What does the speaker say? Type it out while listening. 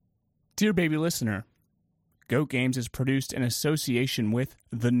Dear baby listener, Goat Games is produced in association with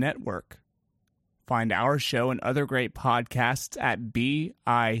The Network. Find our show and other great podcasts at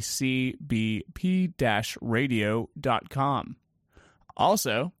bicbp-radio.com.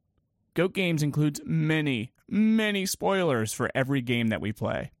 Also, Goat Games includes many, many spoilers for every game that we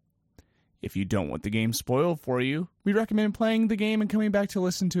play. If you don't want the game spoiled for you, we recommend playing the game and coming back to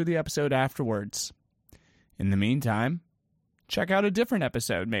listen to the episode afterwards. In the meantime, check out a different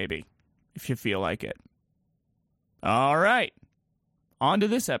episode maybe, if you feel like it. All right, on to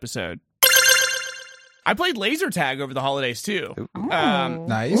this episode. I played laser tag over the holidays too.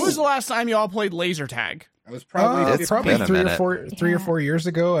 Nice. When was the last time y'all played laser tag? It was probably probably been a three minute. or 4 years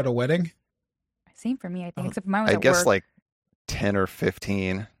ago at a wedding. Same for me, I think, except mine was I at guess work. like 10 or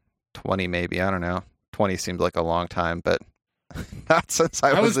 15, 20 maybe. I don't know. 20 seemed like a long time, but not since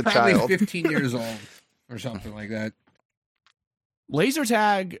I was a probably child. 15 years old or something like that. Laser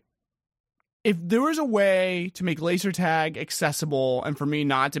tag, if there was a way to make laser tag accessible and for me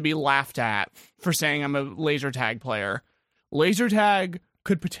not to be laughed at for saying I'm a laser tag player, laser tag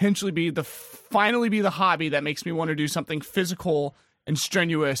could potentially be finally be the hobby that makes me want to do something physical and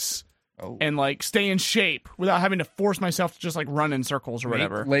strenuous and like stay in shape without having to force myself to just like run in circles or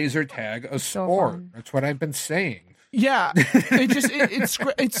whatever. Make laser tag a So sport. fun. That's what I've been saying. Yeah,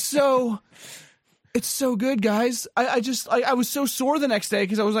 it's so good, guys. I was so sore the next day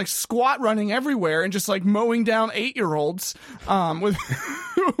because I was like squat running everywhere and just like mowing down 8-year-olds with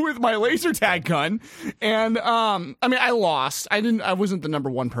with my laser tag gun. And I mean, I lost. I wasn't the number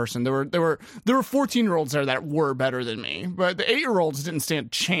one person. There were 14-year-olds there that were better than me, but the 8-year-olds didn't stand a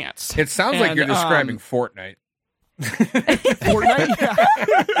chance. It sounds like you're describing Fortnite. Fortnite, yeah.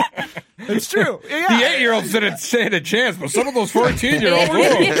 It's true. Yeah. The 8-year-olds didn't stand a chance, but some of those 14-year-olds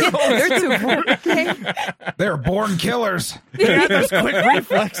will. They're too cool. Okay. They're born killers. They had those quick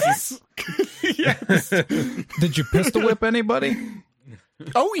reflexes. Yes. Did you pistol whip anybody?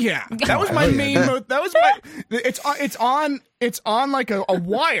 Oh yeah, that was my main. That was my. It's on like a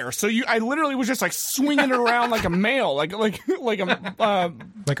wire. So I literally was just like swinging it around like a male, like a Like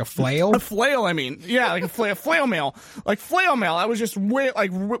a flail? a flail. I mean, yeah, like a flail mail, like flail mail. I was just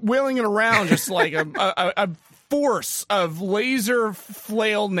wheeling it around, just like a force of laser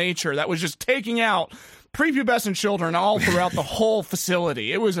flail nature that was just taking out prepubescent children all throughout the whole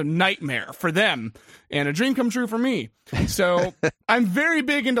facility. It was a nightmare for them and a dream come true for me. So I'm very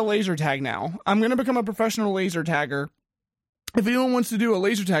big into laser tag now. I'm going to become a professional laser tagger. If anyone wants to do a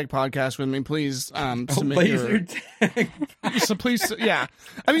laser tag podcast with me, please submit Laser tag. So please, yeah.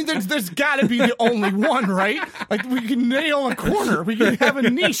 I mean, there's got to be the only one, right? Like we can nail a corner. We can have a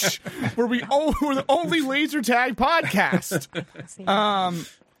niche where we're the only laser tag podcast.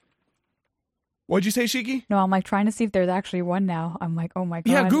 What'd you say, Shiki? No, I'm like trying to see if there's actually one now. I'm like, oh my god.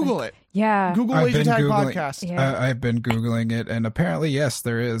 Yeah, Google it. Yeah. Google I've laser been tag Googling- podcast. Yeah. I've been Googling it, and apparently, yes,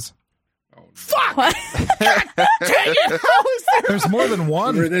 there is. Fuck! Dang it! How is there? There's more than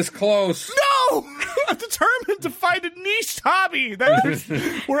one. We're this close. No! I'm determined to find a niche hobby that is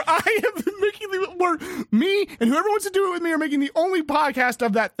where I am where me and whoever wants to do it with me are making the only podcast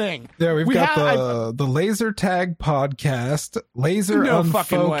of that thing. Yeah, we've got have- the Laser Tag Podcast, Laser No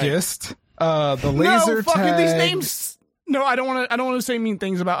fucking way. Unfocused, the Laser no, fucking Tag. these names. No, I don't want to say mean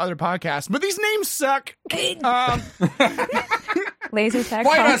things about other podcasts, but these names suck. Laser tag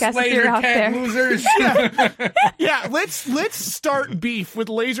Fight us, podcast if laser you're out tag there. losers. Yeah, let's start beef with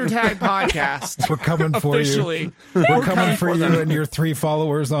Laser Tag Podcast. We're coming for Officially. you. We're coming for you and your 3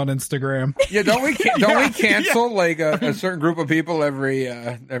 followers on Instagram. Yeah, don't we cancel like a certain group of people every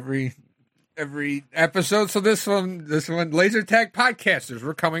episode? So this one, Laser Tag Podcasters,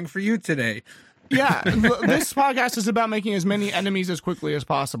 we're coming for you today. Yeah, this podcast is about making as many enemies as quickly as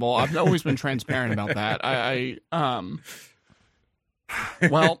possible. I've always been transparent about that.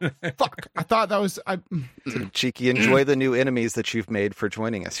 Well, fuck. I thought that was. Cheeky, enjoy the new enemies that you've made for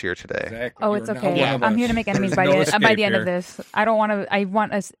joining us here today. Exactly. Oh, it's You're okay. not one of I'm us. here to make enemies by There's no the escape end of here. this. I don't want to. I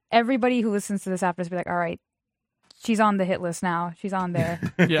want us. Everybody who listens to this after to be like, all right, she's on the hit list now. She's on there.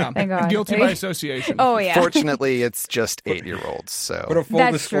 Yeah, Thank God. guilty by association. Oh yeah. Fortunately, it's just 8-year-olds, so Put a full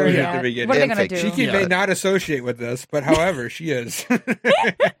That's true. disclosure Yeah. at the beginning. What are they gonna And do? fake She Yeah. may not associate with us, but however, she is.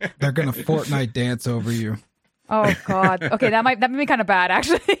 They're gonna Fortnite dance over you. Oh God. Okay, that might be kind of bad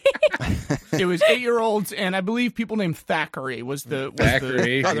actually. It was 8-year-olds, and I believe people named Thackeray was the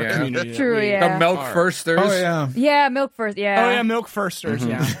Thackeray, other yeah. community. that True, we yeah. The milk are. firsters. Oh yeah. Yeah, milk first. Yeah. Oh yeah, milk firsters.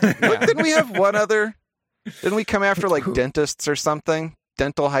 Yeah. Didn't we have one other? Didn't we come after like dentists or something?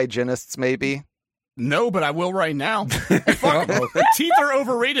 Dental hygienists, maybe? No, but I will right now. Uh-oh. Teeth are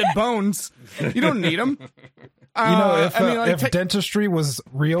overrated bones. You don't need them. If dentistry was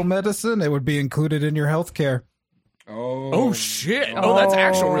real medicine, it would be included in your health care. Oh shit! Oh, that's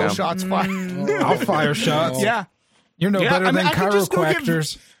actual real shots fired. I'll fire shots. Yeah, you're no better than I can just go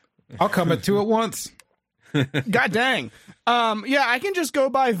chiropractors. I'll come at two at once. God dang. I can just go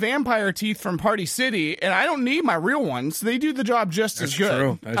buy vampire teeth from Party City, and I don't need my real ones. They do the job just as good.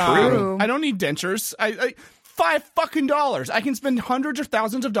 True. That's true. I don't need dentures. I $5 I can spend hundreds or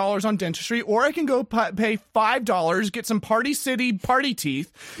thousands of dollars on dentistry, or I can go pay $5, get some Party City party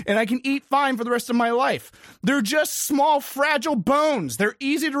teeth, and I can eat fine for the rest of my life. They're just small, fragile bones. They're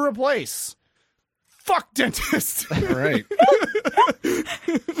easy to replace. Fuck dentists. All right.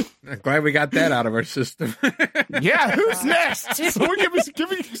 I'm glad we got that out of our system. Yeah, who's next? Someone give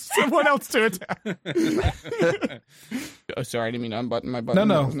me someone else to attack. Oh, sorry, I didn't mean to unbutton my button.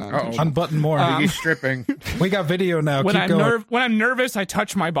 No. Unbutton more. He's stripping. We got video now. When Keep going. When I'm nervous, I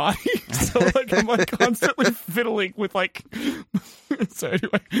touch my body. So I'm constantly fiddling with So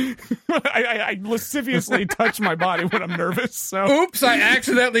anyway, I lasciviously touch my body when I'm nervous. So oops, I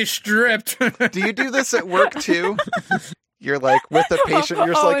accidentally stripped. Do you do this at work too? You're like with the patient.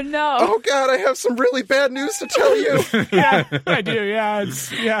 You're just like, no. oh God, I have some really bad news to tell you. Yeah, I do. Yeah,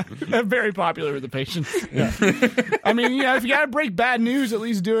 I'm very popular with the patients. Yeah. I mean, if you gotta break bad news, at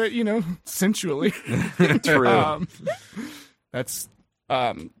least do it, sensually. True. That's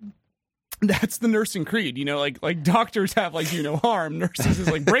the nursing creed, like doctors have do no harm. Nurses is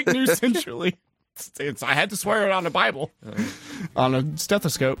like break news sensually. I had to swear it on a Bible, on a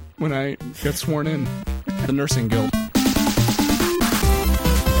stethoscope when I got sworn in the nursing guild.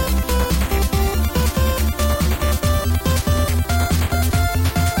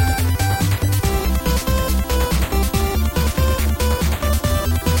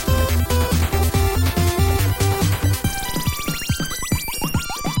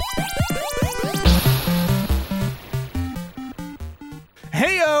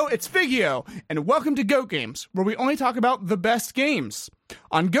 Heyo, it's Figio, and welcome to Goat Games, where we only talk about the best games.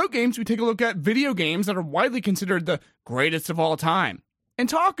 On Goat Games, we take a look at video games that are widely considered the greatest of all time, and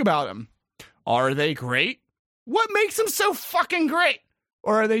talk about them. Are they great? What makes them so fucking great?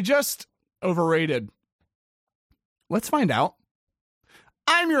 Or are they just overrated? Let's find out.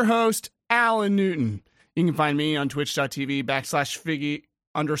 I'm your host, Alan Newton. You can find me on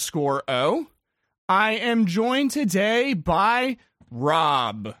twitch.tv/Figgy_O. I am joined today by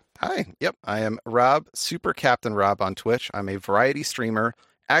Rob. Hi. Yep. I am Rob, Super Captain Rob on Twitch. I'm a variety streamer,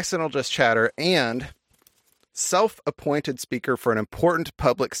 accidental just chatter, and self-appointed speaker for an important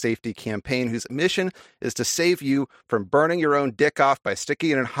public safety campaign whose mission is to save you from burning your own dick off by sticking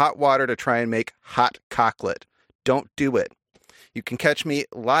it in hot water to try and make hot cocklet. Don't do it. You can catch me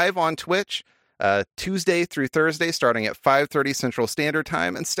live on Twitch Tuesday through Thursday, starting at 5:30 Central Standard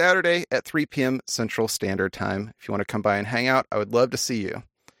Time, and Saturday at 3 p.m. Central Standard Time. If you want to come by and hang out, I would love to see you.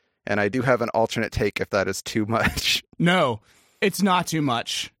 And I do have an alternate take if that is too much. No, it's not too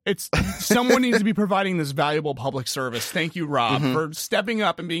much. It's someone needs to be providing this valuable public service. Thank you, Rob, for stepping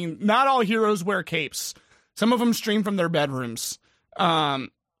up and being. Not all heroes wear capes. Some of them stream from their bedrooms. It's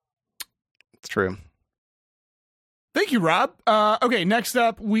true. Thank you, Rob. Okay, next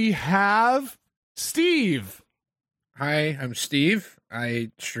up we have Steve. Hi, I'm Steve. I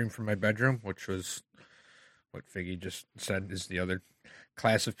stream from my bedroom, which was what Figgy just said is the other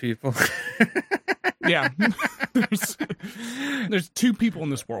class of people. Yeah. There's two people in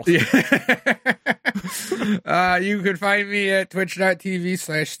this world. Yeah. You can find me at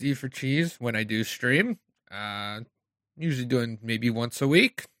twitch.tv/SteveForCheese when I do stream. Usually doing maybe once a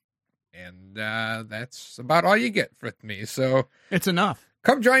week. And that's about all you get with me. So it's enough.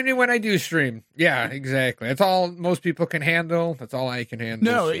 Come join me when I do stream. Yeah, exactly. That's all most people can handle. That's all I can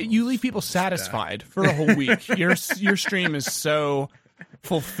handle. No, you leave people satisfied for a whole week. Your stream is so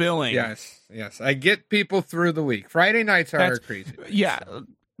fulfilling. Yes. I get people through the week. Friday nights are crazy. Yeah.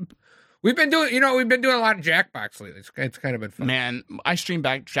 We've been doing a lot of Jackbox lately. It's kind of been fun. Man, I streamed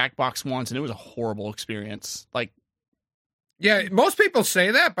back Jackbox once and it was a horrible experience. Yeah, most people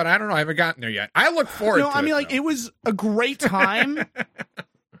say that, but I don't know. I haven't gotten there yet. I look forward to it. No, I mean, it was a great time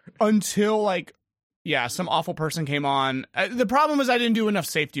until, some awful person came on. The problem is I didn't do enough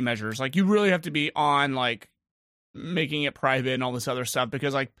safety measures. You really have to be on, making it private and all this other stuff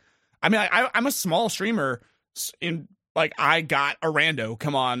because, I'm a small streamer in, I got a rando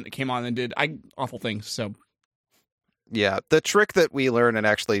came on and did awful things, so. Yeah, the trick that we learned, and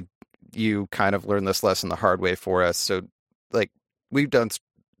actually you kind of learned this lesson the hard way for us, so we've done,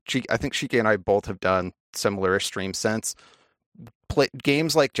 I think Shiki and I both have done similar stream since.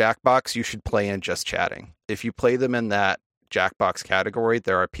 Games like Jackbox, you should play in just chatting. If you play them in that, Jackbox category,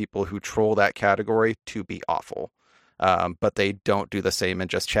 there are people who troll that category to be awful. But they don't do the same in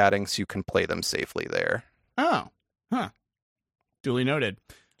just chatting, so you can play them safely there. Oh, huh. Duly noted.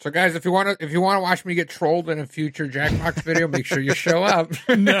 So, guys, if you want to watch me get trolled in a future Jackbox video, make sure you show up.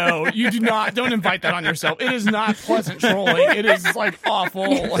 No, you do not. Don't invite that on yourself. It is not pleasant trolling. It is like awful.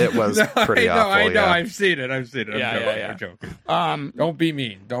 It was pretty awful. I know. Yeah. I've seen it. I'm joking. Don't be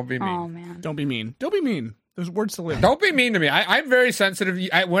mean. Don't be mean. Oh man. Don't be mean. Don't be mean. There's words to live. Don't be mean to me. I'm very sensitive.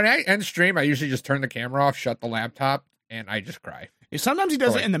 When I end stream, I usually just turn the camera off, shut the laptop, and I just cry. Sometimes he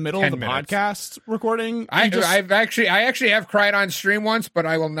does it in the middle of the podcast recording. I actually have cried on stream once, but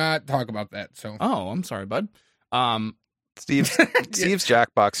I will not talk about that. So, I'm sorry, bud. Steve's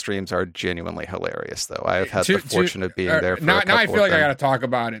Jackbox streams are genuinely hilarious, though. I have had the fortune of being there. For now I feel like I got to to talk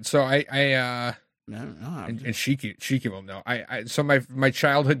about it. So and just... Shiki will know. So my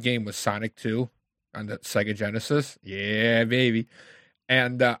childhood game was Sonic 2 on the Sega Genesis. Yeah, baby.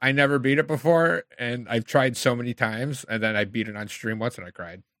 And I never beat it before, and I've tried so many times, and then I beat it on stream once, and I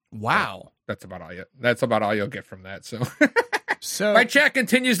cried. Wow, so that's about all you'll get from that. So my chat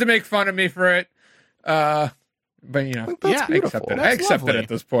continues to make fun of me for it, but that's beautiful. I accept it at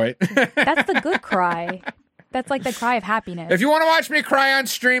this point. That's the good cry. That's like the cry of happiness. If you want to watch me cry on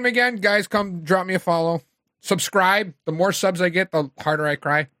stream again, guys, come drop me a follow, subscribe. The more subs I get, the harder I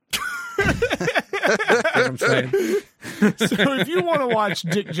cry. You know what I'm saying? So if you want to watch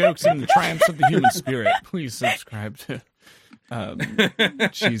dick jokes and the triumphs of the human spirit, please subscribe to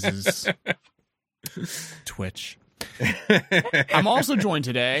Jesus Twitch. I'm also joined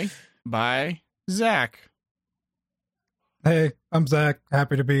today by Zach. Hey, I'm Zach.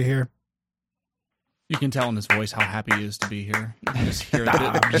 Happy to be here. You can tell in his voice how happy he is to be here. You can just hear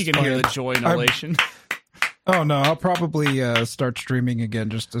the joy and elation. Oh no, I'll probably start streaming again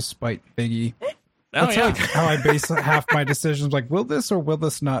just to spite Figgy. That's like how I base half my decisions. Like, will this or will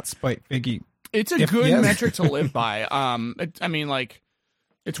this not spite Figgy? It's a good metric to live by.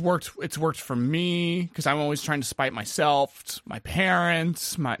 It's worked for me because I'm always trying to spite myself, my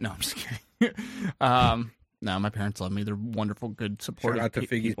parents. No, I'm just kidding. No, my parents love me. They're wonderful, good, supportive. Shout out to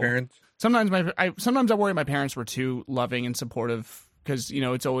Figgy's parents. Sometimes I worry my parents were too loving and supportive because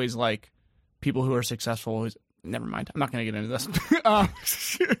it's always like people who are successful. Never mind. I'm not going to get into this.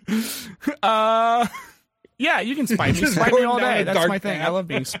 Yeah, you can spite me. Spite me all day. That's my thing. I love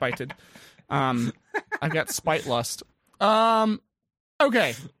being spited. I've got spite lust.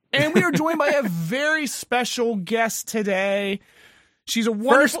 Okay. And we are joined by a very special guest today. She's a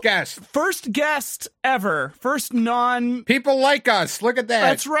wonderful first guest ever. First people like us. Look at that.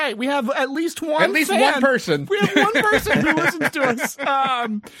 That's right. We have at least one person. We have one person who listens to us.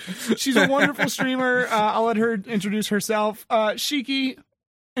 She's a wonderful streamer. I'll let her introduce herself. Shiki,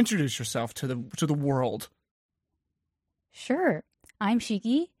 introduce yourself to the world. Sure. I'm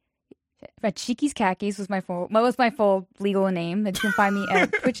Shiki. At Shiki's Khakis was my full legal name. And you can find me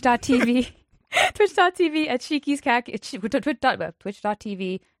at twitch.tv. Twitch.tv at Shiki's Khakis.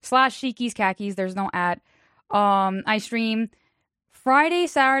 Twitch.tv/Shiki's Khakis. There's no @ I stream Friday,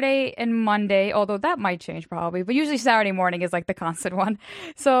 Saturday, and Monday, although that might change probably, but usually Saturday morning is like the constant one.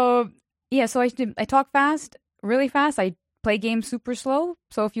 So yeah, so I talk fast, really fast. I play games super slow.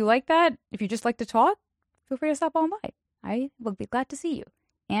 So if you like that, if you just like to talk, feel free to stop on by. I will be glad to see you.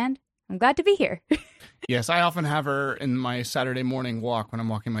 And I'm glad to be here. Yes, I often have her in my Saturday morning walk when I'm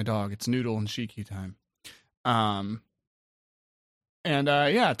walking my dog. It's Noodle and Shiki time.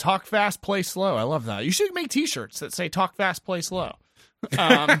 Talk fast, play slow. I love that. You should make T-shirts that say "Talk fast, play slow."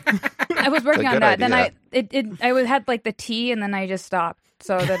 I was working on that. Idea. Then I had like the T, and then I just stopped.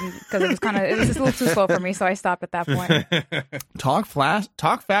 So then because it was just a little too slow for me, so I stopped at that point. Talk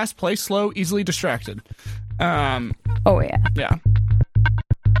fast, play slow, easily distracted. Oh yeah. Yeah.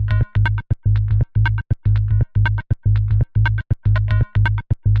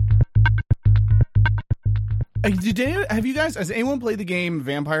 Has anyone played the game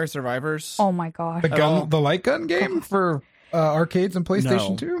Vampire Survivors? Oh my gosh. The light gun game for arcades and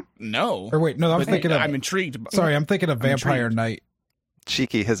PlayStation 2? No. Or wait, no, I'm intrigued. Sorry, I'm thinking of Vampire Knight.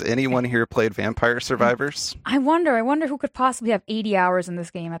 Shiki, has anyone here played Vampire Survivors? I wonder who could possibly have 80 hours in this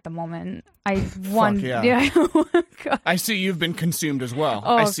game at the moment. I wonder. Yeah. I see you've been consumed as well.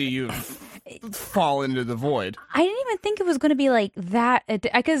 Oh, I see you've fallen into the void. I didn't even think it was going to be like that,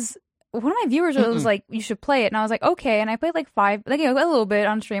 because one of my viewers was like, you should play it. And I was like, okay. And I played like a little bit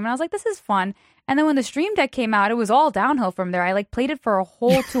on stream. And I was like, this is fun. And then when the stream deck came out, it was all downhill from there. I like played it for a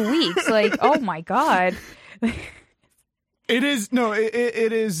whole 2 weeks. Like, oh my God. It is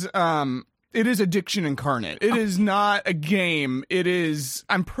addiction incarnate. It is not a game. It is,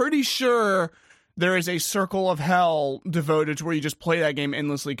 I'm pretty sure there is a circle of hell devoted to where you just play that game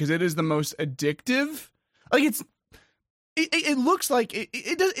endlessly because it is the most addictive. Like it looks like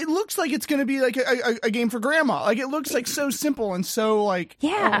it looks like it's going to be like a game for grandma. Like it looks like so simple and so like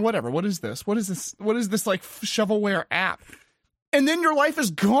whatever. What is this? What is this like shovelware app? And then your life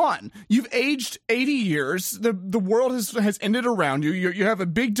is gone. You've aged 80 years. The world has ended around you. You have a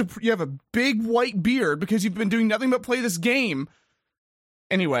big white beard because you've been doing nothing but play this game.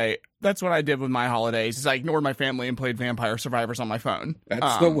 Anyway, that's what I did with my holidays. Is I ignored my family and played Vampire Survivors on my phone.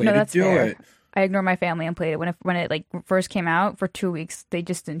 That's the way to do it. I ignored my family and played it when it like first came out for 2 weeks. They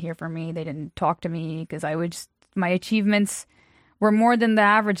just didn't hear from me. They didn't talk to me because my achievements were more than the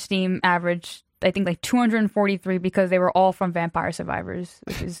average Steam average. I think like 243 because they were all from Vampire Survivors,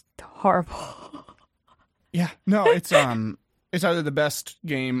 which is horrible. Yeah, no, it's either the best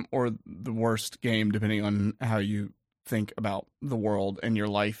game or the worst game, depending on how you think about the world and your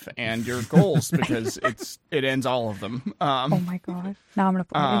life and your goals, because it ends all of them. Oh my god! Now I'm gonna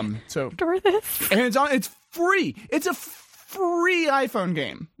play. So after this, and it's free. It's a free iPhone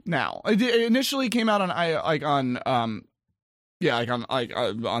game now. It initially came out on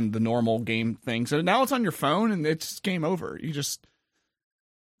the normal game thing. So now it's on your phone and it's game over.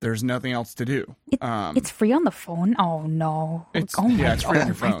 There's nothing else to do. It's free on the phone. Oh no! It's free on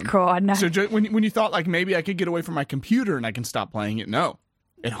your phone. God, no. So when you thought like maybe I could get away from my computer and I can stop playing it, no,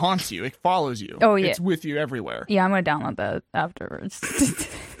 it haunts you. It follows you. Oh yeah, it's with you everywhere. Yeah, I'm gonna download that afterwards.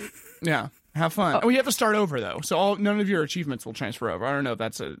 Yeah, have fun. Oh, you have to start over though, so none of your achievements will transfer over. I don't know if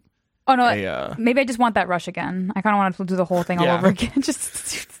that's a. Oh no! Maybe I just want that rush again. I kind of want to do the whole thing all over again.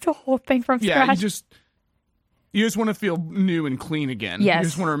 Just the whole thing from scratch. You just want to feel new and clean again. Yes. You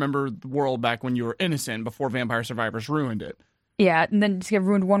just want to remember the world back when you were innocent before Vampire Survivors ruined it. Yeah, and then just get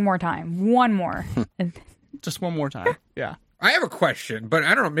ruined one more time. One more. Just one more time. Yeah. I have a question, but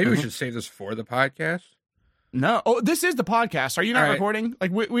I don't know. Maybe we should save this for the podcast. No. Oh, this is the podcast. Are you not recording?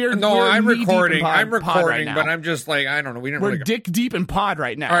 Like we are. No, I'm recording. I'm recording, right but I'm just like, I don't know. We're dick deep in pod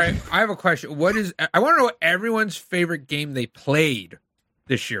right now. All right. I have a question. I want to know what everyone's favorite game they played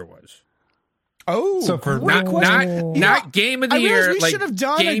this year was. Oh, so for not game of the year. We should have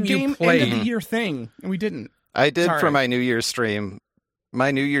done a game end of the year thing, and we didn't. I did for my New Year's stream. My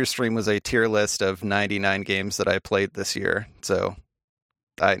New Year's stream was a tier list of 99 games that I played this year. So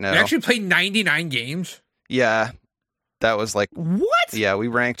I know. You actually played 99 games? Yeah. That was like what? Yeah, we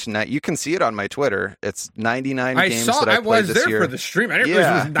ranked. You can see it on my Twitter. It's 99 games that I played this year. I was there for the stream. I didn't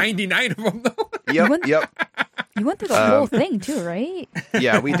realize it was 99 of them though. Yep. You went through the whole thing too, right?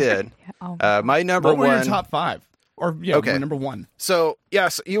 Yeah, we did. My number one. What were your top 5? Or number 1. So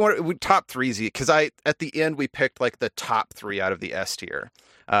yes, you want top 3 because at the end we picked like the top 3 out of the S tier.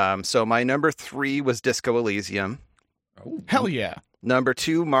 So my number 3 was Disco Elysium. Oh, hell yeah. Number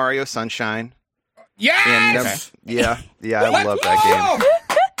 2, Mario Sunshine. Yes. I love that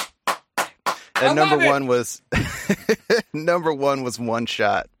game. And number 1 was number 1 was One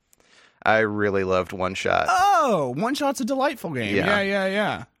Shot. I really loved One Shot. Oh, One Shot's a delightful game.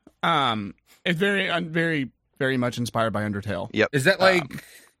 Yeah. It's very much inspired by Undertale. Yep. Is that like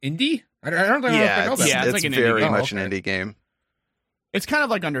indie? I don't think I know that. Yeah, it's like an very indie much an indie game. It's kind of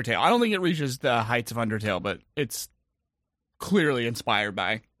like Undertale. I don't think it reaches the heights of Undertale, but it's clearly inspired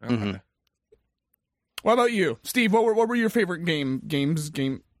by. Mm-hmm. What about you, Steve? What were your favorite games?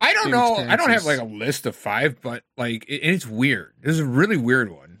 I don't know. I don't have like a list of 5, but like it's weird. This is a really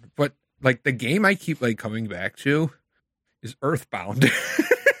weird one. But like the game I keep like coming back to is Earthbound.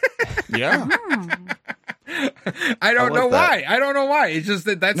 Yeah. I don't know why. I don't know why. It's just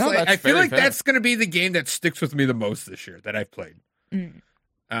that's no, like that's I feel like fair. that's going to be the game that sticks with me the most this year that I've played.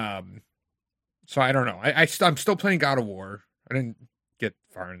 So I don't know. I'm still playing God of War. I didn't get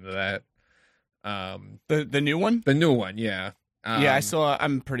far into that. The new one? The new one, yeah. Yeah, I still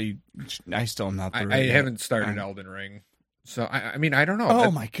am not through. I haven't started Elden Ring. So I mean, I don't know. Oh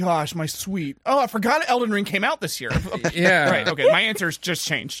my gosh, my sweet. Oh, I forgot Elden Ring came out this year. Yeah. Right, okay, my answer's just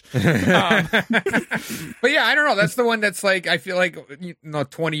changed. But yeah, I don't know. That's the one that's like I feel like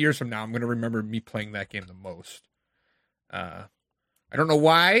 20 years from now I'm going to remember me playing that game the most. I don't know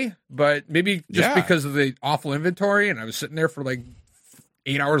why, but maybe just because of the awful inventory and I was sitting there for like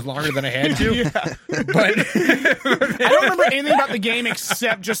 8 hours longer than I had to. But I don't remember anything about the game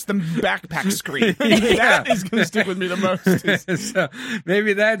except just the backpack screen. That is going to stick with me the most. So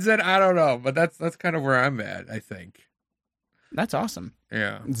maybe that's it. I don't know, but that's kind of where I'm at, I think. That's awesome.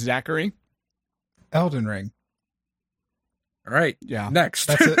 Yeah. Zachary? Elden Ring. All right. Yeah. Next.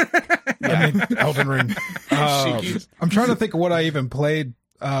 That's it. I mean, Elden Ring. I'm trying to think of what I even played.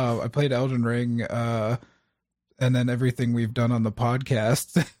 I played Elden Ring, and then everything we've done on the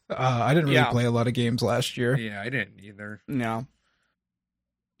podcast. I didn't really Yeah. play a lot of games last year. Yeah, I didn't either. No.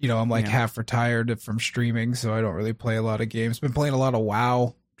 You know, I'm like Yeah. half retired from streaming, so I don't really play a lot of games. Been playing a lot of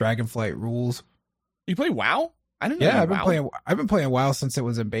WoW, Dragonflight Rules. You play WoW? I didn't know. Yeah, WoW. I've been playing WoW since it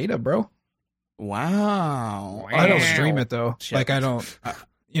was in beta, bro. Wow. I don't Wow. stream it though. Shit. Like I don't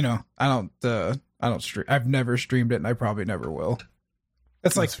stream. I've never streamed it, and I probably never will.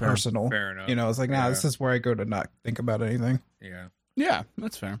 It's like That's fair. personal. Fair enough. You know, it's like, nah, Yeah. this is where I go to not think about anything. Yeah. Yeah,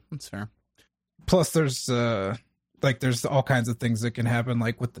 that's fair. That's fair. Plus, there's there's all kinds of things that can happen,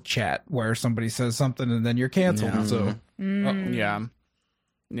 like with the chat, where somebody says something and then you're canceled. Yeah. So Mm. Yeah.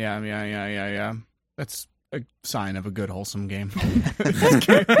 That's a sign of a good, wholesome game.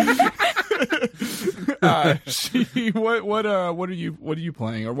 What are you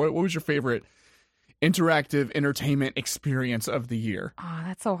playing, or what was your favorite interactive entertainment experience of the year? Oh,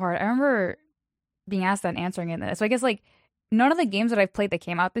 that's so hard. I remember being asked that and answering it. So I guess like none of the games that I've played that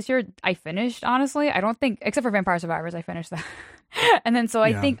came out this year, I finished, honestly. I don't think, except for Vampire Survivors, I finished that. And then so I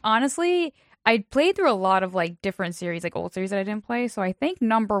Yeah. think, honestly, I played through a lot of like different series, like old series that I didn't play. So I think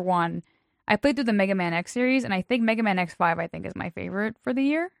number one, I played through the Mega Man X series, and I think Mega Man X5 I think is my favorite for the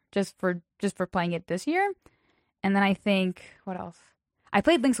year, just for playing it this year. And then I think, what else? I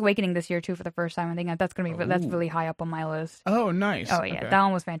played Link's Awakening this year too for the first time. I think that's Ooh. really high up on my list. Oh, nice. Oh yeah, Okay. that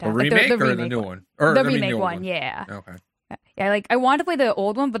one was The fantastic. remake or the remake new one. one? Or The I mean, remake new one, yeah. Okay. Yeah, like I wanted to play the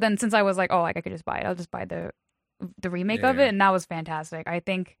old one, but then since I was like, oh, like I could just buy it, I'll just buy the remake of Yeah. it, and that was fantastic. I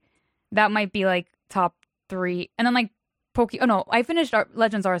think that might be like top 3. And then like I finished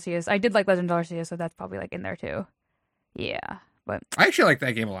Legends Arceus. I did like Legends Arceus, so that's probably like in there too. Yeah, but I actually like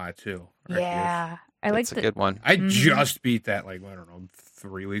that game a lot too. Arceus. yeah, I like It's a good one. I Mhm. just beat that like I don't know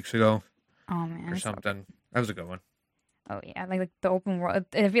 3 weeks ago Oh man, or it's so- something. That was a good one. Oh yeah, like the open world.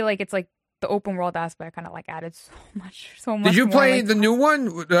 I feel like it's like the open world aspect kind of like added so much. Did you more, play like- the new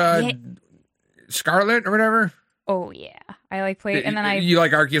one, Yeah. Scarlet or whatever? Oh yeah, I like played, and then You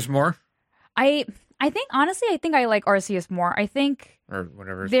like Arceus more I think honestly, I think I like Arceus more. I think or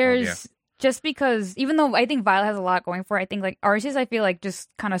whatever. It's there's called, just because even though I think Violet has a lot going for it, I think like Arceus, I feel like just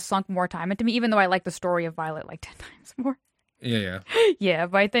kind of sunk more time into me. Even though I like the story of Violet like 10 times more. yeah. Yeah,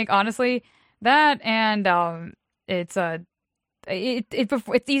 but I think honestly that and it's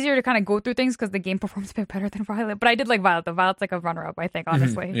easier to kind of go through things because the game performs a bit better than Violet. But I did like Violet. The Violet's like a runner up, I think.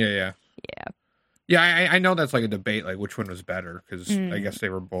 Honestly, Yeah. Yeah, I know that's like a debate, like which one was better, because I guess they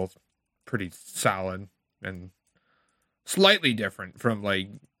were both pretty solid and slightly different from like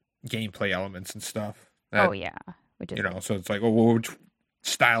gameplay elements and stuff. That, Oh yeah, which is you know, so it's like, well, which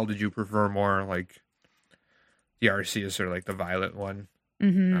style did you prefer more, like the Arceus or like the Violet one?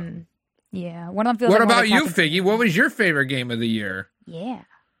 Mm-hmm. Yeah, one of them feels. What like more about like you, Figgy? What was your favorite game of the year? Yeah.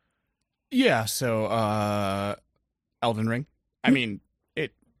 Yeah, so Elden Ring. I mean,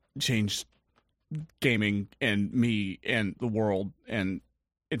 it changed gaming and me and the world, and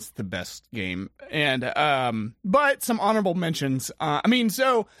it's the best game. And but some honorable mentions. That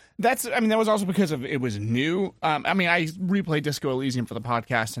was also because of it was new. I replayed Disco Elysium for the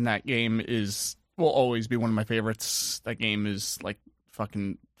podcast, and that game will always be one of my favorites. That game is like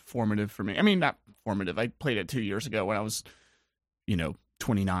fucking formative for me. I mean, not formative. I played it 2 years ago when I was,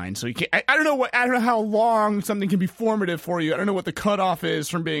 29. So you can't. I don't know how long something can be formative for you. I don't know what the cutoff is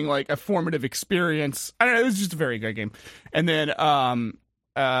from being like a formative experience. I don't know. It was just a very good game. And then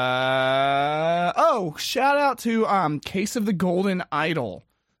shout out to Case of the Golden Idol,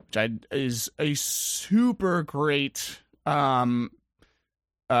 which is a super great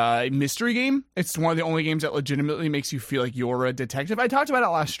mystery game. It's one of the only games that legitimately makes you feel like you're a detective. I talked about it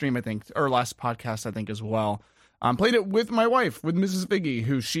last stream, I think, or last podcast, I think, as well. Played it with my wife, with Mrs. Biggie,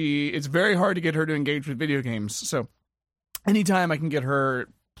 who it's very hard to get her to engage with video games. So anytime I can get her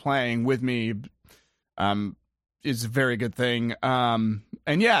playing with me, is a very good thing. And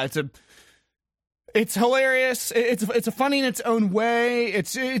yeah, it's hilarious. It's a funny in its own way.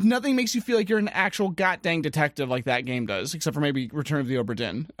 Nothing makes you feel like you're an actual goddamn detective like that game does, except for maybe Return of the Obra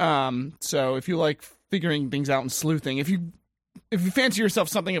Dinn. So if you like figuring things out and sleuthing, if you fancy yourself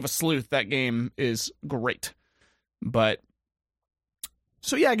something of a sleuth, that game is great. But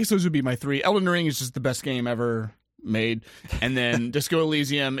so yeah, I guess those would be my 3. Elden Ring is just the best game ever made, and then Disco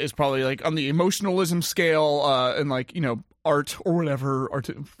Elysium is probably like on the emotionalism scale, and like art or whatever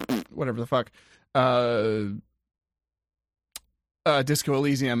the fuck. Disco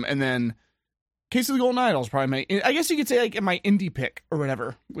Elysium, and then Case of the Golden Idol is probably I guess you could say like my indie pick or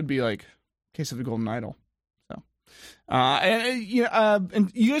whatever would be like Case of the Golden Idol. So, and you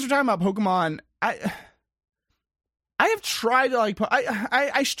guys were talking about Pokemon. I have tried to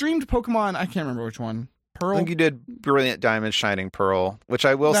I streamed Pokemon. I can't remember which one Pearl. I think you did Brilliant Diamond, Shining Pearl, which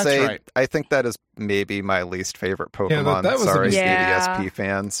I will That's say, right. I think that is maybe my least favorite Pokemon. that was Sorry, amazing. Yeah. ADSP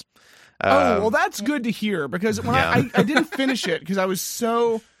fans. Well, that's good to hear because when Yeah. I didn't finish it because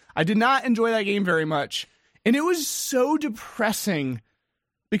I did not enjoy that game very much. And it was so depressing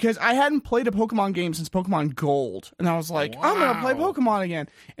because I hadn't played a Pokemon game since Pokemon Gold. And I was like, I'm going to play Wow. Pokemon again.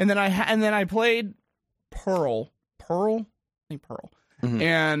 And then I played Pearl. I think Pearl. Mhm.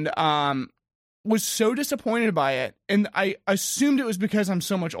 And was so disappointed by it. And I assumed it was because I'm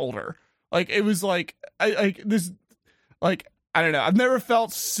so much older. Like, it was like, I don't know. I've never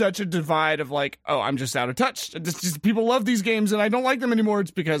felt such a divide of like, oh, I'm just out of touch. Just people love these games and I don't like them anymore.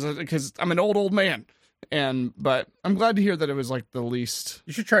 It's because I'm an old man. But I'm glad to hear that it was like the least.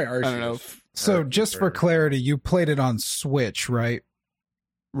 You should try Arceus. I don't know. So just for clarity, you played it on Switch, right?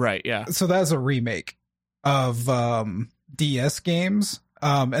 Right. Yeah. So that's a remake of DS games.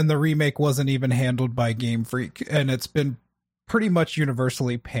 And the remake wasn't even handled by Game Freak, and it's been pretty much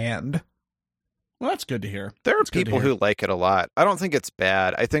universally panned. Well, that's good to hear. There are It's good to people hear. who like it a lot. I don't think it's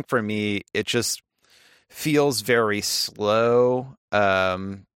bad. I think for me, it just feels very slow.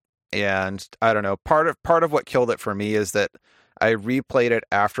 And I don't know. Part of what killed it for me is that I replayed it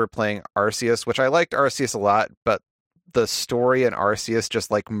after playing Arceus, which I liked Arceus a lot, but the story in Arceus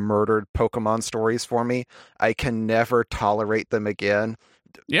just like murdered Pokemon stories for me. I can never tolerate them again.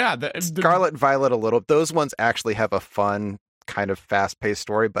 Yeah. Scarlet and Violet a little. Those ones actually have a fun kind of fast-paced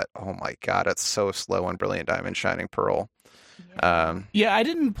story, but oh my god, it's so slow on Brilliant Diamond, Shining Pearl. Yeah, I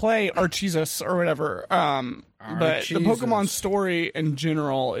didn't play Arceus or whatever. But the Pokemon story in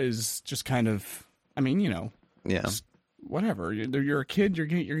general is just kind of, I mean, Yeah. just whatever. You're a kid.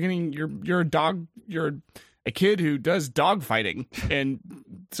 You're a dog. You're a kid who does dog fighting, and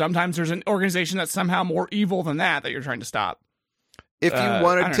sometimes there's an organization that's somehow more evil than that you're trying to stop. If you I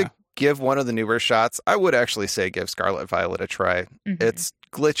wanted don't to know. give one of the newer shots, I would actually say give Scarlet Violet a try. Mhm. It's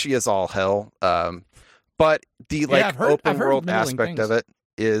glitchy as all hell. But the like I've heard open world middling aspect things. of it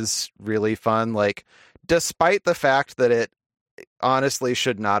is really fun. Like, despite the fact that it honestly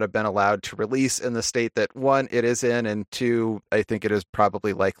should not have been allowed to release in the state that one, it is in, and two, I think it is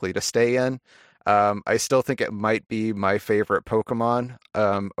probably likely to stay in. I still think it might be my favorite Pokemon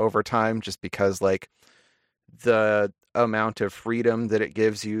over time, just because like the amount of freedom that it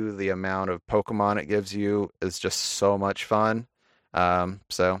gives you, the amount of Pokemon it gives you is just so much fun.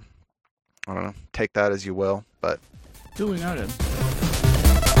 So I don't know, take that as you will, but Duly noted.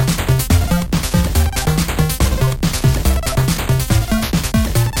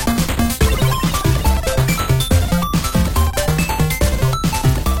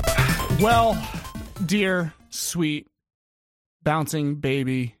 Well, dear, sweet, bouncing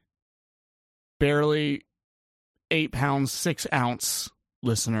baby, barely 8 pounds, 6 ounce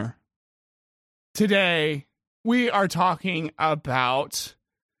listener. Today, we are talking about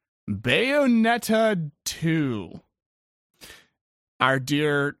Bayonetta 2. Our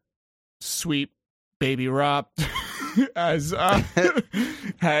dear, sweet baby Rob has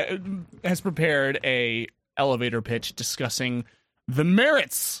prepared a elevator pitch discussing the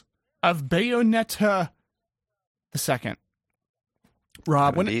merits of Bayonetta the second.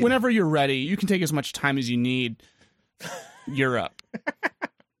 Rob, Indeed. whenever you're ready, you can take as much time as you need. You're up.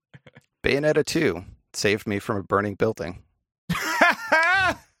 Bayonetta 2 saved me from a burning building.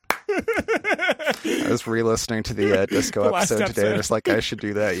 I was re-listening to the disco The last episode today, and episode. it's like I should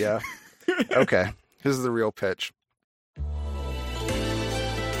do that. Yeah. Okay. Here's the real pitch.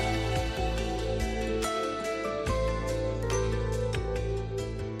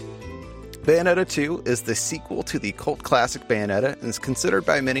 Bayonetta 2 is the sequel to the cult classic Bayonetta and is considered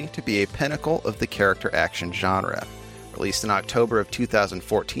by many to be a pinnacle of the character action genre. Released in October of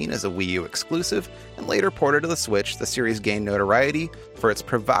 2014 as a Wii U exclusive, and later ported to the Switch, the series gained notoriety for its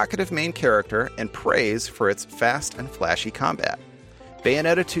provocative main character and praise for its fast and flashy combat.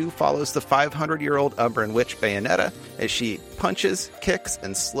 Bayonetta 2 follows the 500-year-old Umbran witch Bayonetta as she punches, kicks,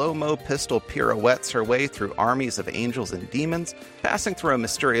 and slow-mo pistol pirouettes her way through armies of angels and demons, passing through a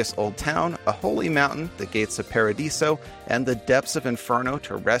mysterious old town, a holy mountain, the gates of Paradiso, and the depths of Inferno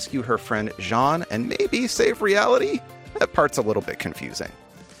to rescue her friend Jean and maybe save reality? That part's a little bit confusing.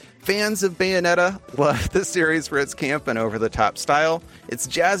 Fans of Bayonetta love the series for its camp and over-the-top style, its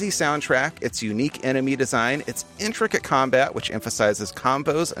jazzy soundtrack, its unique enemy design, its intricate combat, which emphasizes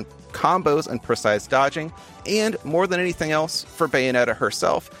combos and precise dodging, and, more than anything else, for Bayonetta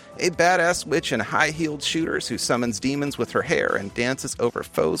herself, a badass witch in high-heeled shooters who summons demons with her hair and dances over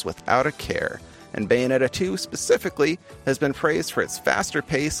foes without a care. And Bayonetta 2, specifically, has been praised for its faster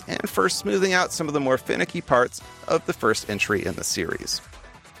pace and for smoothing out some of the more finicky parts of the first entry in the series.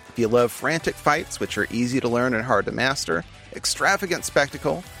 If you love frantic fights, which are easy to learn and hard to master, extravagant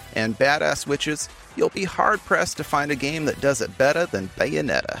spectacle, and badass witches, you'll be hard-pressed to find a game that does it better than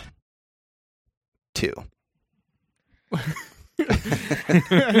Bayonetta 2. I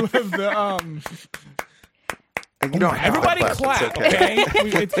love the You don't have to everybody clap, clap, it's okay.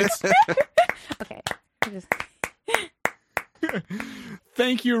 okay? It's Okay.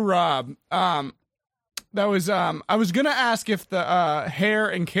 Thank you, Rob. That was I was gonna ask if the hair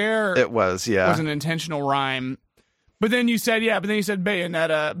and care It was, yeah. was an intentional rhyme, but then you said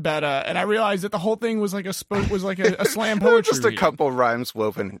Bayonetta beta, and I realized that the whole thing was like a slam There poetry. were just a reading. couple rhymes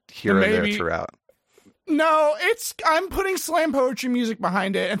woven here and there Maybe- throughout. No, I'm putting slam poetry music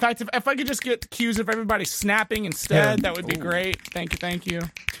behind it. In fact, if I could just get cues of everybody snapping instead, Yeah. that would be great. Thank you.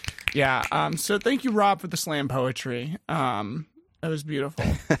 Yeah. So thank you, Rob, for the slam poetry. That was beautiful.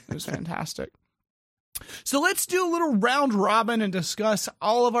 It was fantastic. So let's do a little round robin and discuss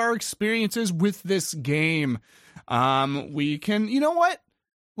all of our experiences with this game. We can, you know what?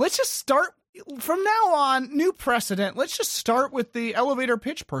 Let's just start from now on, new precedent. Let's just start with the elevator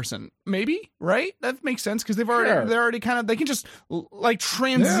pitch person. Maybe, right? That makes sense because they're already kind of, they can just like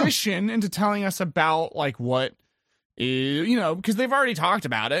transition into telling us about like what is, because they've already talked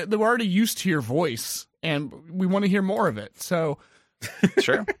about it. They're already used to your voice and we want to hear more of it. So,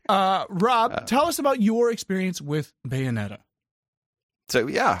 Sure. Rob, tell us about your experience with Bayonetta. So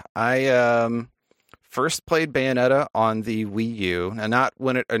yeah, I first played Bayonetta on the Wii U, and not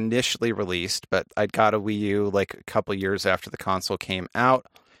when it initially released, but I got a Wii U like a couple years after the console came out,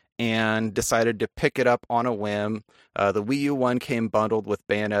 and decided to pick it up on a whim. The Wii U one came bundled with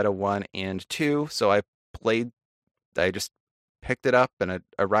Bayonetta 1 and 2, so I just picked it up, and it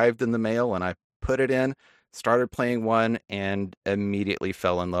arrived in the mail, and I put it in. Started playing 1 and immediately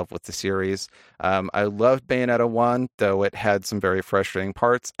fell in love with the series. I loved Bayonetta 1, though it had some very frustrating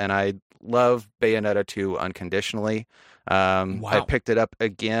parts, and I love Bayonetta 2 unconditionally. I picked it up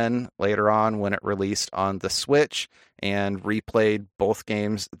again later on when it released on the Switch and replayed both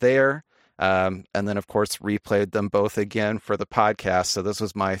games there. And then, of course, replayed them both again for the podcast. So this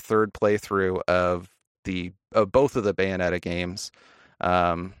was my third playthrough of both of the Bayonetta games.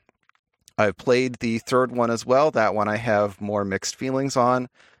 I've played the third one as well. That one I have more mixed feelings on,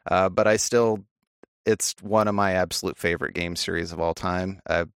 but it's one of my absolute favorite game series of all time.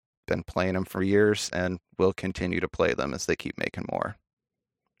 I've been playing them for years and will continue to play them as they keep making more.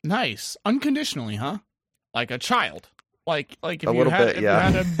 Nice. Unconditionally, huh? Like a child. Like if A little bit,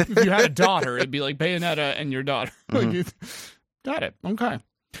 yeah. If you had a daughter, it'd be like Bayonetta and your daughter. Got it. Okay.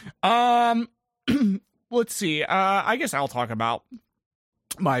 Let's see. I guess I'll talk about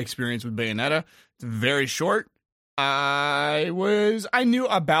my experience with Bayonetta. It's very short. I knew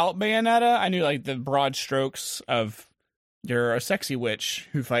about Bayonetta. I knew like the broad strokes of you're a sexy witch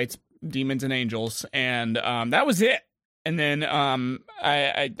who fights demons and angels, and that was it. And then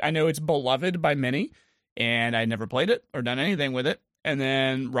I know it's beloved by many, and I never played it or done anything with it. And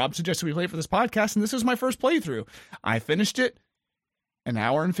then Rob suggested we play it for this podcast, and this was my first playthrough. I finished it an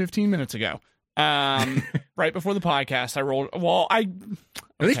hour and 15 minutes ago. Right before the podcast, I rolled. Well, at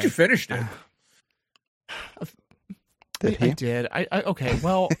least you finished it. I did. I okay.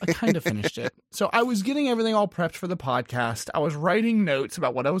 Well, I kind of finished it. So I was getting everything all prepped for the podcast. I was writing notes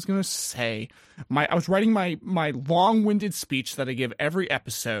about what I was going to say. I was writing my long-winded speech that I give every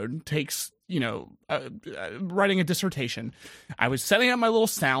episode. Takes writing a dissertation. I was setting up my little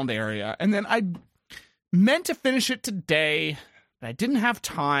sound area, and then I meant to finish it today, but I didn't have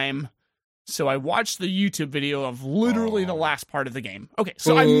time. So I watched the YouTube video of literally the last part of the game. Okay,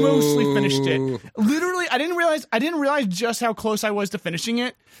 so I mostly finished it. Literally, I didn't realize just how close I was to finishing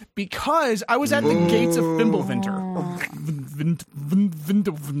it because I was at the gates of Fimbulvinter.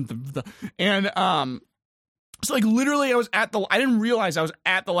 And so like literally I didn't realize I was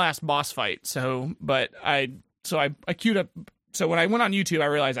at the last boss fight. So I queued up. So when I went on YouTube, I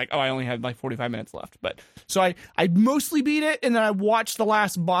realized like, I only had like 45 minutes left. But so I mostly beat it, and then I watched the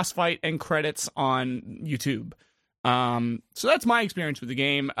last boss fight and credits on YouTube. So that's my experience with the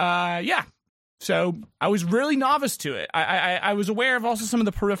game. Yeah. So I was really novice to it. I was aware of also some of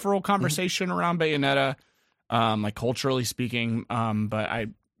the peripheral conversation around Bayonetta, like culturally speaking. But I,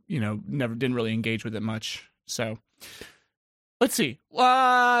 didn't really engage with it much. So let's see.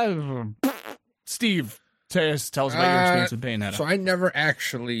 Steve. Tell us about your experience with Bayonetta. So I never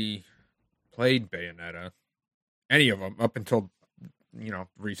actually played Bayonetta, any of them, up until,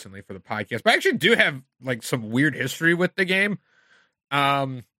 recently for the podcast. But I actually do have, like, some weird history with the game.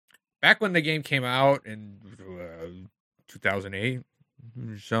 Back when the game came out in 2008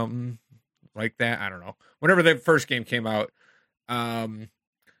 or something like that, I don't know. Whenever the first game came out,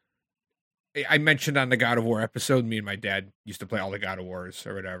 I mentioned on the God of War episode, me and my dad used to play all the God of Wars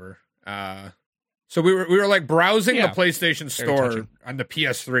or whatever. So we were like browsing the PlayStation Store on the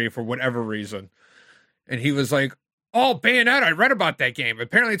PS3 for whatever reason. And he was like, "Oh, Bayonetta, I read about that game.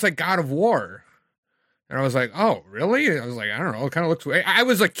 Apparently it's like God of War." And I was like, "Oh, really?" I was like, "I don't know. It kind of looks weird." I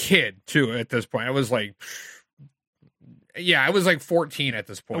was a kid, too, at this point. I was like, I was like 14 at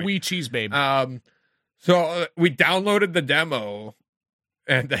this point. A wee cheese babe. So we downloaded the demo,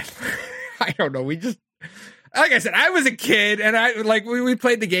 and then, I don't know, we just, like I said, I was a kid, and we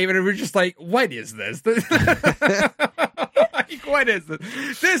played the game, and we were just like, what is this? Like, what is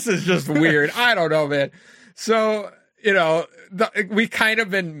this? This is just weird. I don't know, man. So, we kind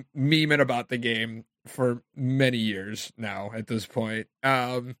of been memeing about the game for many years now at this point.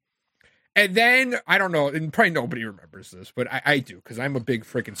 And then, I don't know, and probably nobody remembers this, but I do, because I'm a big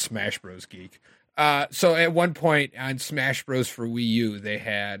freaking Smash Bros. Geek. So at one point on Smash Bros. For Wii U, they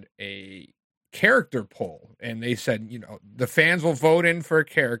had a character poll, and they said, the fans will vote in for a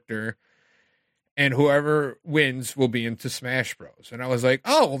character, and whoever wins will be into Smash Bros. And I was like,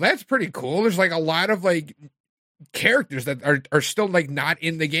 oh, well, that's pretty cool. There's like a lot of like characters that are still like not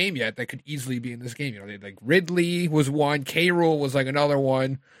in the game yet that could easily be in this game. They like Ridley was one, K. Rool was like another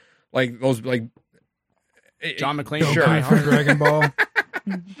one, like those like John McClane, Sure, from Dragon Ball.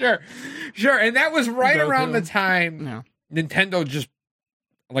 sure, and that was right around the time Nintendo just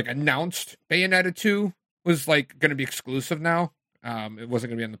like announced Bayonetta 2 was like going to be exclusive now. It wasn't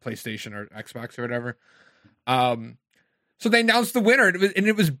going to be on the PlayStation or Xbox or whatever. So they announced the winner, and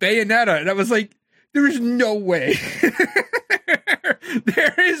it was Bayonetta, and I was like, there is no way.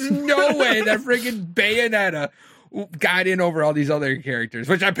 There is no way that freaking Bayonetta got in over all these other characters,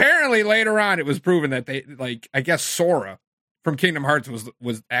 which apparently later on it was proven that they, like, I guess Sora from Kingdom Hearts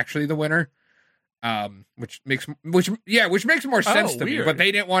was actually the winner. Which makes more sense to me, but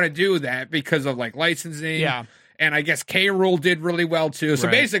they didn't want to do that because of like licensing. Yeah. And I guess K. Rool did really well too. So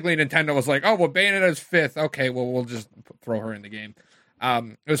basically Nintendo was like, oh, well, Bayonetta's 5th. Okay, well, we'll just throw her in the game.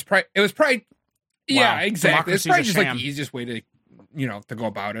 It was probably yeah, exactly. It's probably just like the easiest way to, to go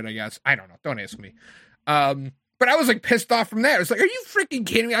about it, I guess. I don't know. Don't ask me. But I was like pissed off from that. I was like, are you freaking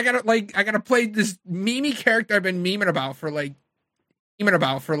kidding me? I gotta play this meme character I've been memeing about for like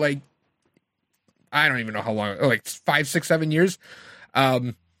I don't even know how long, like 5, 6, 7 years.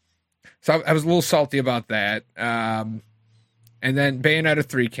 So I was a little salty about that. And then Bayonetta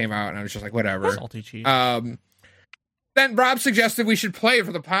 3 came out, and I was just like, whatever. Salty cheese. Then Rob suggested we should play it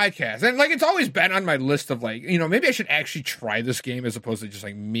for the podcast. And, like, it's always been on my list of, like, maybe I should actually try this game as opposed to just,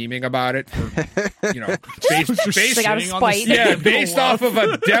 like, memeing about it. For, based off of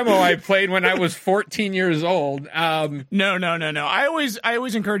a demo I played when I was 14 years old. No. I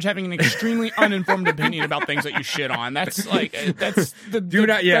always encourage having an extremely uninformed opinion about things that you shit on. That's, like, that's the... Do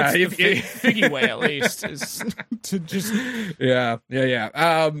not, yeah. That's the figgy way, at least, is to just...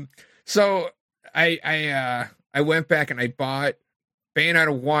 Yeah. So, I went back and I bought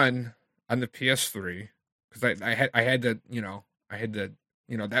Bayonetta 1 on the PS3 because I had to,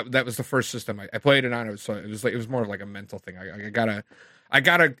 that was the first system I played it on. So it was more of like a mental thing. I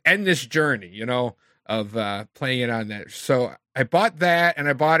gotta end this journey, of playing it on that. So I bought that, and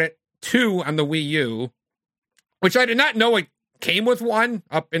I bought it 2 on the Wii U, which I did not know it came with 1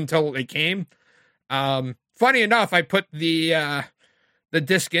 up until it came. Funny enough, I put the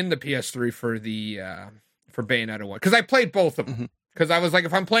disc in the PS3 for Bayonetta 1, because I played both of them. Because I was like,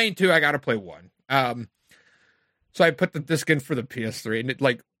 if I'm playing 2, I got to play 1. So I put the disc in for the PS3, and it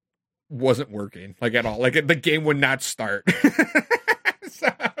like wasn't working like at all. Like the game would not start. So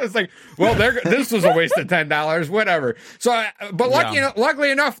I was like, well, this was a waste of $10. Whatever. So,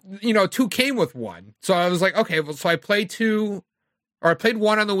 luckily enough, 2 came with 1. So I was like, okay, well, so I played 2, or I played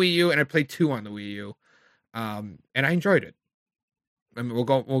 1 on the Wii U, and I played 2 on the Wii U, and I enjoyed it. I mean, we'll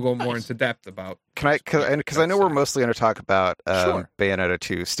go more into depth about. Because I know we're mostly going to talk about Bayonetta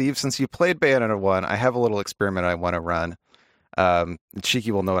 2. Steve, since you played Bayonetta 1, I have a little experiment I want to run.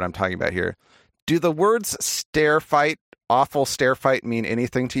 Cheeky will know what I'm talking about here. Do the words awful stair fight mean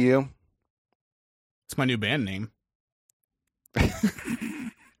anything to you? It's my new band name.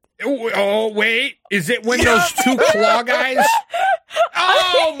 Oh, wait. Is it when those 2 claw guys?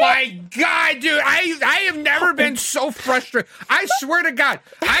 Oh, my God, dude. I have never been so frustrated. I swear to God,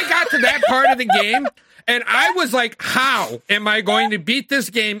 I got to that part of the game, and I was like, how am I going to beat this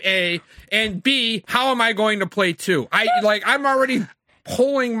game, A, and B, how am I going to play 2? I'm already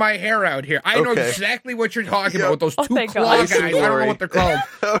pulling my hair out here. I know exactly what you're talking about with those 2 claw guys. I don't know what they're called.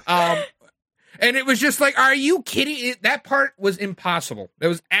 And it was just like, are you kidding? That part was impossible. It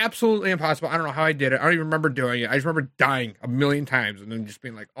was absolutely impossible. I don't know how I did it. I don't even remember doing it. I just remember dying a million times and then just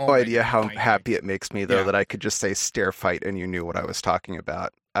being like, oh, No idea how happy it makes me, though, that I could just say stair fight and you knew what I was talking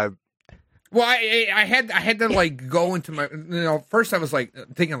about. Well, I had to like go into my, first I was like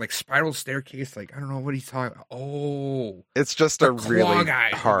thinking like spiral staircase, like I don't know what he's talking about. Oh, it's just a really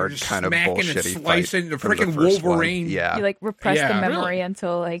hard kind of bullshitty and fight. The freaking Wolverine. Yeah, you like repressed the memory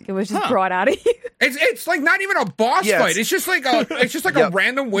until like it was just brought out of you. It's like not even a boss fight. It's just like a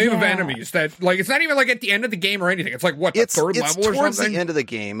random wave of enemies that like it's not even like at the end of the game or anything. It's like what the third level or something. It's towards the end of the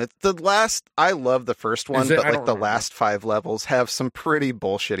game. It's the last. I love the first one, but like the last 5 levels have some pretty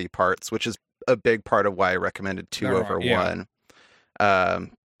bullshitty parts, which is a big part of why I recommended 2 over 1.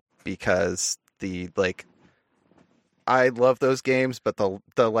 Because I love those games, but the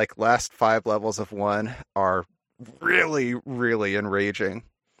like last 5 levels of 1 are really, really enraging.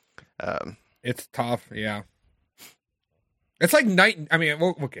 It's tough, yeah. It's like night. I mean,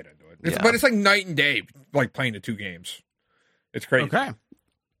 we'll get into it. But it's like night and day, like playing the 2 games. It's crazy. Okay.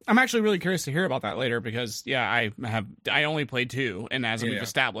 I'm actually really curious to hear about that later because, I only played 2, and as we've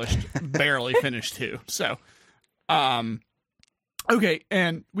established, barely finished 2. So, okay,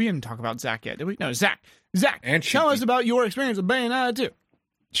 and we didn't talk about Zach yet, did we? No, Zach, and tell us about your experience with Bayonetta 2.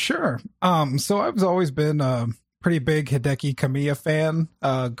 Sure. So I've always been a pretty big Hideki Kamiya fan,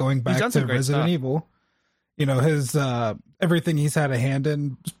 going back to Resident Evil. His everything he's had a hand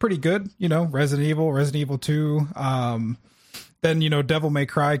in is pretty good. Resident Evil 2. Then, Devil May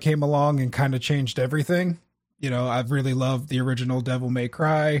Cry came along and kind of changed everything. I've really loved the original Devil May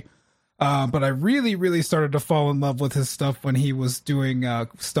Cry. But I really, really started to fall in love with his stuff when he was doing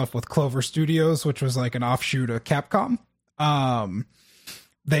stuff with Clover Studios, which was like an offshoot of Capcom.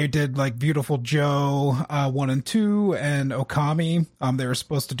 They did like Beautiful Joe 1 and 2 and Okami. They were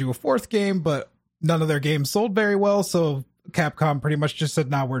supposed to do a 4th game, but none of their games sold very well. So Capcom pretty much just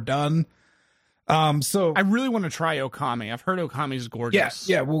said, "Nah, we're done." So I really want to try Okami. I've heard Okami's gorgeous.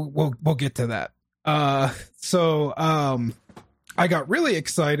 Yeah, we'll get to that. So I got really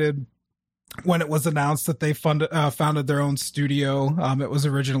excited when it was announced that they founded their own studio. It was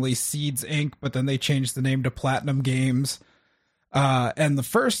originally Seeds Inc., but then they changed the name to Platinum Games. And the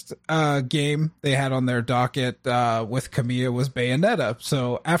first game they had on their docket with Kamiya was Bayonetta.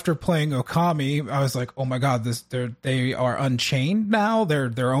 So after playing Okami, I was like, oh my god, they are Unchained now. They're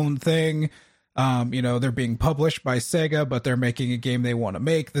their own thing. They're being published by Sega, but they're making a game they want to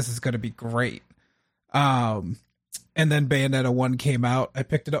make. This is going to be great. And then Bayonetta 1 came out. I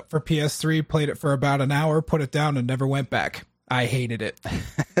picked it up for PS3, played it for about an hour, put it down, and never went back. I hated it.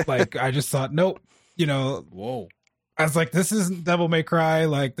 I just thought, nope. Whoa. I was like, this isn't Devil May Cry.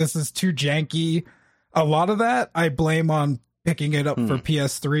 Like, this is too janky. A lot of that I blame on picking it up for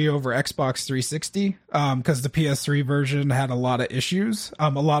PS3 over Xbox 360, because the PS3 version had a lot of issues. A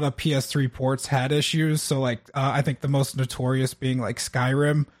lot of PS3 ports had issues. So I think the most notorious being like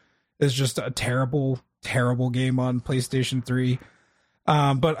Skyrim is just a terrible, terrible game on PlayStation 3.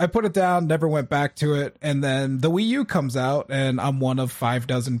 But I put it down, never went back to it. And then the Wii U comes out, and I'm one of 6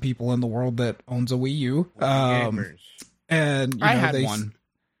 people in the world that owns a Wii U. And I had one.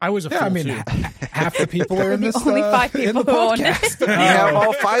 I was a fool too. Half the people are in this. Only 5 people in the who own podcast. it. You have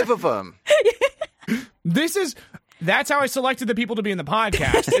all 5 of them. That's how I selected the people to be in the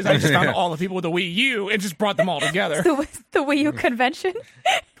podcast. Is I just found all the people with the Wii U and just brought them all together. The Wii U convention.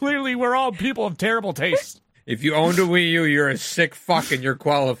 Clearly, we're all people of terrible taste. If you owned a Wii U, you're a sick fuck and you're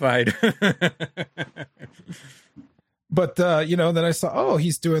qualified. But, then I saw,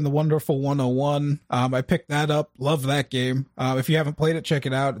 he's doing the Wonderful 101. I picked that up. Love that game. If you haven't played it, check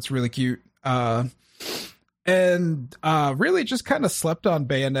it out. It's really cute. And really just kind of slept on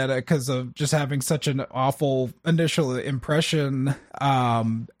Bayonetta because of just having such an awful initial impression.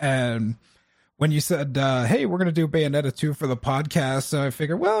 And when you said, hey, we're going to do Bayonetta 2 for the podcast, so I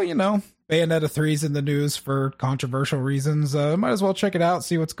figured, well, Bayonetta 3's in the news for controversial reasons. Might as well check it out,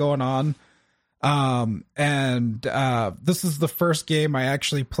 see what's going on. This is the first game I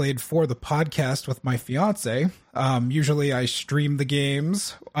actually played for the podcast with my fiance. Usually I stream the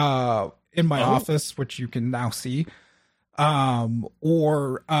games in my office, which you can now see. But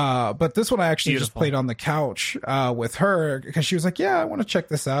this one I actually just played on the couch with her because she was like, yeah, I want to check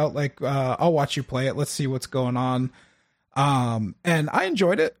this out. I'll watch you play it. Let's see what's going on. And I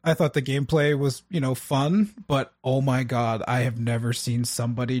enjoyed it. I thought the gameplay was, fun, but oh my God, I have never seen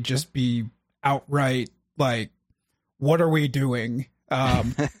somebody just be outright like, what are we doing?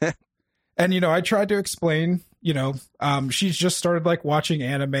 And I tried to explain, she's just started watching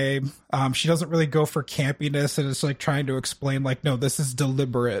anime. She doesn't really go for campiness, and it's trying to explain no, this is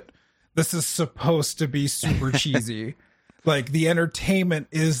deliberate. this is supposed to be super cheesy. Like, the entertainment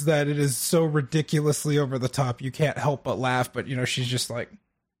is that it is so ridiculously over the top, you can't help but laugh. But, she's just like,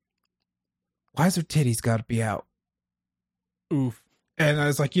 why is her titties got to be out? Oof. And I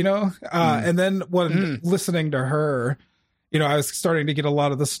was like, and then when listening to her, I was starting to get a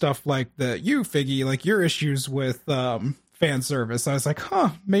lot of the stuff like Figgy, like your issues with fan service. I was like,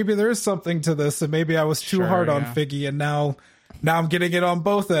 maybe there is something to this, and maybe I was too hard on Figgy, and now I'm getting it on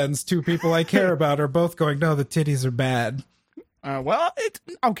both ends. Two people I care about are both going, no, the titties are bad.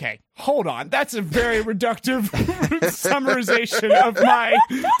 Okay, hold on. That's a very reductive summarization of my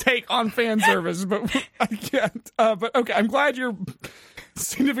take on fan service, but I can't. But okay, I'm glad your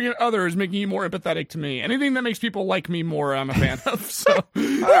significant other is making you more empathetic to me. Anything that makes people like me more, I'm a fan of. So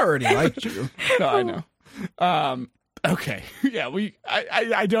I already liked you. No, I know. Okay, yeah,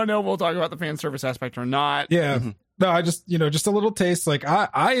 I don't know if we'll talk about the fan service aspect or not. Yeah. No, I just, just a little taste. Like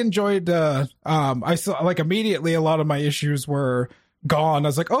I enjoyed, I saw like immediately a lot of my issues were gone. I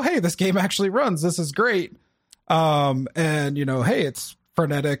was like, oh, hey, this game actually runs. This is great. And hey, it's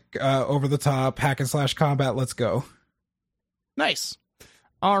frenetic, over the top hack and slash combat. Let's go. Nice.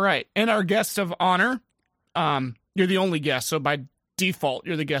 All right. And our guest of honor, you're the only guest. So by default,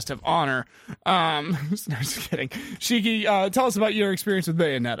 you're the guest of honor. No, just kidding. Shiki, tell us about your experience with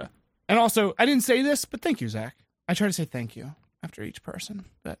Bayonetta. And also, I didn't say this, but thank you, Zach. I try to say thank you after each person,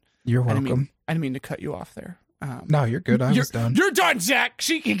 but you're welcome. I didn't mean to cut you off there. No, you're good. I was done. You're done, Zach.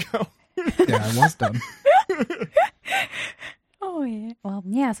 She can go. Yeah, I was done. Oh yeah. Well,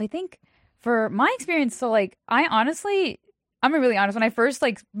 yeah. So I think for my experience, so like I'm really honest. When I first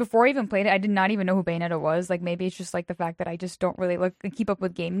before I even played it, I did not even know who Bayonetta was. Like maybe it's just like the fact that I just don't really keep up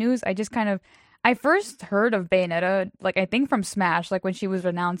with game news. I first heard of Bayonetta I think from Smash, when she was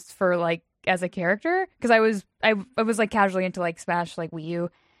announced for as a character, because I was casually into Smash Wii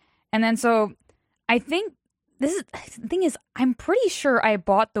U, and then so I think the thing is I'm pretty sure I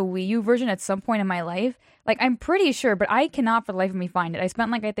bought the Wii U version at some point in my life. I'm pretty sure, but I cannot for the life of me find it. I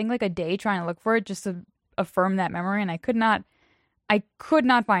spent I think a day trying to look for it just to affirm that memory, and I could not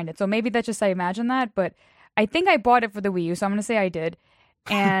find it. So maybe that's just I imagine that, but I think I bought it for the Wii U, so I'm gonna say I did.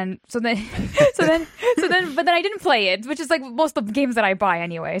 And but then I didn't play it, which is most of the games that I buy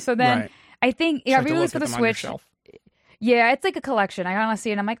anyway. So then. Right. I think I released for the Switch. Yeah, it's like a collection. I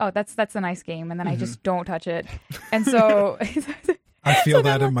honestly, and I'm like, oh, that's a nice game, and then I just don't touch it. And so I feel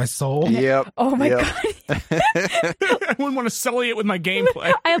that in my soul. Yep. Oh my god. I wouldn't want to sully it with my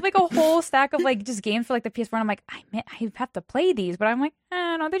gameplay. I have a whole stack of just games for the PS4. And I'm like, I have to play these, but I'm like,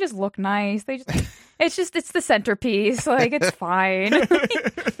 no, they just look nice. It's the centerpiece. It's fine.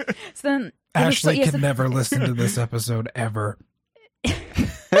 So then Ashley can never listen to this episode ever.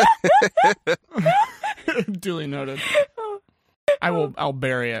 Duly noted. I'll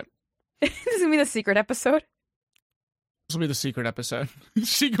bury it. This is gonna be the secret episode. This will be the secret episode.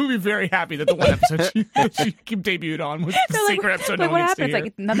 She will be very happy that the one episode she debuted on was the secret episode. What happened?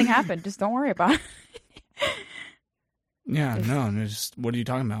 It's nothing happened. Just don't worry about it. Yeah, no. Just what are you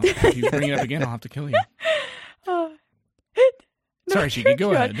talking about? If you bring it up again, I'll have to kill you. Sorry, Shiki.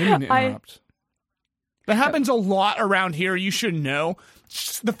 Go ahead. Didn't mean to interrupt. That happens a lot around here. You should know.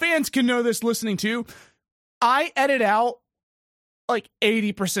 The fans can know this listening too. I edit out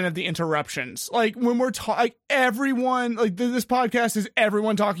 80% of the interruptions. When we're talking, everyone, this podcast is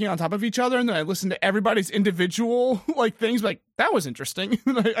everyone talking on top of each other, and then I listen to everybody's individual things. That was interesting.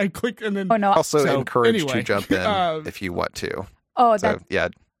 I click and then. Oh no! Also encouraged to jump in if you want to. Oh, yeah.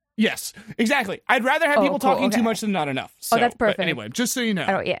 Yes, exactly. I'd rather have people talking too much than not enough. So, that's perfect. But anyway, just so you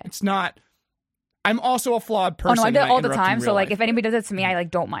know, yeah. It's not. I'm also a flawed person. Oh no, I do it all the time. So life. if anybody does it to me, I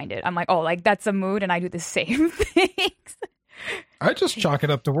don't mind it. I'm like, oh, that's a mood, and I do the same things. I just chalk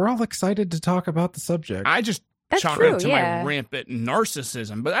it up to we're all excited to talk about the subject. I just chalk it up to my rampant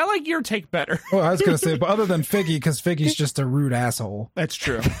narcissism, but I like your take better. Well, I was going to say, but other than Figgy, because Figgy's just a rude asshole. That's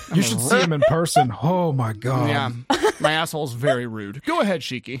true. You should see him in person. Oh my god. Yeah, my asshole's very rude. Go ahead,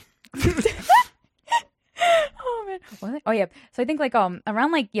 Shiki. Oh man. What? Oh yeah. So I think around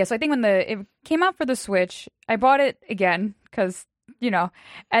so I think when it came out for the Switch, I bought it again because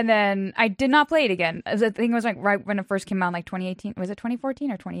and then I did not play it again. I think it was right when it first came out, 2018. Was it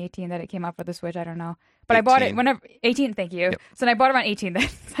 2014 or 2018 that it came out for the Switch? I don't know. But 18. I bought it whenever 18. Thank you. Yep. So then I bought it around 18. Then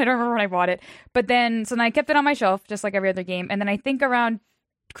I don't remember when I bought it. But then so then I kept it on my shelf just like every other game. And then I think around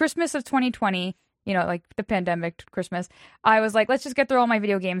Christmas of 2020. The pandemic Christmas, I was like, let's just get through all my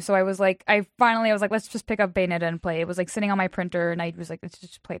video games. So I was like, let's just pick up Bayonetta and play. It was sitting on my printer, and I was like, let's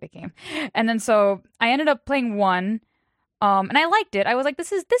just play the game. And then so I ended up playing one, and I liked it. I was like,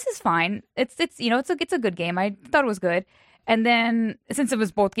 this is fine. It's a good game. I thought it was good. And then since it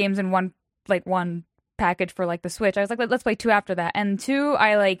was both games in one package for like the Switch, I was like, let's play 2 after that. And 2,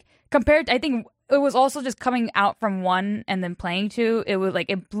 I like compared. I think it was also just coming out from 1 and then playing 2. It was like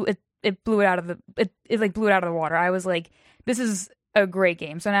it blew it out of the blew it out of the water. I was like, this is a great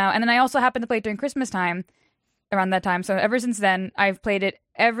game. So now, and then I also happened to play it during Christmas time, around that time. So ever since then, I've played it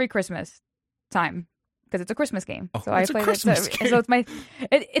every Christmas time. Because it's a Christmas game, so I played it. So it's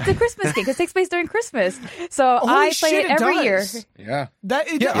a Christmas game because it takes place during Christmas. So I play it every year. Yeah,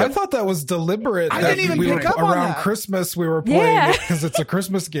 I thought that was deliberate. I didn't even pick up on around that. Christmas. We were playing it because it's a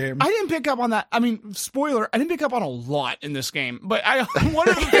Christmas game. I didn't pick up on that. I mean, spoiler, I didn't pick up on a lot in this game, but one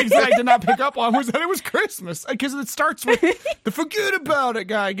of the things that I did not pick up on was that it was Christmas because it starts with the forget about it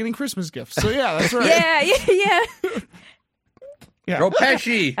guy getting Christmas gifts. So yeah, that's right. Yeah. Yeah. Go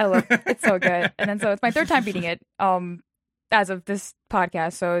Pesci. I love it. It's so good. And then so it's my 3rd time beating it as of this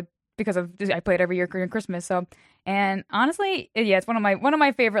podcast. So because of I play it every year during Christmas. So and honestly, yeah, it's one of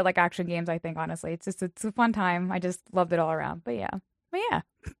my favorite like action games. I think honestly, it's a fun time. I just loved it all around. But yeah.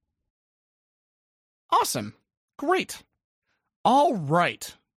 Awesome. Great. All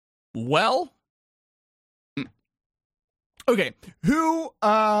right. Well. Okay. Who?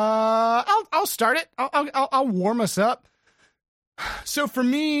 I'll start it. I'll warm us up. So for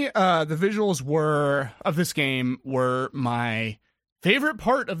me, the visuals of this game were my favorite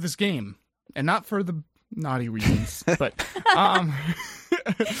part of this game, and not for the naughty reasons, but no,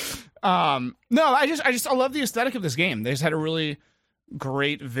 I love the aesthetic of this game. They just had a really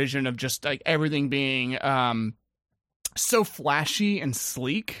great vision of just like everything being so flashy and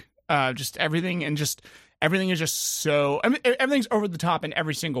sleek, just everything and just. Everything is just so. I mean, everything's over the top in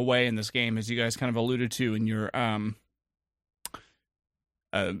every single way in this game, as you guys kind of alluded to in your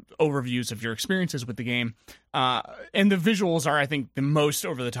overviews of your experiences with the game. And the visuals are, I think, the most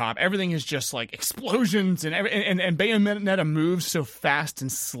over the top. Everything is just like explosions and Bayonetta moves so fast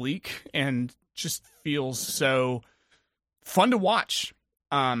and sleek and just feels so fun to watch.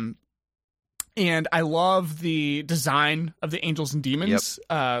 And I love the design of the angels and demons,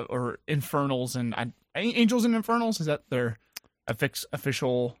 or infernals and angels and infernals. Is that their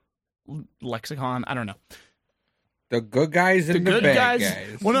official lexicon? I don't know. The good guys and the bad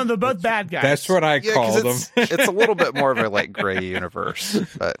guys. One of the both bad guys. That's what I call them. It's a little bit more of a like gray universe,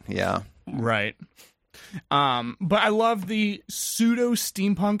 but yeah. Right. But I love the pseudo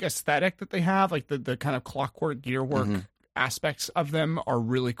steampunk aesthetic that they have. Like the kind of clockwork gearwork aspects of them are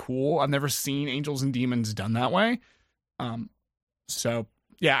really cool. I've never seen Angels and Demons done that way. So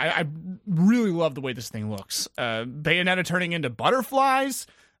yeah, I really love the way this thing looks. Bayonetta turning into butterflies,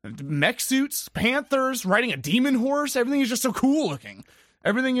 mech suits, panthers, riding a demon horse. Everything is just so cool looking.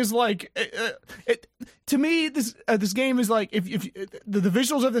 Everything is like to me. This game is like if the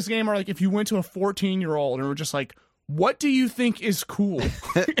visuals of this game are like if you went to a 14-year-old and were just like, "What do you think is cool?"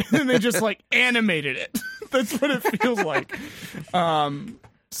 and then they just like animated it. That's what it feels like.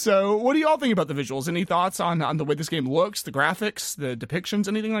 So, what do y'all think about the visuals? Any thoughts on the way this game looks, the graphics, the depictions,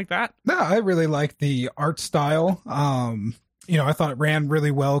 anything like that? No, I really like the art style. I thought it ran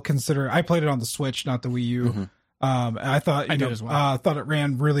really well considering I played it on the Switch, not the Wii U. I thought I did as well. Thought it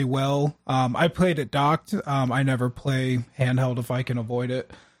ran really well. I played it docked. I never play handheld if I can avoid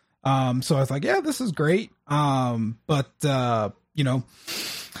it. So I was like, yeah, this is great.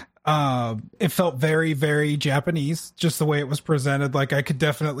 It felt very, very Japanese, just the way it was presented. Like I could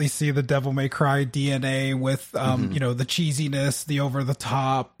definitely see the Devil May Cry DNA with, the cheesiness, the over the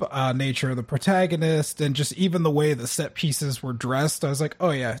top nature of the protagonist, and just even the way the set pieces were dressed. I was like,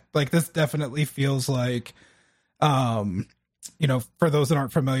 oh yeah, like this definitely feels like, for those that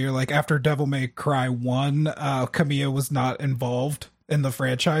aren't familiar, like after Devil May Cry 1, Kamiya was not involved in the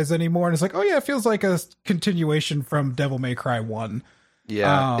franchise anymore. And it's like, oh yeah, it feels like a continuation from Devil May Cry 1.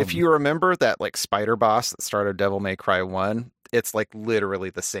 Yeah, if you remember that like spider boss that started Devil May Cry 1, it's like literally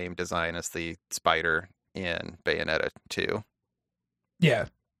the same design as the spider in Bayonetta 2. Yeah.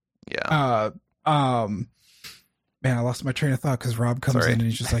 Yeah. Man, I lost my train of thought because Rob comes in and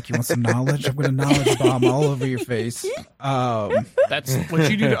he's just like, "You want some knowledge? I'm going to knowledge bomb all over your face." That's what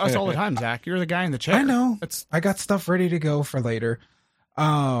you do to us all the time, Zach. You're the guy in the chair. I know. I got stuff ready to go for later.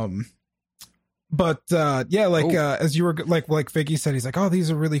 As you were like Figgy said, he's like, "Oh, these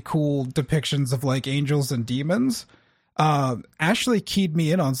are really cool depictions of like angels and demons." Ashley keyed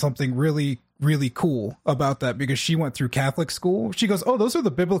me in on something really, really cool about that because she went through Catholic school. She goes, "Oh, those are the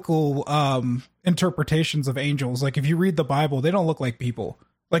biblical interpretations of angels. Like if you read the Bible, they don't look like people.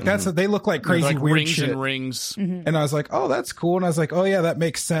 Like they look like crazy like weird rings shit." And rings. Mm-hmm. And I was like, "Oh, that's cool." And I was like, "Oh yeah, that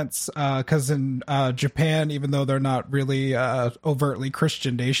makes sense." Because in Japan, even though they're not really overtly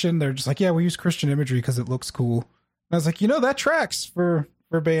Christian nation, they're just like, "Yeah, we use Christian imagery because it looks cool." I was like, that tracks for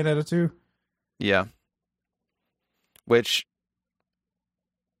Bayonetta 2. Yeah. Which,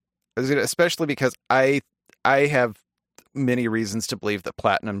 especially because I have many reasons to believe that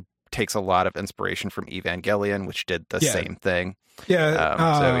Platinum takes a lot of inspiration from Evangelion, which did the same thing.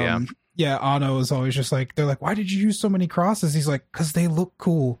 Yeah. Yeah, Ano is always just like, they're like, why did you use so many crosses? He's like, because they look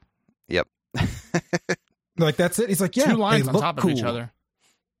cool. Yep. Like, that's it. He's like, yeah, 2 lines they on look top cool. of each other.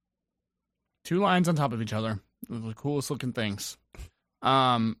 2 lines on top of each other. The coolest looking things.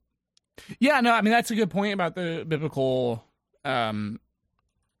 Yeah, no, I mean, that's a good point about the biblical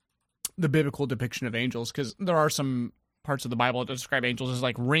depiction of angels, because there are some parts of the Bible that describe angels as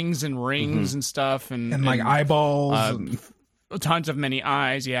like rings and rings and stuff, and like eyeballs, tons of many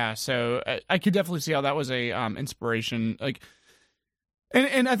eyes. Yeah, so I could definitely see how that was a inspiration. Like,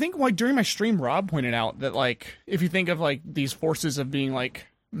 and I think like during my stream, Rob pointed out that like if you think of like these forces of being like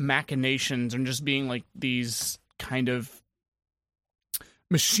machinations and just being like these kind of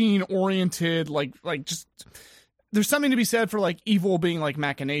machine oriented, like just. There's something to be said for like evil being like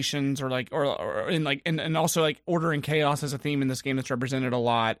machinations, or like or in like and also like order and chaos as a theme in this game that's represented a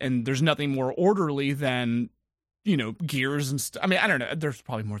lot. And there's nothing more orderly than, gears and stuff. I mean, I don't know. There's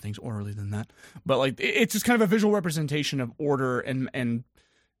probably more things orderly than that, but like it's just kind of a visual representation of order and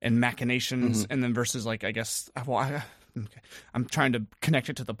machinations, and then versus like, I guess, I'm trying to connect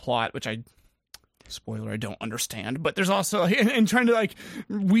it to the plot, which spoiler, I don't understand, but there's also and trying to like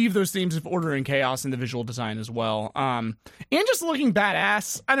weave those themes of order and chaos in the visual design as well, and just looking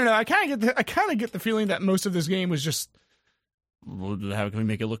badass. I don't know, I kind of get the feeling that most of this game was just, well, how can we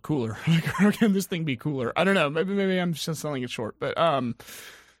make it look cooler? Like, how can this thing be cooler? I don't know, maybe I'm just selling it short, but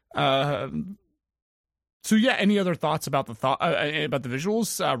so yeah, any other thoughts about the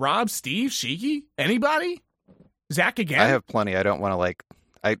visuals? Rob, Steve, Shiki, anybody? Zach again? I have plenty. I don't want to like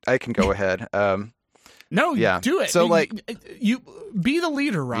I can go ahead. No, yeah. Do it. So, like, you be the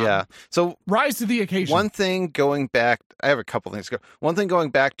leader, Rob. Yeah. So rise to the occasion. One thing going back, I have a couple things to go. One thing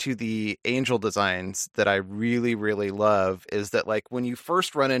going back to the angel designs that I really, really love is that, like, when you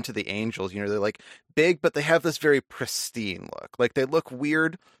first run into the angels, they're like big, but they have this very pristine look. Like, they look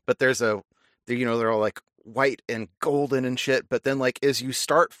weird, but they're all like white and golden and shit. But then, like, as you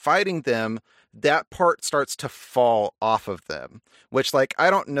start fighting them, that part starts to fall off of them, which, like, I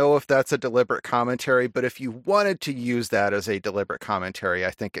don't know if that's a deliberate commentary, but if you wanted to use that as a deliberate commentary,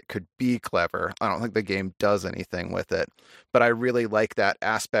 I think it could be clever. I don't think the game does anything with it, but I really like that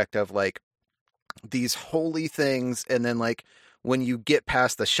aspect of, like, these holy things, and then, like, when you get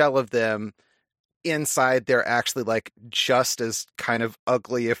past the shell of them, inside they're actually, like, just as kind of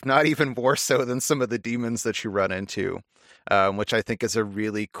ugly, if not even more so, than some of the demons that you run into. Which I think is a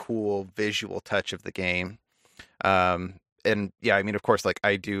really cool visual touch of the game. And yeah, I mean, of course, like,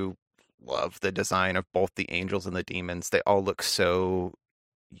 I do love the design of both the angels and the demons. They all look so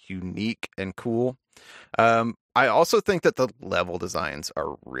unique and cool. I also think that the level designs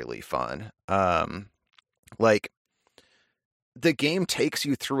are really fun. Like, the game takes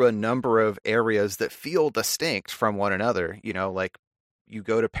you through a number of areas that feel distinct from one another, like, you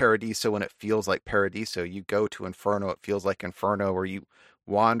go to Paradiso and it feels like Paradiso. You go to Inferno, it feels like Inferno. Or you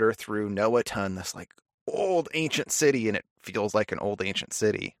wander through Noaton, this like old ancient city, and it feels like an old ancient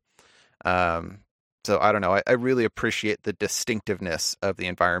city. So I don't know. I really appreciate the distinctiveness of the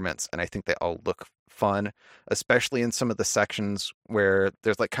environments, and I think they all look fun, especially in some of the sections where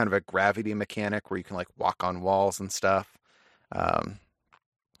there's like kind of a gravity mechanic where you can like walk on walls and stuff.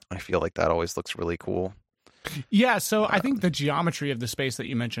 I feel like that always looks really cool. Yeah, so I think the geometry of the space that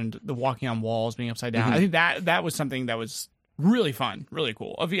you mentioned, the walking on walls, being upside down, I think that was something that was really fun, really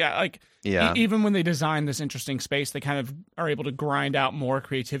cool. Even when they design this interesting space, they kind of are able to grind out more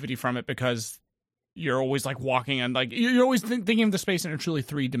creativity from it, because you're always like walking and like you're always thinking of the space in a truly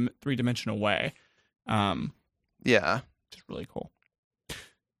three-dimensional way. Yeah, just really cool.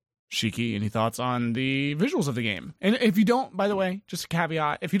 Shiki, any thoughts on the visuals of the game? And if you don't, by the way, just a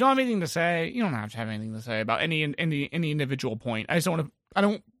caveat: if you don't have anything to say, you don't have to have anything to say about any individual point. I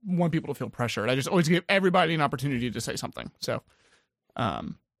don't want people to feel pressured. I just always give everybody an opportunity to say something. So,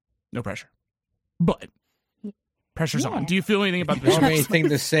 no pressure, but pressure's on. Do you feel anything about the visuals? Don't have anything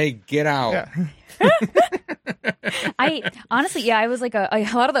to say? Get out. Yeah. I honestly, I was like a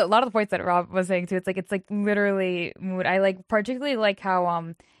lot of the points that Rob was saying too. It's like literally mood. I like particularly like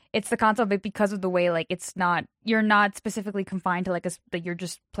how it's the concept of it, because of the way, like, you're not specifically confined to like like you're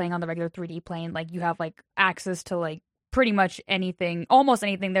just playing on the regular 3D plane. Like, you have like access to like pretty much anything, almost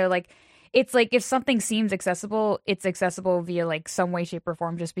anything. They're like, it's like if something seems accessible, it's accessible via like some way, shape, or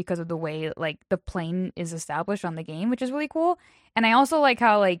form, just because of the way like the plane is established on the game, which is really cool. And I also like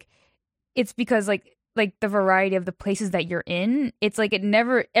how like it's because like like the variety of the places that you're in. It's like it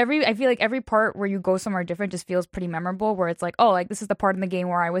never I feel like every part where you go somewhere different just feels pretty memorable, where it's like, oh, like this is the part in the game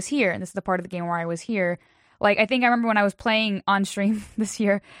where I was here and this is the part of the game where I was here. Like I think I remember when I was playing on stream this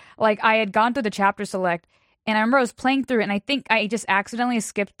year, like I had gone through the chapter select and I remember I was playing through it and I think I just accidentally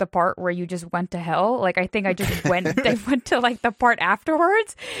skipped the part where you just went to hell. Like I think I just I went to like the part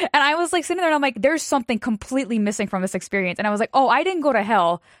afterwards, and I was like sitting there and I'm like, there's something completely missing from this experience. And I was like, oh, I didn't go to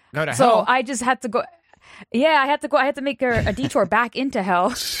hell. So I just had to go. Yeah, I had to go. I had to make a detour back into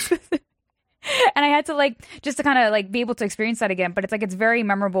hell. And I had to like just to kind of like be able to experience that again. But it's like it's very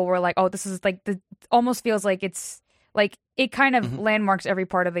memorable. Where like, oh, this is like the almost feels like it's like it kind of landmarks every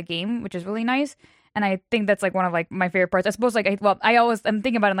part of the game, which is really nice. And I think that's like one of like my favorite parts. I suppose like I'm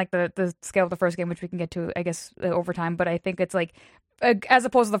thinking about it in like the scale of the first game, which we can get to I guess over time. But I think it's like as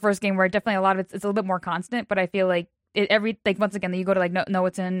opposed to the first game where definitely a lot of it's a little bit more constant. But I feel like like once again you go to like know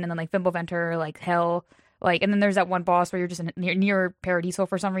it's in, and then like Fimbulventer, like hell. Like, and then there's that one boss where you're just near Paradiso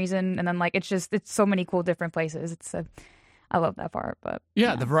for some reason, and then like it's so many cool different places. I love that part, but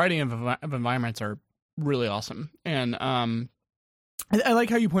yeah, the variety of environments are really awesome, and I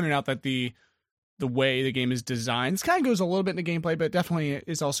like how you pointed out that the way the game is designed. This kind of goes a little bit into gameplay, but definitely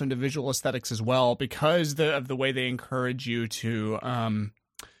is also into visual aesthetics as well, because of the way they encourage you to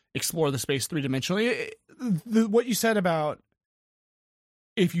explore the space three-dimensionally. What you said about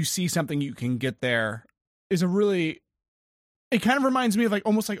if you see something, you can get there is it kind of reminds me of like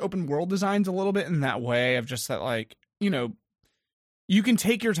almost like open world designs a little bit in that way of just that, like, you know, you can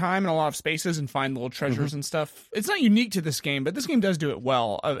take your time in a lot of spaces and find little treasures and stuff. It's not unique to this game, but this game does do it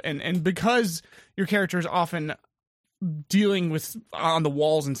well. And because your character is often dealing with on the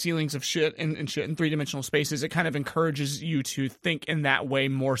walls and ceilings of shit and shit in three-dimensional spaces, it kind of encourages you to think in that way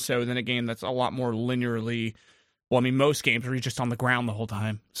more so than a game that's a lot more linearly. Well, I mean, most games are just on the ground the whole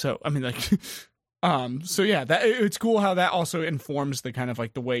time. So, I mean, like, so yeah, that it's cool how that also informs the kind of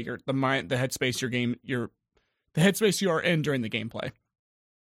like the way the headspace the headspace you are in during the gameplay.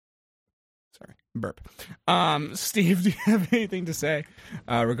 Sorry, burp. Steve, do you have anything to say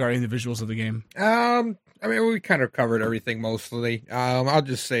regarding the visuals of the game? I mean, we kind of covered everything mostly. I'll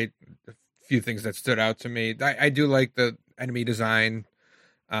just say a few things that stood out to me. I do like the enemy design.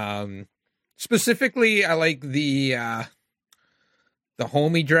 Specifically, I like the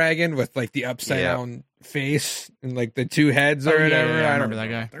homie dragon with like the upside down face and like the two heads or whatever. Yeah, I remember that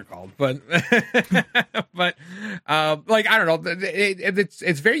guy. What they're called, but like I don't know.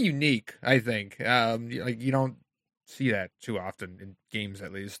 It's very unique. I think like you don't see that too often in games,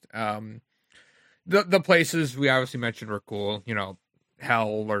 at least. The places we obviously mentioned were cool. You know,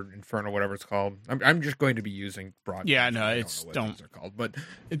 Hell or Inferno, whatever it's called. I'm just going to be using broad. Yeah, no, it's don't. They're called, but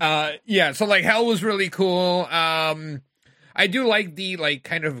yeah. So like Hell was really cool. I do like the like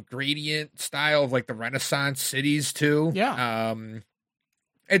kind of gradient style of like the Renaissance cities too. Yeah.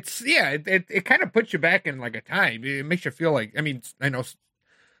 It kind of puts you back in like a time. It makes you feel like, I mean, I know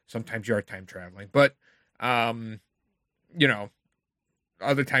sometimes you are time traveling, but you know,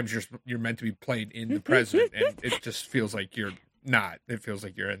 other times you're meant to be played in the present, and it just feels like you're not. It feels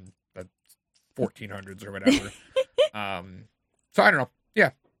like you're in the 1400s or whatever. So I don't know.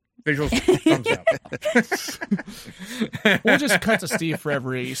 Yeah. Visuals, thumbs up. We'll just cut to Steve for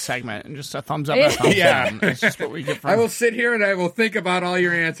every segment and just a thumbs up. And a thumbs down. It's just what we get from. I will sit here and I will think about all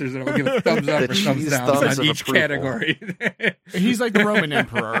your answers and I will give a thumbs up or thumbs down on each category. He's like the Roman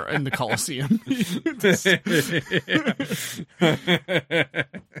emperor in the Colosseum.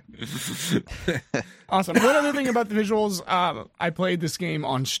 Awesome. One other thing about the visuals, I played this game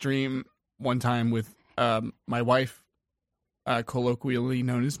on stream one time with my wife. Colloquially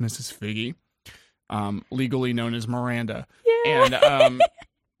known as Mrs. Figgy, legally known as Miranda. Yeah. And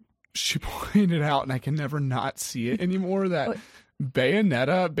she pointed out, and I can never not see it anymore, that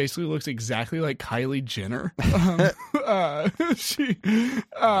Bayonetta basically looks exactly like Kylie Jenner.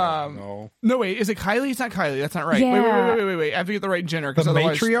 No, wait, is it Kylie? It's not Kylie. That's not right. Yeah. Wait. I have to get the right Jenner, because The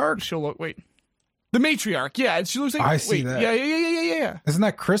otherwise matriarch? she'll look. Wait. The matriarch, yeah. She looks like. I see that. Yeah. Isn't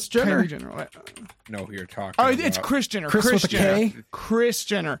that Kris Jenner? Kylie Jenner. Know who you're talking Oh, about. it's Kris Jenner. Kris with a Jenner. K? Kris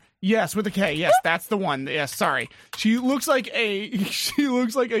Jenner. Yes, with a K. Yes, that's the one. Yes, sorry. She looks like a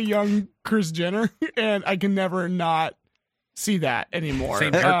young Kris Jenner, and I can never not see that anymore.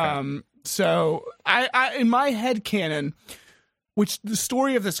 Same haircut. So I in my head canon, which the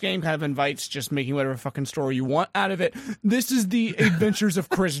story of this game kind of invites just making whatever fucking story you want out of it. This is the adventures of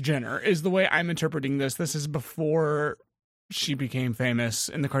Kris Jenner, is the way I'm interpreting this. This is before she became famous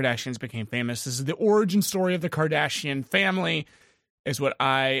and the Kardashians became famous. This is the origin story of the Kardashian family, is what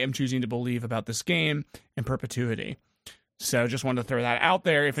I am choosing to believe about this game in perpetuity. So just wanted to throw that out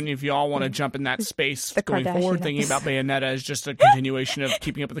there. If any of y'all want to jump in that space going forward, thinking about Bayonetta as just a continuation of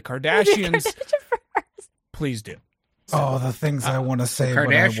Keeping Up with the Kardashians, please do. So, oh, the things I want to say.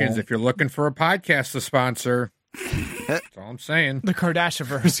 Kardashians, if you're looking for a podcast to sponsor, that's all I'm saying. The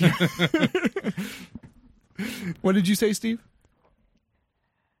Kardashiverse. What did you say, Steve?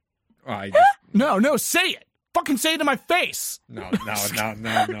 No, say it. Fucking say it to my face. No.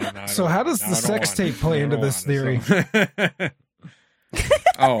 So how does the sex tape play into this theory?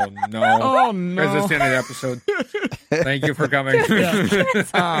 Oh, no. Oh, no. Is this the end of the episode? Thank you for coming.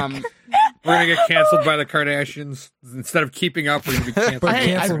 We're going to get canceled by the Kardashians. Instead of keeping up, we're going to be canceled. But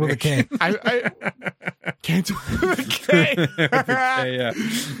canceled with a K. Canceled with a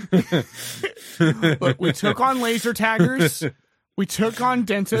K. Look, we took on laser taggers. We took on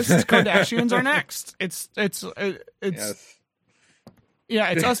dentists. Kardashians are next. It's yes. Yeah,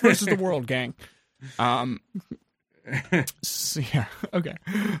 it's us versus the world, gang. So, yeah, okay.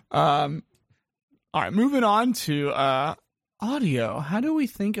 All right, moving on to audio. How do we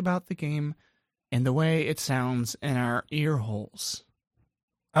think about the game and the way it sounds in our ear holes?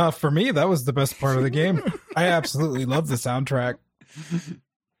 For me, that was the best part of the game. I absolutely love the soundtrack.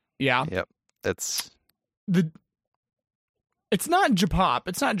 Yeah. Yep. It's not J-pop.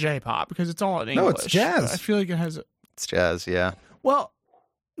 It's not J-pop because it's all in English. No, it's jazz. I feel like it has... It's jazz, yeah. Well,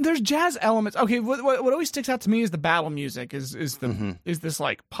 there's jazz elements. Okay, what always sticks out to me is the battle music. Is this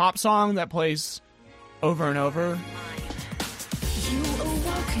like pop song that plays over and over? You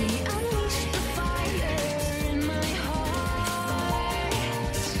awoke me, unleashed the fire in my heart.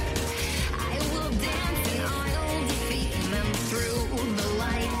 I will dance and I'll defeat them through the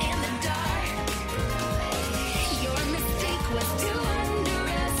light and the dark. Your mistake was to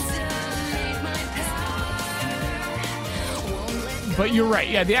underestimate my power. Won't let go. But you're right.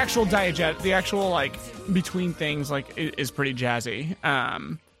 Yeah, the actual the actual like between things like is pretty jazzy.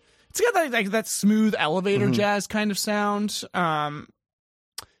 It's got that smooth elevator jazz kind of sound.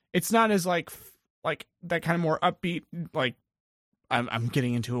 It's not as like that kind of more upbeat. Like I'm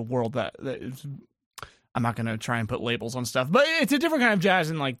getting into a world that is, I'm not going to try and put labels on stuff, but it's a different kind of jazz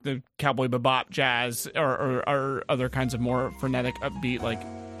than like the Cowboy Bebop jazz or other kinds of more frenetic upbeat like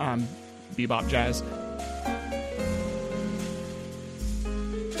bebop jazz.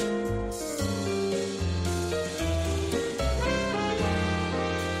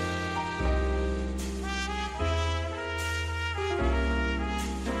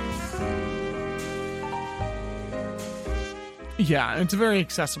 Yeah, it's a very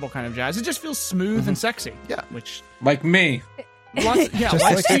accessible kind of jazz. It just feels smooth and sexy. Yeah. Which Like me. like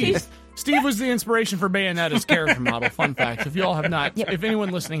like Steve. Steve was the inspiration for Bayonetta's character model. Fun fact. If you all have not, if anyone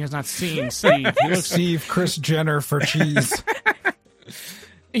listening has not seen Steve, Steve Kris Jenner for cheese.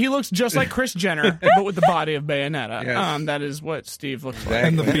 he looks just like Kris Jenner, but with the body of Bayonetta. Yes. That is what Steve looks like.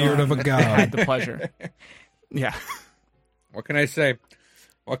 And the beard of a I god. had the pleasure. Yeah. What can I say?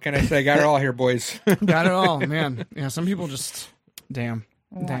 Got it all here, boys. Got it all, man. Yeah, some people just damn.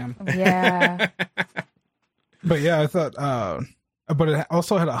 Yeah. But yeah, I thought but it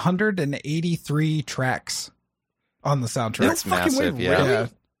also had 183 tracks on the soundtrack. That's massive, yeah.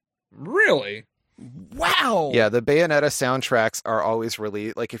 Really? Wow. Yeah, the Bayonetta soundtracks are always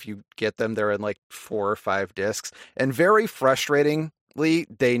released. Like, if you get them, they're in like 4 or 5 discs. And very frustratingly,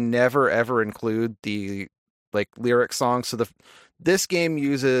 they never ever include the like lyric songs. So this game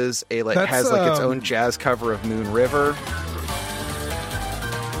uses has its own jazz cover of Moon River.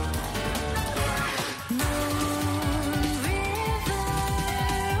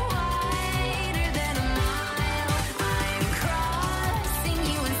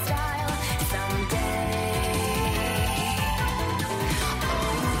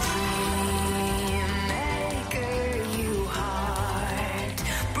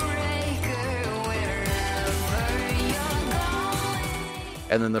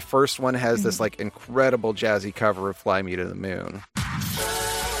 And then the first one has this like incredible jazzy cover of Fly Me to the Moon.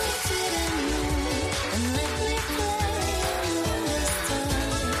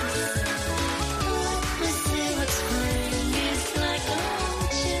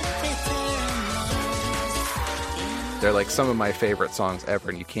 They're like some of my favorite songs ever,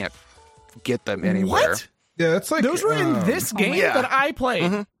 and you can't get them anywhere. What? Yeah, it's like Those were in this game that I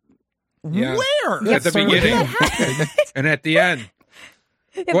played. Yeah. Where? At the beginning and at the end.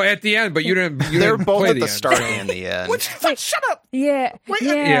 Well, at the end, but you didn't. They're both play at the end, start so. and the end. What? Shut up. Yeah.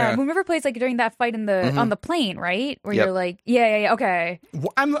 Yeah. Remember plays like during that fight in the on the plane, right? Where Yep. you're like, yeah, okay.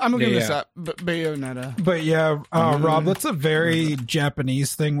 I'm looking this Yeah. up. Bayonetta. But yeah, Rob, that's a very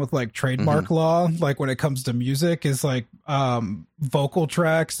Japanese thing with like trademark law. Like when it comes to music, is like vocal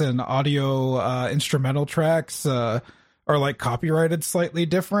tracks and audio instrumental tracks are are like copyrighted slightly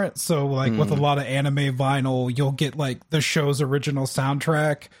different. So like with a lot of anime vinyl, you'll get like the show's original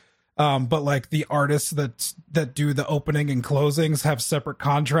soundtrack. But like the artists that do the opening and closings have separate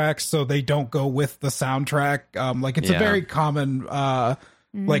contracts, so they don't go with the soundtrack. Like it's a very common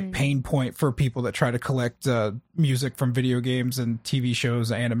like pain point for people that try to collect music from video games and TV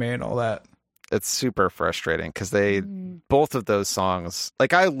shows, anime, and all that. It's super frustrating because both of those songs,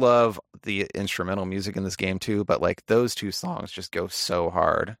 like I love the instrumental music in this game too, but like those two songs just go so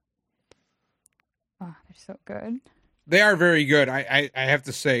hard. Oh, they're so good. They are very good. I have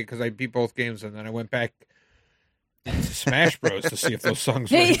to say, because I beat both games and then I went back to Smash Bros. To see if those songs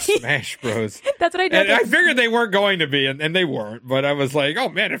were in Smash Bros. That's what I did. And I figured they weren't going to be, and they weren't. But I was like, oh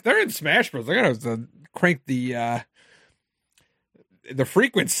man, if they're in Smash Bros, I gotta crank the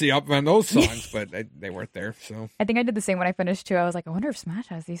frequency up on those songs. But they weren't there. So I think I did the same when I finished too. I was like, I wonder if Smash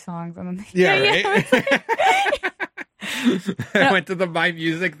has these songs. And then right? I went to the My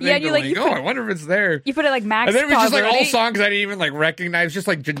Music thing. Yeah, you, like, you I wonder if it's there. you put it like max. And then it was just like all probability. songs I didn't even like recognize, just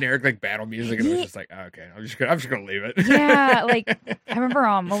like generic like battle music, and it was just like, oh, okay, I'm just gonna leave it. Yeah, like I remember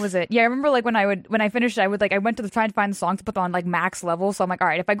what was it? Yeah, I remember like when I finished it, I went to try and find the songs to put on like max level. So I'm like, all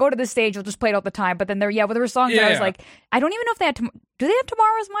right, if I go to this stage, I'll just play it all the time. But then there were songs that I was like, I don't even know if they had do they have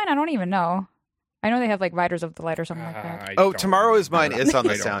Tomorrow's Mine? I don't even know. I know they have like Riders of the Light or something like that. Tomorrow Is Mine is on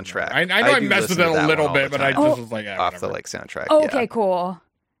the soundtrack. I know I do messed with listen it to a that little one all bit, the but I time. just was like, off the like soundtrack. Oh, okay, cool.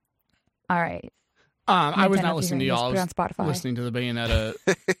 All right. I was Nintendo not listening to Hearing, y'all. I just put was it on Spotify. listening to the Bayonetta.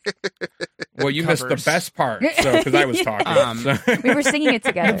 well, you missed the covers. best part, so because I was talking. So. We were singing it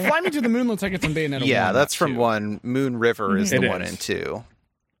together. Fly Me to the Moon looks like it's on Bayonetta. Yeah, 1, that's from too. 1. Moon River is the It 1 is. and 2.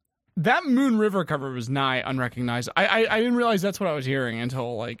 That Moon River cover was nigh unrecognized. I didn't realize that's what I was hearing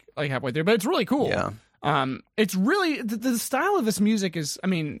until like halfway through, but it's really cool. Yeah. It's really the style of this music is, I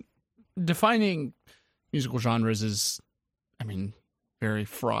mean, defining musical genres is, I mean, very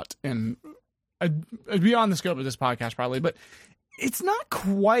fraught and beyond the scope of this podcast probably, but it's not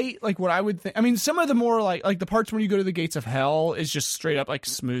quite like what I would think. I mean, some of the more like the parts when you go to the gates of hell is just straight up like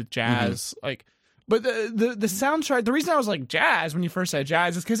smooth jazz, like. But the soundtrack, the reason I was like jazz when you first said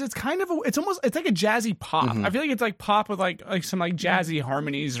jazz is because it's kind of it's like a jazzy pop. I feel like it's like pop with like some like jazzy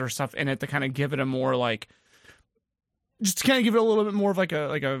harmonies or stuff in it to kind of give it a more like, just to kind of give it a little bit more of like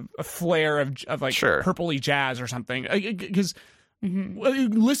a flair of like purpley jazz or something. Because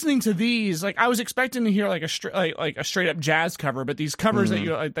listening to these, like I was expecting to hear like a straight up jazz cover, but these covers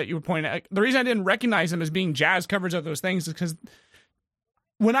that you were pointing at, the reason I didn't recognize them as being jazz covers of those things is because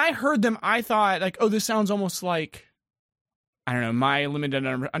when I heard them, I thought like, oh, this sounds almost like, I don't know, my limited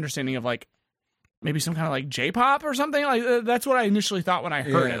understanding of like maybe some kind of like J-pop or something. Like that's what I initially thought when I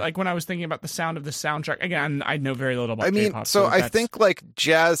heard it. Like when I was thinking about the sound of the soundtrack. Again, I know very little about J-pop. So I think like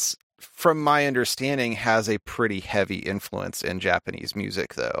jazz, from my understanding, has a pretty heavy influence in Japanese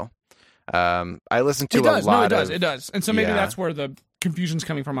music, though. I listen to a lot of... It does. And so maybe that's where the confusion's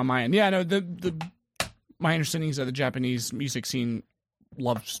coming from on my end. Yeah, no, my understanding is that the Japanese music scene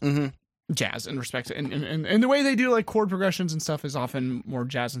loves jazz in respect to, and the way they do like chord progressions and stuff is often more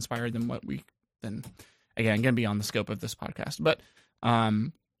jazz inspired than what we again gonna be on the scope of this podcast, but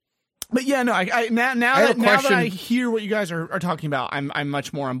yeah, no, now that I hear what you guys are talking about, I'm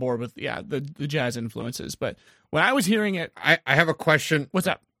much more on board with the jazz influences. But when I was hearing it, I have a question. What's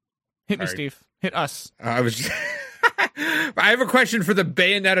up? Hit me, Steve. Hit us. I have a question for the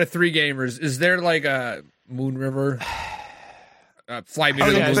Bayonetta 3 gamers. Is there like a Moon River? Fly Me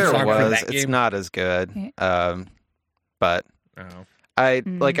to the Moon song for that game? It's not as good. But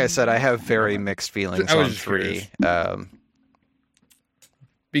like I said, I have very mixed feelings on 3.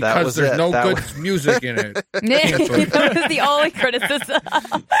 Because there's no good music in it. That was the only criticism.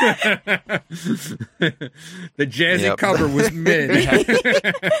 The jazzy cover was mid.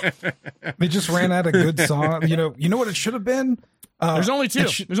 They just ran out of good songs. You know what it should have been? There's only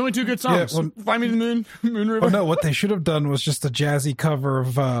 2. There's only 2 good songs. Fly Me to the Moon, Moon River. Oh no, what they should have done was just a jazzy cover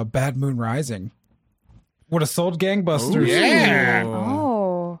of Bad Moon Rising. Would have sold gangbusters. Yeah.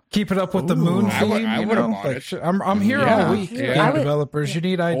 Oh. Keep it up with the moon theme. I would have bought it. I'm here all week. Yeah. Game developers, you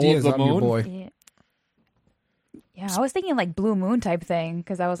need ideas. I'm your boy. Yeah, I was thinking like Blue Moon type thing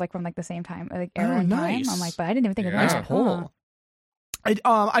because I was like from like the same time, like era and nice. time. I'm like, but I didn't even think of Yeah. that. Cool.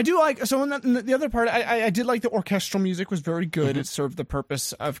 I do like, so in the other part, I did like the orchestral music was very good. It served the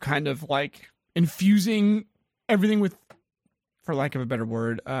purpose of kind of like infusing everything with, for lack of a better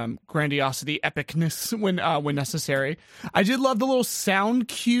word, grandiosity, epicness when necessary. I did love the little sound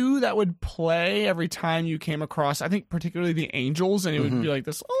cue that would play every time you came across, I think particularly the angels, and it would be like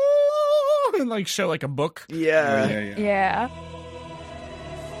this, oh, and like show like a book. Yeah.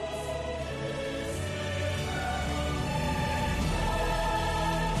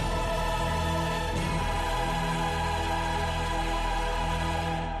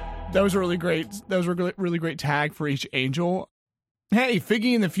 that was a really great. That was a really great tag for each angel. Hey,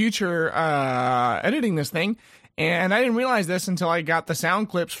 Figgy in the future, editing this thing, and I didn't realize this until I got the sound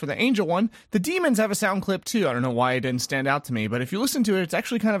clips for the angel one. The demons have a sound clip too. I don't know why it didn't stand out to me, but if you listen to it, it's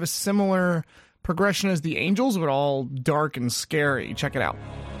actually kind of a similar progression as the angels, but all dark and scary. Check it out.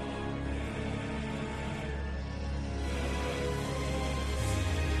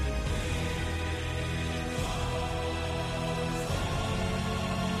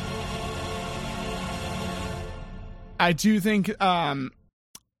 I do think that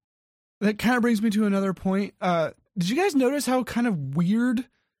kind of brings me to another point. Did you guys notice how kind of weird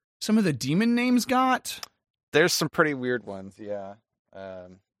some of the demon names got? There's some pretty weird ones, yeah.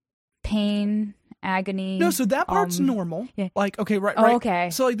 Pain, agony. No, so that part's normal. yeah. Like, okay, right. Oh,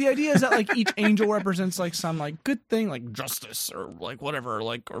 okay. So, like, the idea is that, like, each angel represents, like, some, like, good thing, like justice or, like, whatever,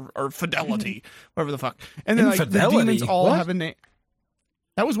 like, or fidelity, whatever the fuck. And then, like, the Infidelity? demons all What? have a name.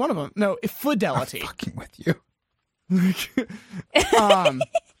 That was one of them. No, fidelity. I'm fucking with you.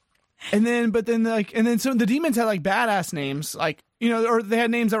 And then so the demons had like badass names, like, you know, or they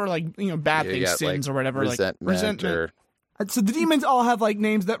had names that were like, you know, bad Yeah, things, yeah, sins like or whatever, resentment, like resentment. or So the demons all have like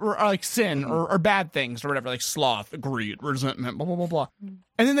names that are like sin or bad things or whatever, like sloth, greed, resentment, blah blah blah blah.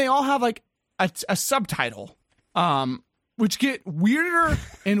 And then they all have like a subtitle, which get weirder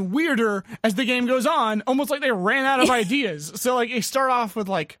and weirder as the game goes on, almost like they ran out of ideas. So like they start off with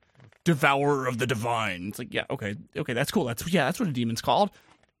like Devourer of the Divine. It's like, yeah, okay, that's cool. That's what a demon's called.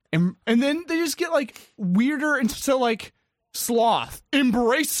 And then they just get like weirder, and so like Sloth,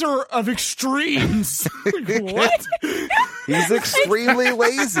 Embracer of Extremes. Like, what? he's extremely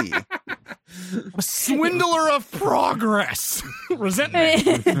lazy. Swindler of Progress.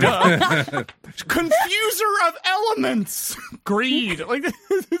 Resentment. Duh. Confuser of Elements. Greed. Like,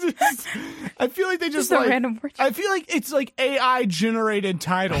 I feel like they just a like random word. I feel like it's like AI generated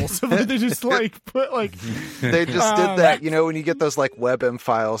titles. They just like put like They just did that, you know, when you get those like WebM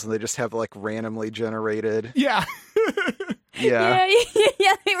files and they just have like randomly generated. yeah. Yeah.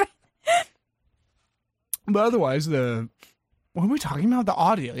 yeah. They were... But otherwise, what are we talking about? The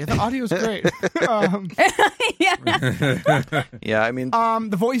audio. Yeah, the audio is great. yeah. Yeah, I mean,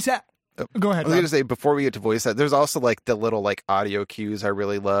 The voice act. Go ahead. I was Rob. gonna say before we get to voice that, there's also like the little like audio cues I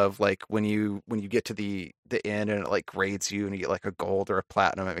really love. Like when you get to the end and it like grades you and you get like a gold or a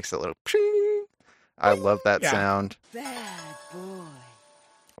platinum, it makes a little ping. I love that Yeah. sound. Bad boy.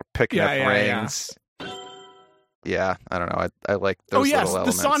 Or picking Yeah, up yeah, yeah. rings. Yeah, I don't know. I like those Oh yes, little the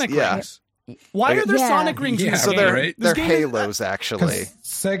elements. Sonic yeah. rings. Why are there Yeah. Sonic rings in Yeah, this So game? they're right? This they're game is- halos actually. Because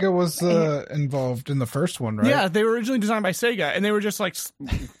Sega was involved in the first one, right? Yeah, they were originally designed by Sega, and they were just like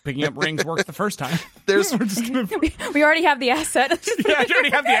picking up rings works the first time. There's We're just gonna, we already have the asset. yeah, I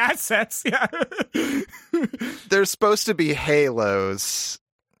already have the assets. Yeah. there's supposed to be halos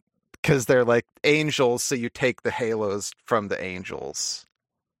because they're like angels, so you take the halos from the angels.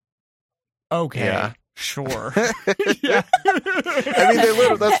 Okay. Yeah. Sure. Yeah. I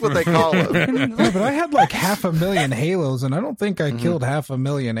mean, that's what they call them. Yeah, but I had like 500,000 halos, and I don't think I killed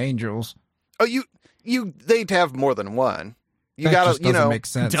 500,000 angels. Oh, they'd have more than one. You That gotta, just you doesn't know, make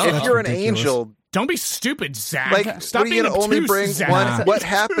sense. Duh. if That's you're an ridiculous. angel, Don't be stupid, Zach. like, Stop what are you being gonna only obtuse, bring Zach. one? What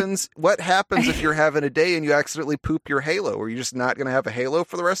happens? What happens if you're having a day and you accidentally poop your halo? Are you just not gonna have a halo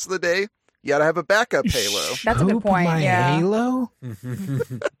for the rest of the day? You gotta have a backup halo. That's a good Poop point. my Yeah. halo?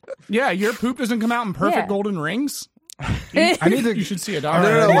 Yeah, your poop doesn't come out in perfect Yeah. golden rings. I need to. You should see a All doctor.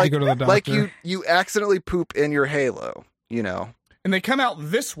 right, I No, need to like, go to the like doctor. you accidentally poop in your halo. You know, And they come out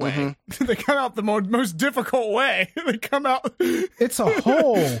this way. They come out the most difficult way. They come out. It's a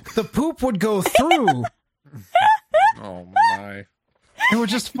hole. The poop would go through. Oh my! It would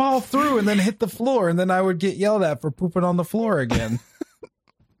just fall through and then hit the floor, and then I would get yelled at for pooping on the floor again.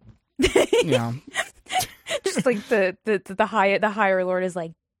 Yeah. Just like the higher lord is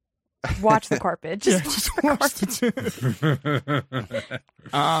like, watch the carpet. Yeah, Just just watch the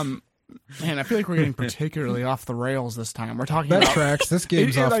man, I feel like we're getting particularly off the rails this time. We're talking That about tracks. This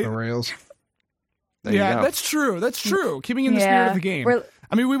game's It- off like- the rails. there you yeah, go. that's true. That's true. Keeping in the spirit of the game. We're-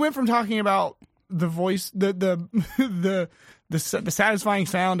 I mean, we went from talking about the voice, the satisfying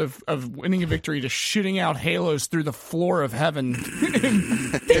sound of winning a victory to shooting out halos through the floor of heaven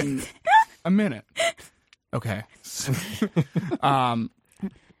in a minute. Okay.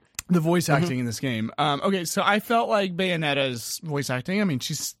 The voice acting in this game. Okay, so I felt like Bayonetta's voice acting. I mean,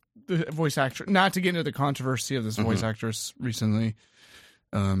 she's the voice actress. Not to get into the controversy of this voice actress recently.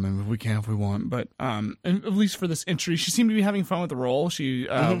 And we can if we want, but and at least for this entry, she seemed to be having fun with the role. She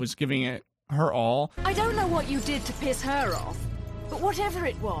was giving it her all. I don't know what you did to piss her off, but whatever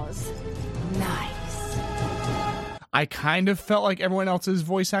it was, nice. I kind of felt like everyone else's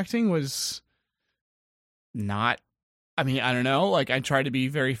voice acting was not. I mean, I don't know. Like, I tried to be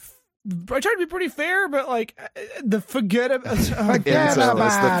pretty fair, but like the forget about it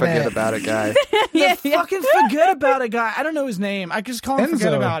guy. Fucking forget about it guy. I don't know his name. I just call him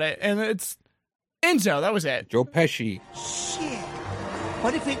forget about it, and it's Enzo. That was it. Joe Pesci. Shit.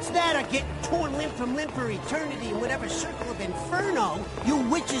 But if it's that or getting torn limb from limb for eternity in whatever circle of inferno you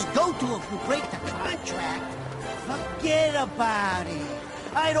witches go to if you break the contract, forget about it.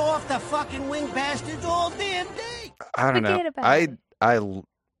 I'd off the fucking wing bastards all damn day. I don't know.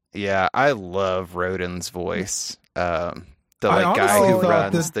 I love Rodin's voice. The guy who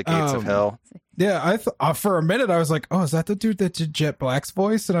runs the gates of hell. Yeah, for a minute I was like, "Oh, is that the dude that did Jet Black's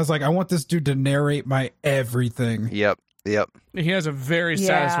voice?" And I was like, "I want this dude to narrate my everything." Yep. He has a very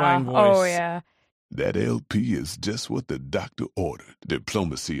satisfying voice. Oh yeah. That LP is just what the doctor ordered.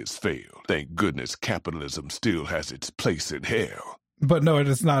 Diplomacy has failed. Thank goodness capitalism still has its place in hell. But no, it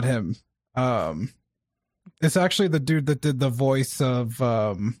is not him. It's actually the dude that did the voice of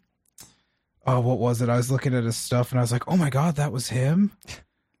what was it? I was looking at his stuff and I was like, "Oh my god, that was him."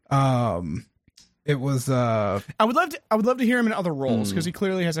 It was I would love to hear him in other roles because he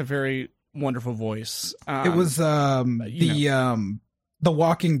clearly has a very wonderful voice. It was the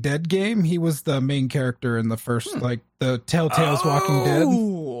Walking Dead game. He was the main character in the first the Telltale's Walking Dead.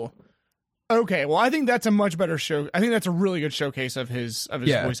 Okay, well, I think that's a much better show. I think that's a really good showcase of his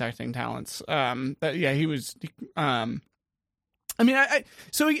voice acting talents. He was.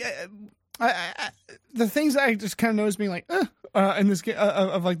 The things I just kind of noticed being like, in this game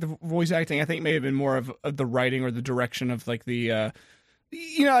of like the voice acting, I think may have been more of the writing or the direction of like the, I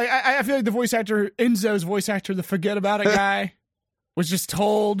feel like the voice actor, Enzo's voice actor, the forget about it guy, was just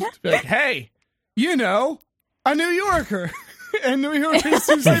told to be like, hey, a New Yorker. And New Yorkers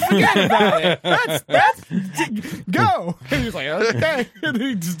who say forget about it. That's go. And he's like, okay. And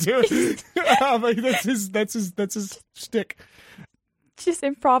he just do it. That's his shtick. Just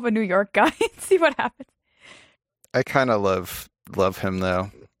improv a New York guy and see what happens. I kind of love him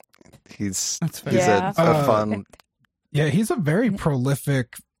though. He's a fun. Yeah, he's a very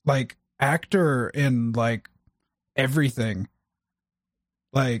prolific actor in everything.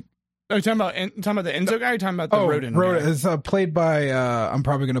 Are you talking about the Enzo guy? Or are you talking about the Rodin? Rodin is played by I'm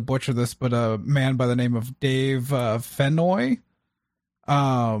probably going to butcher this, but a man by the name of Dave Fennoy.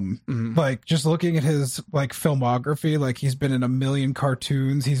 Just looking at his filmography, he's been in a million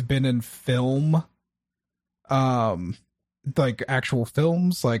cartoons. He's been in film, actual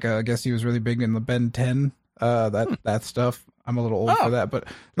films. I guess he was really big in the Ben 10, that stuff. I'm a little old for that, but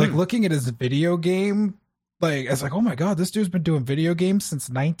looking at his video game. It's like, oh my god, this dude's been doing video games since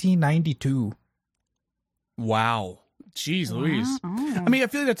 1992. Wow. Jeez Louise. I mean, I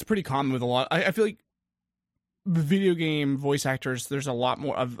feel like that's pretty common with a lot. I feel like the video game voice actors, there's a lot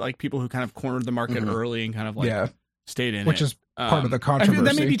more of people who kind of cornered the market early and kind of stayed in which it. is part of the controversy. I feel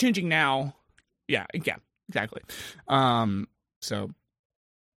that may be changing now. Yeah, exactly. So,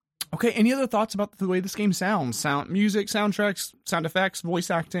 okay, any other thoughts about the way this game sounds? Music, soundtracks, sound effects,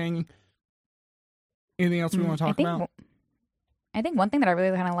 voice acting? Anything else we want to talk about? I think one thing that I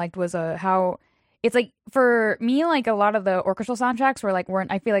really kind of liked was how it's for me, a lot of the orchestral soundtracks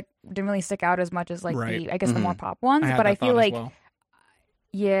weren't I feel didn't really stick out as much as the more pop ones. But I feel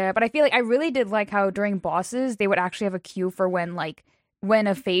but I feel I really did like how during bosses they would actually have a cue for when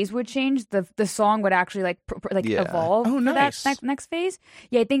a phase would change, the song would actually evolve for that next phase.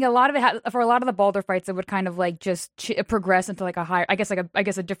 Yeah, I think a lot of it for a lot of the Baldur fights, it would kind of just progress into a higher, I guess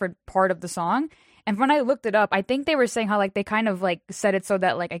a different part of the song. And when I looked it up, I think they were saying how they kind of set it so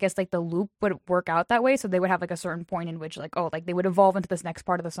that I guess the loop would work out that way, so they would have a certain point in which they would evolve into this next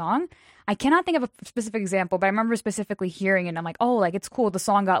part of the song. I cannot think of a specific example, but I remember specifically hearing it and I'm like, oh, it's cool. The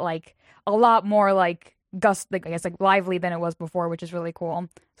song got a lot more lively than it was before, which is really cool.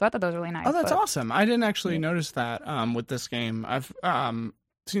 So I thought that was really nice. Oh, that's awesome. I didn't actually notice that with this game. I've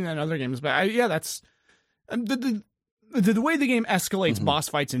seen that in other games, but that's the way the game escalates boss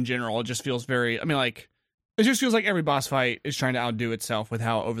fights in general. It just feels very. I mean, it just feels like every boss fight is trying to outdo itself with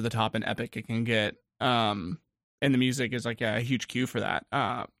how over the top and epic it can get. And the music is a huge cue for that.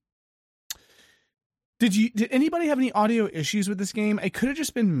 Did anybody have any audio issues with this game? It could have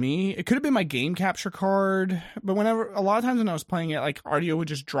just been me. It could have been my game capture card. But a lot of times when I was playing it, audio would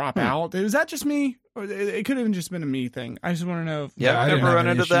just drop out. Is that just me? Or it could have just been a me thing. I just want to know. I never run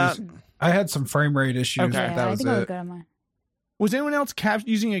into that. I had some frame rate issues. Okay. But that was I think I was it. good on mine. Was anyone else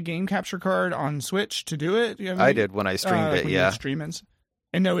using a game capture card on Switch to do it? I did when I streamed it, yeah. Streamings.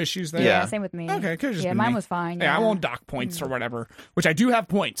 And no issues there? Yeah, same with me. Okay, could have just been mine me. was fine. Yeah, I won't dock points or whatever, which I do have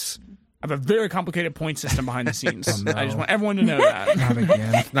points. I have a very complicated point system behind the scenes. Oh, no. I just want everyone to know that. Not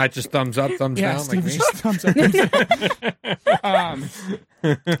again. Not just thumbs up, thumbs Yeah, down. Steve Like me. just thumbs up. Thumbs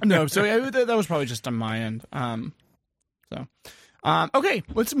down. No, so yeah, that was probably just on my end. Okay,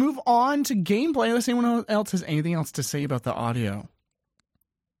 let's move on to gameplay. Unless anyone else has anything else to say about the audio.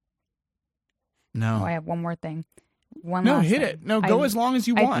 No. Oh, I have one more thing. No, last hit thing. it. No, go as long as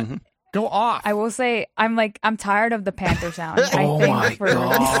you want. Go off. I will say, I'm tired of the Panther sound. Oh my I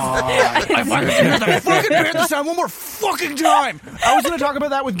fucking hear that fucking Panther sound one more fucking time. I was going to talk about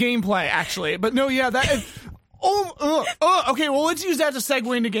that with gameplay, actually, but no, yeah, that is. Okay, well, let's use that to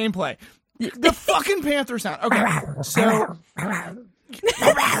segue into gameplay. The fucking Panther sound. Okay, so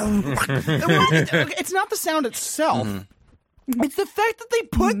it's not the sound itself. It's the fact that they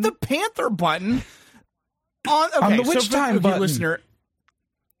put the Panther button on the Witch Time button. Listener.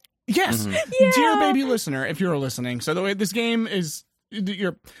 Yes, dear baby listener, if you're listening. So the way this game is,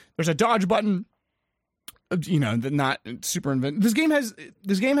 there's a dodge button. Not super invent. This game has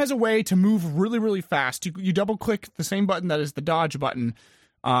a way to move really, really fast. You double click the same button that is the dodge button,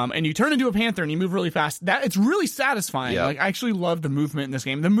 and you turn into a panther and you move really fast. That it's really satisfying. Yep. Like I actually love the movement in this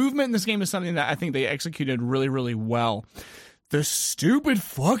game. The movement in this game is something that I think they executed really, really well. The stupid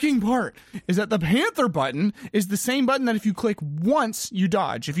fucking part is that the Panther button is the same button that if you click once, you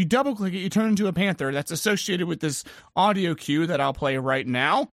dodge. If you double click it, you turn into a Panther. That's associated with this audio cue that I'll play right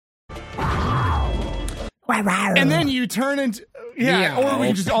now. And then you turn into... Yeah, or we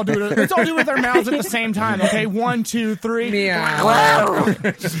can just all do it. Let's all do it with our mouths at the same time, okay? 1, 2, 3. Meow.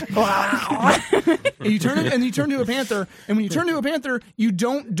 And you turn to a Panther, and when you turn to a Panther, you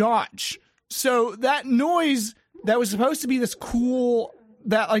don't dodge. So that noise... That was supposed to be this cool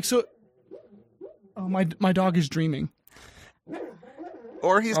Oh, my dog is dreaming.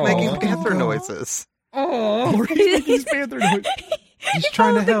 Or he's making panther noises. Or he's making his panther noise. He's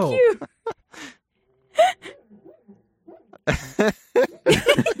trying to help.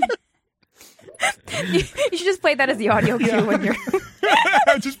 You should just play that as the audio cue when you're.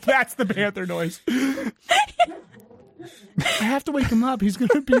 Just that's the panther noise. I have to wake him up. He's going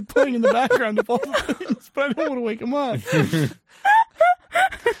to be playing in the background of all the things, but I don't want to wake him up.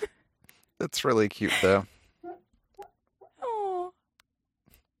 That's really cute, though. Oh.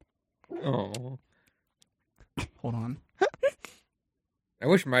 Oh. Hold on. I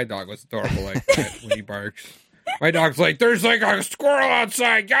wish my dog was adorable like that when he barks. My dog's like, there's like a squirrel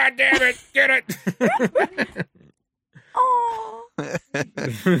outside. God damn it. Get it. Oh.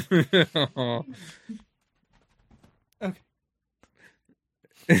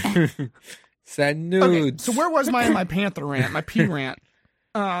 Send Okay, nudes. so where was my panther rant, my pee rant?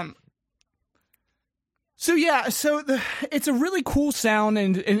 So it's a really cool sound,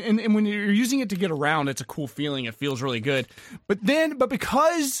 and when you're using it to get around, it's a cool feeling. It feels really good. But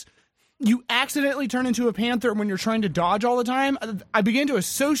because you accidentally turn into a panther when you're trying to dodge all the time, I began to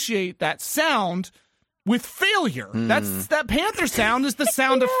associate that sound with failure. That panther sound is the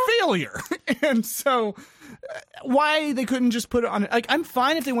sound of failure. And so why they couldn't just put it on, like, I'm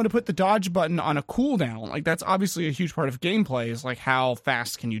fine if they want to put the dodge button on a cooldown. Like, that's obviously a huge part of gameplay, is like, how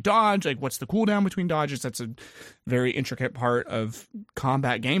fast can you dodge? Like, what's the cooldown between dodges? That's a very intricate part of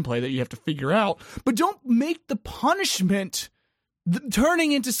combat gameplay that you have to figure out. But don't make the punishment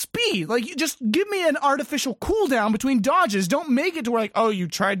turning into speed. Like, you just give me an artificial cooldown between dodges. Don't make it to where, like, oh, you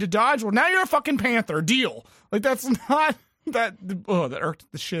tried to dodge? Well, now you're a fucking panther. Deal. Like, that's not... That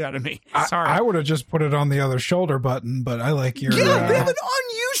irked the shit out of me. Sorry. I would have just put it on the other shoulder button, but I like your... They have an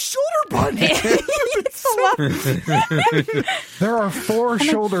unused shoulder button. There are 4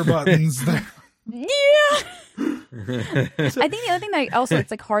 shoulder buttons there. Yeah. I think the other thing that also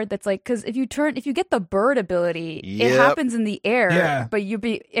it's like hard, that's like, because if you get the bird ability, it happens in the air, but you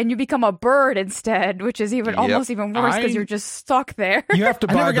become a bird instead, which is almost even worse because you're just stuck there. You have to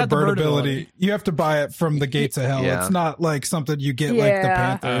buy the bird ability. You have to buy it from the Gates of Hell. Yeah. It's not like something you get like the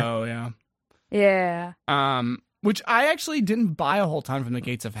Panther. Oh yeah. Yeah. Which I actually didn't buy a whole ton from the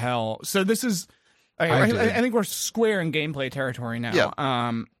Gates of Hell. So this is, I think we're square in gameplay territory now.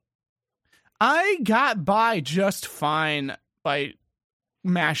 Yeah. I got by just fine by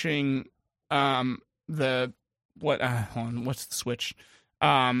mashing hold on, what's the switch?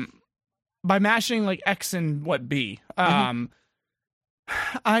 By mashing like X and B. I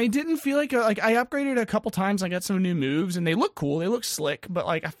didn't feel like I upgraded a couple times. I got some new moves and they look cool. They look slick, but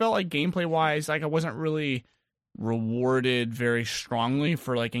like I felt like gameplay wise, like I wasn't really rewarded very strongly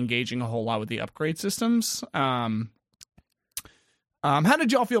for like engaging a whole lot with the upgrade systems. How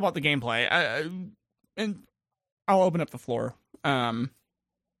did y'all feel about the gameplay? And I'll open up the floor.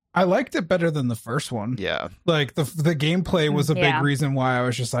 I liked it better than the first one. Yeah. Like the gameplay was a big Yeah. reason why I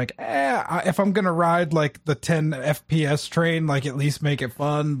was just like, if I'm gonna ride like the 10 FPS train, like at least make it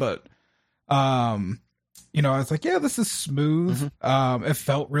fun. But you know, I was like, yeah, this is smooth. It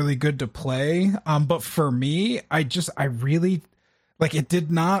felt really good to play. But for me, I really like it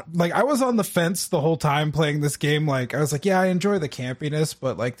did not like I was on the fence the whole time playing this game. Like I was like, yeah, I enjoy the campiness,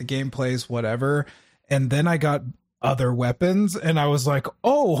 but like the gameplay's whatever. And then I got other weapons and I was like,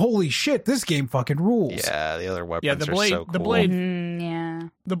 oh, holy shit, this game fucking rules. Yeah, the other weapons Yeah, the are blade, so cool. the blade, Yeah.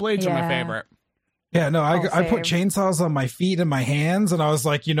 the blades are my Yeah. favorite. Yeah, no, I put same. chainsaws on my feet and my hands, and I was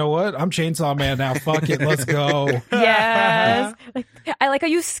like, you know what? I'm Chainsaw Man now. Fuck it, let's go. Yes. Like, I like how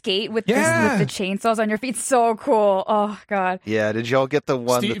you skate with, Yeah. with the chainsaws on your feet. So cool. Oh god. Yeah, did y'all get the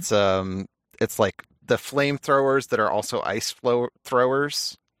one Steve? that's it's like the flamethrowers that are also ice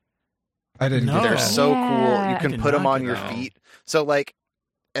throwers? I didn't No. get They're that. so Yeah. cool. I You can did put them not on get your that. feet. So like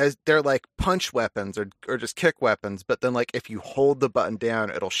as they're like punch weapons or just kick weapons, but then like if you hold the button down,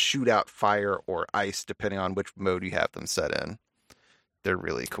 it'll shoot out fire or ice depending on which mode you have them set in. They're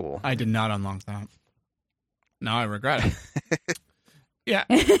really cool. I did not unlock that. Now I regret it. Yeah,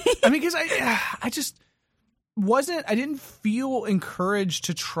 I mean, because I just wasn't. I didn't feel encouraged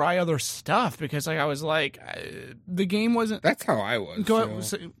to try other stuff because like I was like the game wasn't. That's how I was. Go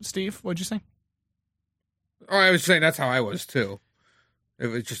too. ahead, Steve. What'd you say? Oh, I was saying that's how I was too. It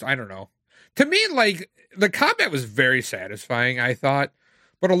was just I don't know. To me, like the combat was very satisfying, I thought,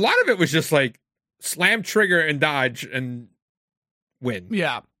 but a lot of it was just like slam trigger and dodge and win.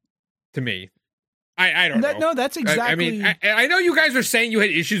 Yeah, To me, I don't know. No, that's exactly. I know you guys were saying you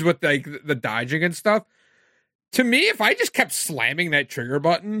had issues with like the dodging and stuff. To me, if I just kept slamming that trigger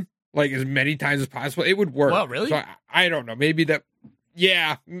button like as many times as possible, it would work. Well, really? So I don't know. Maybe that.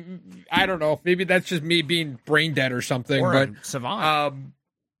 Yeah, I don't know. Maybe that's just me being brain dead or something. or But a savant.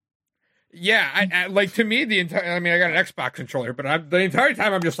 yeah, I like to me the entire. I mean, I got an Xbox controller, but the entire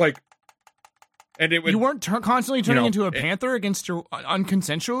time I'm just like, and it would. You weren't constantly turning know, into a it- panther against your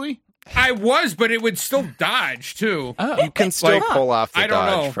unconsensually. I was, but it would still dodge too. Oh, You can still Like, pull off the I don't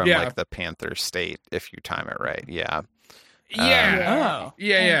dodge know. from Yeah. like the panther state if you time it right. Yeah. Yeah, Oh.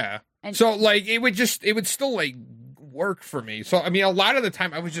 yeah. And- So like it would still like work for me. So I mean, a lot of the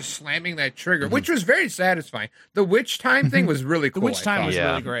time I was just slamming that trigger, which was very satisfying. The witch time thing was really the cool. witch I time thought. was Yeah.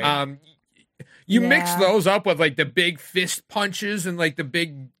 really great. You mix Yeah. those up with like the big fist punches and like the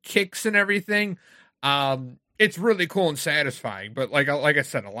big kicks and everything. It's really cool and satisfying. But like I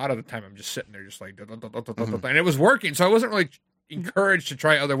said, a lot of the time I'm just sitting there just like, and it was working. So I wasn't really encouraged to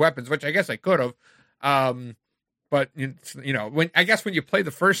try other weapons, which I guess I could have. But it's, you know, when you play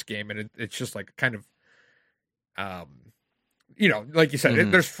the first game and it's just like kind of, you know, like you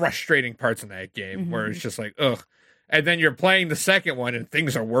said, there's frustrating parts in that game where it's just like, ugh. And then you're playing the second one and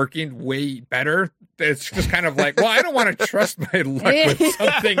things are working way better. It's just kind of like, well, I don't want to trust my luck with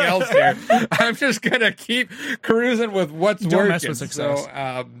something else here. I'm just going to keep cruising with what's Don't working. mess with success.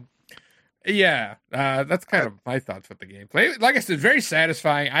 So, yeah, that's kind of my thoughts with the gameplay. Like I said, very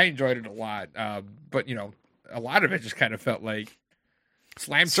satisfying. I enjoyed it a lot. But, you know, a lot of it just kind of felt like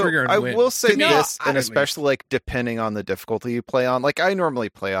slam So trigger and I win. will say To me, this, and at especially like depending on the difficulty you play on. Like I normally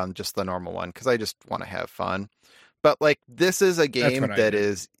play on just the normal one because I just want to have fun. But like this is a game what I that do.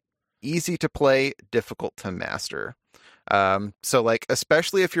 is easy to play, difficult to master. So like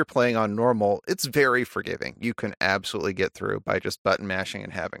especially if you're playing on normal, it's very forgiving. You can absolutely get through by just button mashing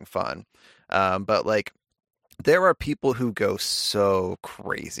and having fun. But like there are people who go so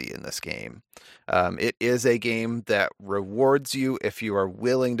crazy in this game. It is a game that rewards you if you are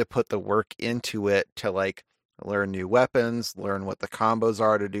willing to put the work into it to like learn new weapons, learn what the combos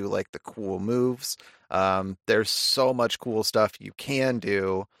are to do like the cool moves. There's so much cool stuff you can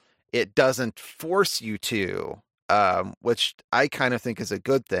do. It doesn't force you to, which I kind of think is a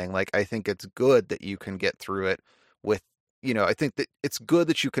good thing. Like, I think it's good that you can get through it with, you know, I think that it's good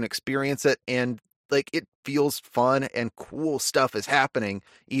that you can experience it and like it feels fun and cool stuff is happening,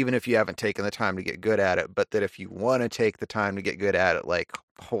 even if you haven't taken the time to get good at it. But that if you want to take the time to get good at it, like,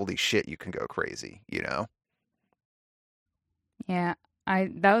 holy shit, you can go crazy, you know? Yeah,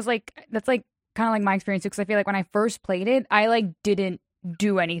 that's like kind of like my experience too, because I feel like when I first played it, I like didn't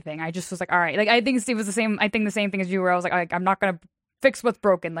do anything. I just was like, all right, like I think Steve was the same. I think the same thing as you, where I was like I'm not gonna fix what's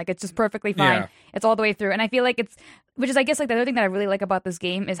broken. Like it's just perfectly fine. Yeah. It's all the way through, and I feel like which is I guess like the other thing that I really like about this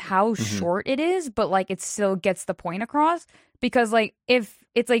game is how short it is, but like it still gets the point across. Because like if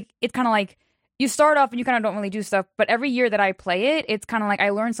it's kind of like you start off and you kind of don't really do stuff, but every year that I play it, it's kind of like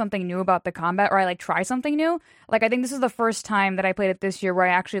I learn something new about the combat, or I like try something new. Like I think this is the first time that I played it this year where I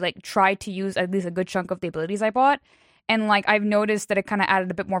actually like tried to use at least a good chunk of the abilities I bought. And like I've noticed that it kind of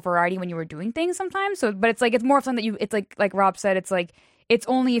added a bit more variety when you were doing things sometimes. So, but it's like it's more of something that it's like Rob said, it's like it's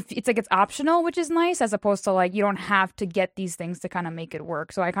only if it's like it's optional, which is nice, as opposed to like you don't have to get these things to kind of make it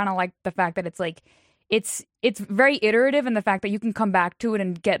work. So I kind of like the fact that it's like it's very iterative, and the fact that you can come back to it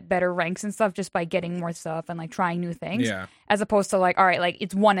and get better ranks and stuff just by getting more stuff and like trying new things. Yeah. As opposed to like, all right, like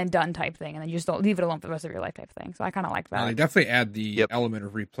it's one and done type thing, and then you just don't leave it alone for the rest of your life type thing. So I kind of like that. They definitely add the element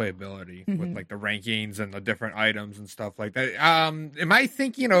of replayability with Mhm. like the rankings and the different items and stuff like that. Am I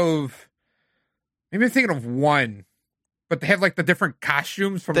thinking of? Maybe I'm thinking of one, but they have like the different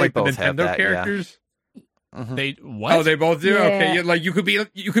costumes from They like the both have Nintendo that, yeah. characters. Mhm. They what? Oh, they both do. Yeah. Okay, like you could be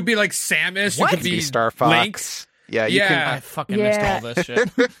like Samus. What? You could be Star Fox. Link. Yeah, you Yeah. I fucking missed Yeah. all this shit.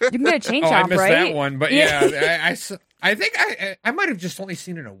 You can get a chain Oh, I chomp, missed right? that one, but Yeah. yeah, I think I might have just only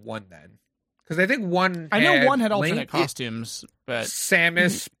seen it in one then, because I think one. I know one had alternate Link, costumes, but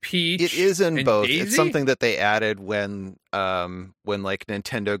Samus, Peach. It is in and both. Daisy? It's something that they added when like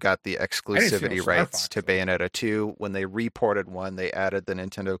Nintendo got the see no exclusivity Star rights Fox, to though. Bayonetta 2. When they reported one, they added the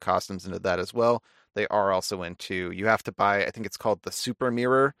Nintendo costumes into that as well. They are also into, you have to buy, I think it's called the Super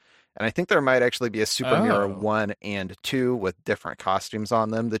Mirror. And I think there might actually be a Super Mirror Oh. 1 and 2 with different costumes on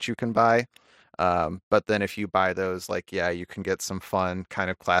them that you can buy. But then if you buy those, like, yeah, you can get some fun kind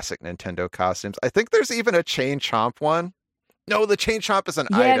of classic Nintendo costumes. I think there's even a Chain Chomp one. No, the Chain Chomp is an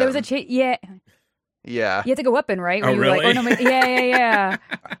Yeah, item. there was a chain. Yeah, Yeah. you had to go weapon, right? Oh, Where you were like, really? oh, no, yeah.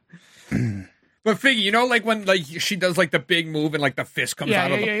 But Figgy, you know, like when like she does like the big move and like the fist comes Yeah,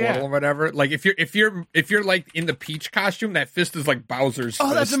 out of the yeah, portal or whatever. Like if you're like in the Peach costume, that fist is like Bowser's.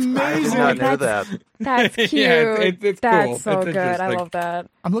 oh, that's fist. I did amazing. not know That's- that. That's cute. Yeah, it's That's cool. so It's good. I interesting. love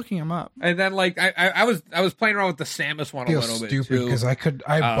that. I'm looking him up. And then like I was playing around with the Samus one a I feel little bit stupid too. because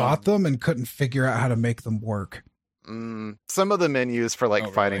I bought them and couldn't figure out how to make them work. Some of the menus for like Oh,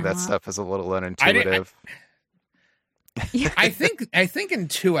 really? fighting that Uh-huh. stuff is a little unintuitive. I think in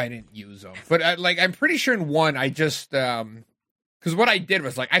 2 I didn't use them, but I'm pretty sure in 1 I just because what I did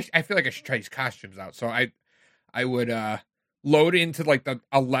was like I feel like I should try these costumes out, so I would load into like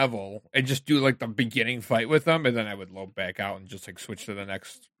a level and just do like the beginning fight with them, and then I would load back out and just like switch to the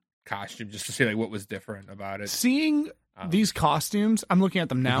next costume just to see like what was different about it. Seeing these costumes, I'm looking at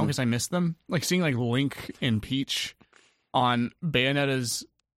them now Mhm. because I missed them. Like seeing like Link and Peach on Bayonetta's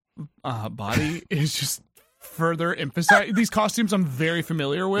body is just further emphasize these costumes I'm very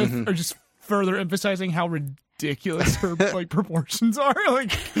familiar with Mhm. are just further emphasizing how ridiculous her like proportions are.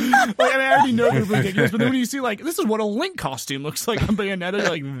 Like I already know they're ridiculous, but then when you see like this is what a Link costume looks like on Bayonetta, you're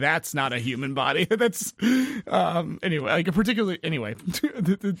like that's not a human body. That's anyway, like particularly anyway.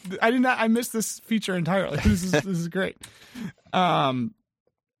 I missed this feature entirely. This is great.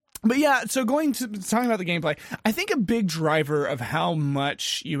 But yeah, so talking about the gameplay, I think a big driver of how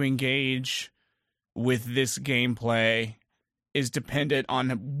much you engage with this gameplay is dependent on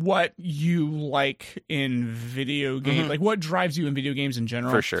what you like in video games, like what drives you in video games in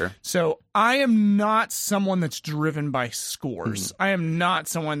general. For sure. So I am not someone that's driven by scores. I am not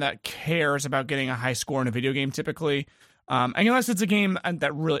someone that cares about getting a high score in a video game typically. Unless it's a game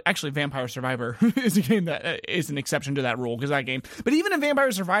that really, actually Vampire Survivor is a game that is an exception to that rule because that game, but even in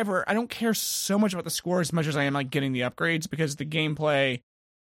Vampire Survivor, I don't care so much about the score as much as I am like getting the upgrades because the gameplay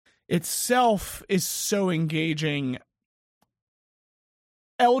itself is so engaging.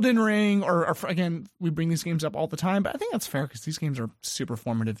 Elden Ring, or again, we bring these games up all the time, but I think that's fair because these games are super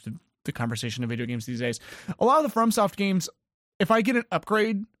formative to the conversation of video games these days. A lot of the FromSoft games, if I get an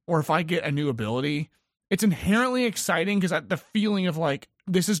upgrade or if I get a new ability, it's inherently exciting because the feeling of like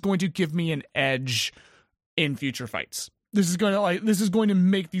this is going to give me an edge in future fights. This is going to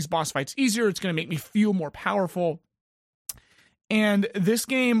make these boss fights easier. It's going to make me feel more powerful. And this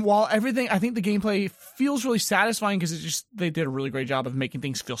game, while everything, I think the gameplay feels really satisfying because they did a really great job of making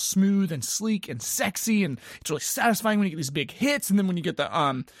things feel smooth and sleek and sexy, and it's really satisfying when you get these big hits, and then when you get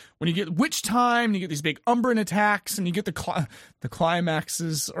when you get Witch Time, and you get these big Umbran attacks, and you get the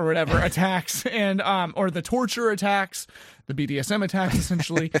climaxes or whatever attacks, and or the torture attacks, the BDSM attacks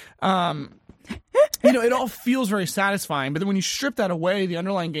essentially. It all feels very satisfying, but then when you strip that away, the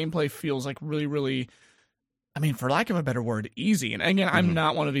underlying gameplay feels like really, really, I mean, for lack of a better word, easy. And again, I'm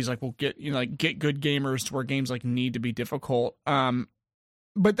not one of these like, we'll get good gamers to where games like need to be difficult.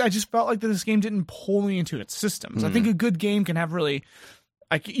 But I just felt like that this game didn't pull me into its systems. I think a good game can have really,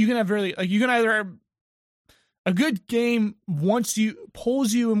 like, you can either, a good game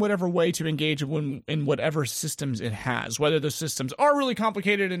pulls you in whatever way to engage in whatever systems it has, whether those systems are really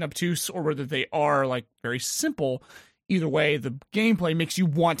complicated and obtuse or whether they are like very simple. Either way, the gameplay makes you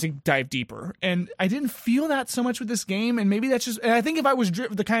want to dive deeper. And I didn't feel that so much with this game. And maybe that's just, and I think if I was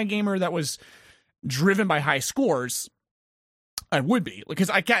the kind of gamer that was driven by high scores, I would be, because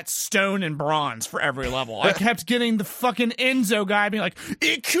I got stone and bronze for every level. I kept getting the fucking Enzo guy being like,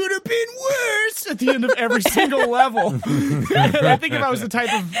 it could have been worse at the end of every single level. And I think if I was the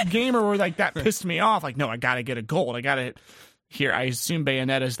type of gamer where like that pissed me off, like, no, I gotta get a gold. I gotta here. I assume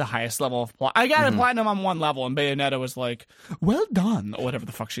Bayonetta is the highest level of I got a platinum on one level, and Bayonetta was like, well done, or whatever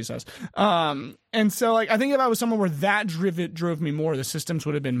the fuck she says. And so like I think if I was someone where that drove me more, the systems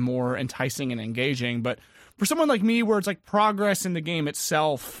would have been more enticing and engaging. But for someone like me, where it's like progress in the game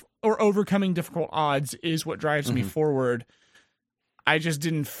itself or overcoming difficult odds is what drives me forward, I just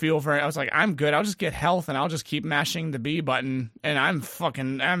didn't feel I was like, I'm good. I'll just get health and I'll just keep mashing the B button and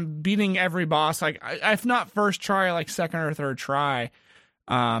I'm beating every boss. Like, if not first try, like second or third try.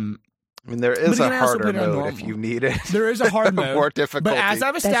 I mean, there is a harder mode if you need it. There is a hard mode. More difficulty. But as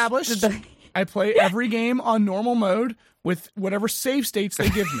I've established, I play every game on normal mode with whatever save states they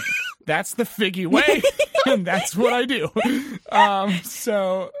give me. That's the Figgy way, and that's what I do.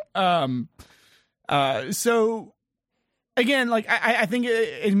 So again, like I think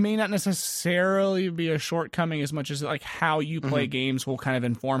it may not necessarily be a shortcoming as much as like how you play games will kind of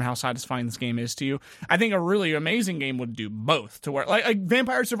inform how satisfying this game is to you. I think a really amazing game would do both, to where like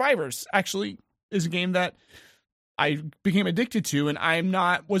Vampire Survivors actually is a game that I became addicted to, and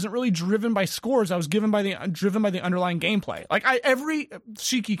wasn't really driven by scores. I was driven by the underlying gameplay. Like every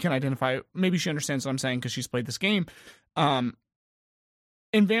Shiki can identify. Maybe she understands what I'm saying because she's played this game. In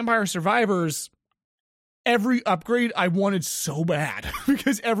Vampire Survivors, every upgrade I wanted so bad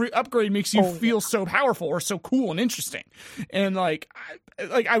because every upgrade makes you feel so powerful or so cool and interesting. And I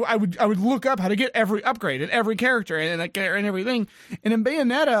would look up how to get every upgrade and every character and everything. And in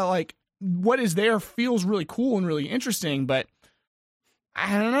Bayonetta, like, what is there feels really cool and really interesting, but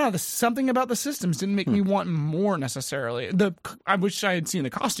I don't know. Something about the systems didn't make me want more necessarily. I wish I had seen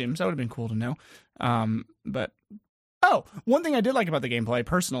the costumes. That would have been cool to know. But one thing I did like about the gameplay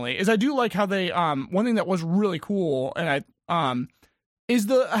personally is I do like how they one thing that was really cool and is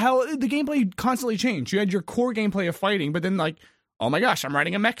how the gameplay constantly changed. You had your core gameplay of fighting, but then like, oh my gosh, I'm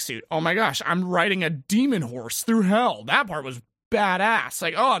riding a mech suit. Oh my gosh, I'm riding a demon horse through hell. That part was badass.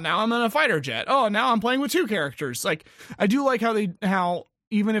 Like, oh, now I'm in a fighter jet. Oh, now I'm playing with two characters. Like, I do like how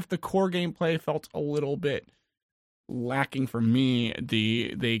even if the core gameplay felt a little bit lacking for me,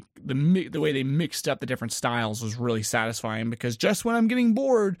 the way they mixed up the different styles was really satisfying, because just when I'm getting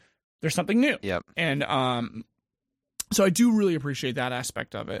bored, there's something new. Yep. And so I do really appreciate that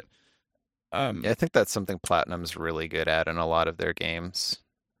aspect of it. Yeah, I think that's something Platinum's really good at in a lot of their games.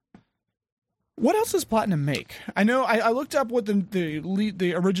 What else does Platinum make? I know I looked up what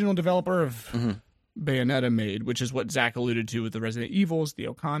the original developer of Bayonetta made, which is what Zach alluded to with the Resident Evils, the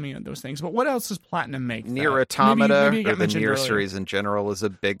Okami, and those things. But what else does Platinum make? Nier Automata, maybe or the Nier series in general, is a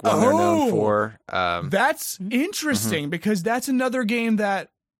big one they're known for. That's interesting, because that's another game that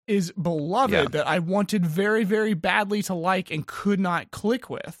is beloved that I wanted very, very badly to like and could not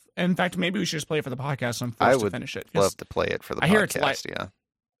click with. And in fact, maybe we should just play it for the podcast, so I'm forced to finish it. I would love to play it for the podcast,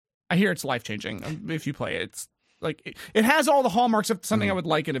 I hear it's life-changing if you play it. It's like it has all the hallmarks of something I would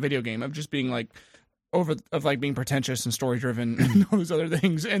like in a video game, of just being like being pretentious and story-driven and all those other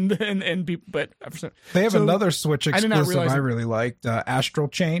things. But they have another Switch exclusive I really liked, Astral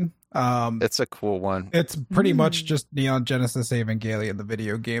Chain. It's a cool one. It's pretty much just Neon Genesis Evangelion, the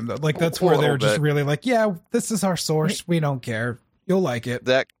video game. Like, that's where they're just really like, yeah, this is our source. We don't care. You'll like it.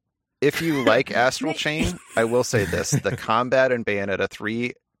 If you like Astral Chain, I will say this: the combat in Bayonetta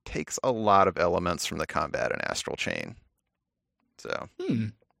 3 takes a lot of elements from the combat in Astral Chain. So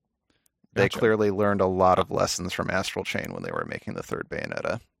they clearly learned a lot of lessons from Astral Chain when they were making the third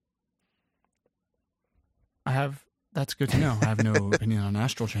Bayonetta. That's good to know. I have no opinion on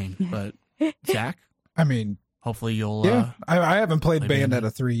Astral Chain, but Zach, I mean, hopefully you'll. Yeah, I haven't played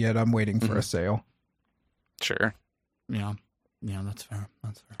Bayonetta 3 yet. I'm waiting for a sale. Sure. Yeah, that's fair.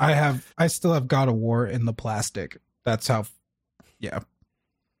 I still have God of War in the plastic. That's how. Yeah.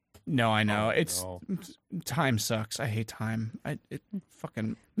 No, I know. Time sucks. I hate time.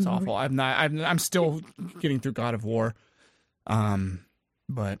 It's awful. I'm still getting through God of War.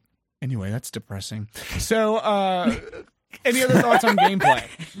 But anyway, that's depressing. So, any other thoughts on gameplay?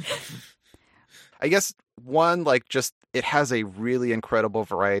 I guess one, it has a really incredible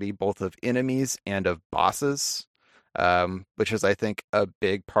variety both of enemies and of bosses. Which is, I think, a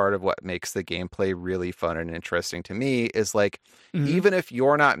big part of what makes the gameplay really fun and interesting to me, is even if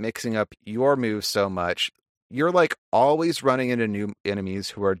you're not mixing up your moves so much, you're always running into new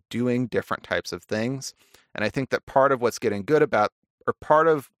enemies who are doing different types of things. And I think that part of what's getting good about, or part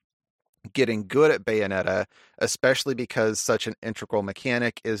of getting good at Bayonetta, especially because such an integral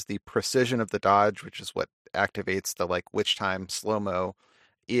mechanic is the precision of the dodge, which is what activates the like witch time slow-mo,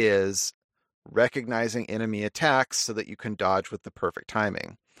 is recognizing enemy attacks so that you can dodge with the perfect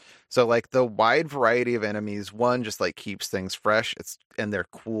timing. So like the wide variety of enemies, one just like keeps things fresh. And they're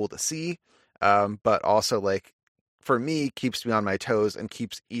cool to see. But also like for me keeps me on my toes and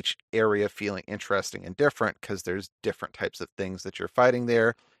keeps each area feeling interesting and different because there's different types of things that you're fighting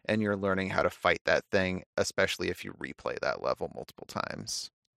there and you're learning how to fight that thing, especially if you replay that level multiple times.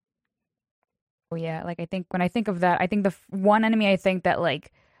 Oh yeah, like I think when I think of that, I think the one enemy I think that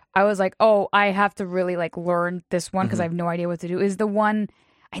like I was like, oh, I have to really like learn this one because I have no idea what to do is the one.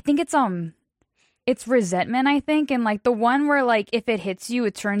 I think it's resentment. I think, and like the one where like if it hits you,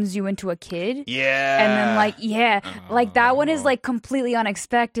 it turns you into a kid. Yeah, and then like like that one is like completely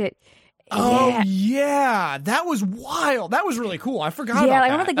unexpected. Oh yeah, that was wild. That was really cool. I forgot. about I that.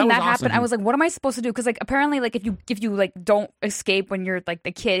 remember thinking was that happened. awesome. I was like, "What am I supposed to do?" Because like apparently, like if you like don't escape when you're like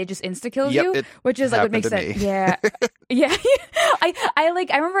the kid, it just insta kills you, which is like what makes sense. Yeah, yeah.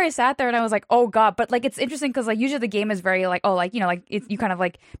 I remember I sat there and I was like, "Oh god!" But like it's interesting because like usually the game is very like like you kind of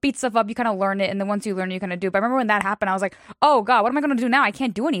like beat stuff up, you kind of learn it, and then once you learn it, you kind of do. But I remember when that happened, I was like, "Oh god, what am I going to do now? I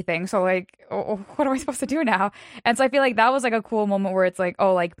can't do anything." So like, what am I supposed to do now? And so I feel like that was like a cool moment where it's like,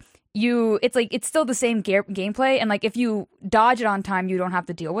 it's still the same gameplay, and like if you dodge it on time you don't have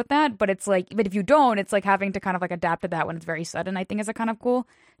to deal with that, but if you don't, it's like having to kind of like adapt to that when it's very sudden. I think is a kind of cool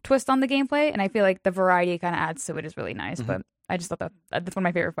twist on the gameplay, and I feel like the variety kind of adds to it is really nice. But I just thought that's one of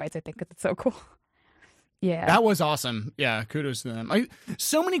my favorite fights, I think, because it's so cool. Yeah, that was awesome. Yeah, kudos to them.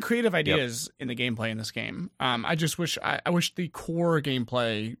 So many creative ideas in the gameplay in this game. I just wish I wish the core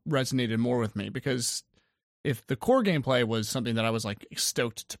gameplay resonated more with me, because if the core gameplay was something that I was like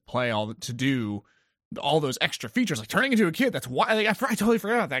stoked to play, to do all those extra features, like turning into a kid, that's why I totally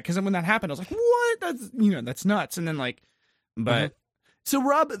forgot about that. Because then when that happened, I was like, what? That's nuts. And then like, but so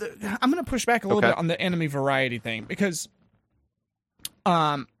Rob, I'm going to push back a little bit on the enemy variety thing, because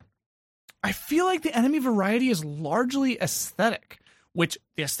I feel like the enemy variety is largely aesthetic, which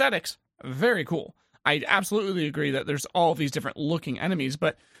the aesthetics, very cool. I absolutely agree that there's all of these different looking enemies,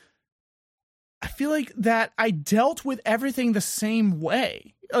 but I feel like that I dealt with everything the same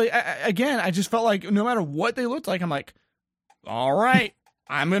way. I just felt like no matter what they looked like, I'm like, all right,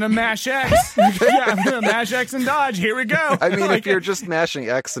 I'm going to mash X. I'm going to mash X and dodge. Here we go. I mean, if you're just mashing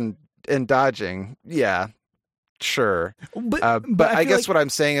X and dodging, yeah, sure. But I guess what I'm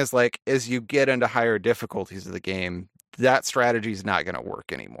saying is like, as you get into higher difficulties of the game, that strategy is not going to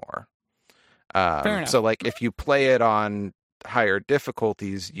work anymore. Fair enough. So like if you play it on higher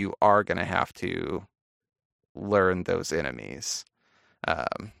difficulties, you are going to have to learn those enemies.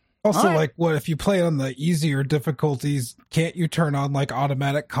 Also, like, what if you play on the easier difficulties? Can't you turn on like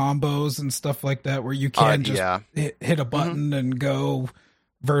automatic combos and stuff like that, where you can just hit a button and go,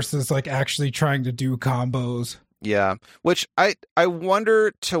 versus like actually trying to do combos? Yeah, which I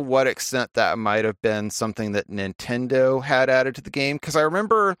wonder to what extent that might have been something that Nintendo had added to the game, because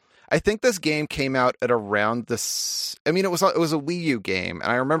I think this game came out at around this. I mean, it was a Wii U game,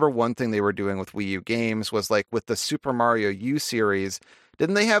 and I remember one thing they were doing with Wii U games was like with the Super Mario U series.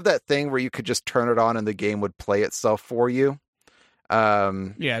 Didn't they have that thing where you could just turn it on and the game would play itself for you?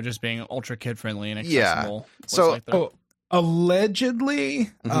 Just being ultra kid friendly and accessible. Yeah. So allegedly,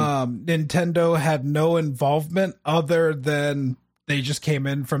 Nintendo had no involvement other than they just came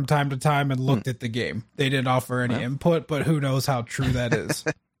in from time to time and looked at the game. They didn't offer any input, but who knows how true that is.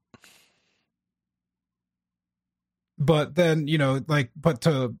 But then, but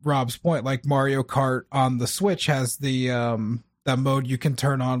to Rob's point, like Mario Kart on the Switch has the that mode you can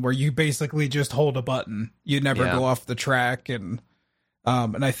turn on where you basically just hold a button. You never go off the track, and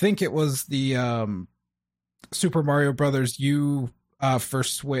I think it was the Super Mario Brothers U for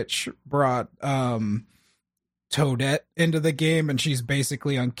Switch brought Toadette into the game, and she's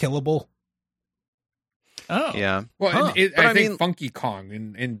basically unkillable. Oh, yeah. Well, I think Funky Kong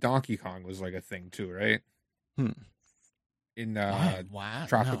and Donkey Kong was like a thing too, right? In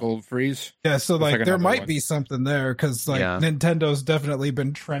Tropical Freeze. Yeah, so like there might be something there, because like Nintendo's definitely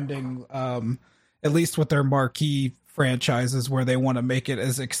been trending, at least with their marquee franchises, where they want to make it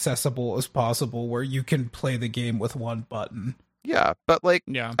as accessible as possible, where you can play the game with one button. Yeah, but like,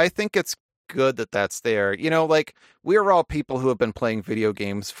 I think it's good that that's there. Like, we're all people who have been playing video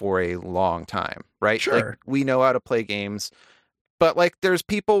games for a long time, right? Sure. Like, we know how to play games. But like, there's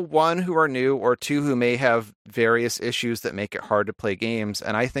people, one, who are new, or two, who may have various issues that make it hard to play games.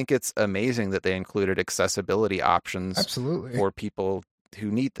 And I think it's amazing that they included accessibility options absolutely for people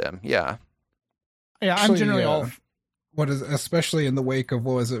who need them. Yeah. Yeah, I'm generally all especially in the wake of,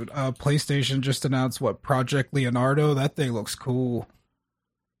 what was it, PlayStation just announced Project Leonardo. That thing looks cool.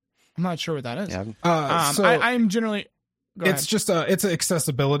 I'm not sure what that is. Yeah. So I'm generally. It's just it's an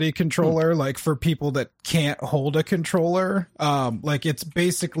accessibility controller, like for people that can't hold a controller. Like it's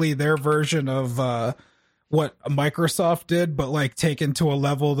basically their version of what Microsoft did, but like taken to a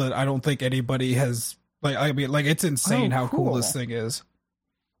level that I don't think anybody has. Like, I mean, like it's insane how cool this thing is.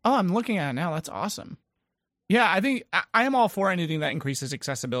 Oh, I'm looking at it now. That's awesome. Yeah, I think I am all for anything that increases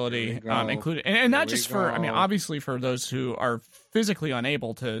accessibility, including and not just for. I mean, obviously for those who are physically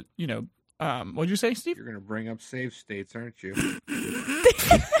unable to, what'd you say, Steve? You're going to bring up save states, aren't you?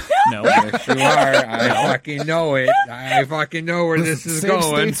 No. Yes, you are. I fucking know it. I fucking know where this is Save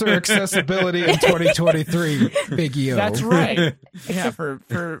going. states or accessibility in 2023, Big E. That's right. Yeah, for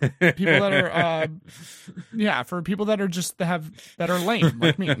people that are, for people that are just that are lame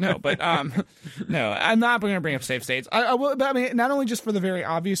like me. No, but no, I'm not going to bring up save states. I will. But I mean, not only just for the very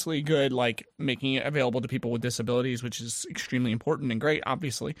obviously good, like making it available to people with disabilities, which is extremely important and great,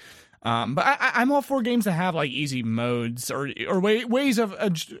 obviously. But I'm all for games that have like easy modes or ways of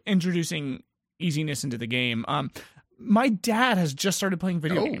introducing easiness into the game. My dad has just started playing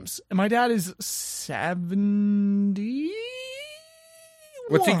video games. And my dad is 70.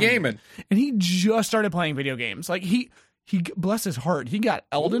 What's he gaming? And he just started playing video games. Like he bless his heart, he got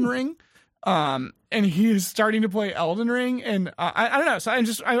Elden Ring. And he is starting to play Elden Ring, and I don't know. So I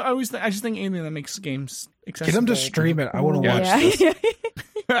just think anything that makes games accessible. Get him to stream it. I want to watch this.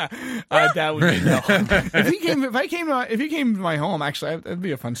 That would be no. If he came to my home, actually, that'd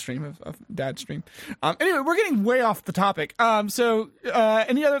be a fun stream, a dad stream. Anyway, we're getting way off the topic. So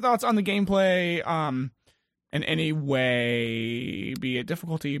any other thoughts on the gameplay? In any way, be it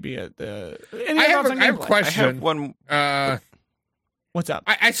difficulty, be it I have a question. I have one. What's up?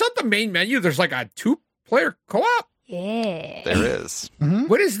 I saw the main menu. There's like a 2-player co-op. Yeah. There is. Mm-hmm.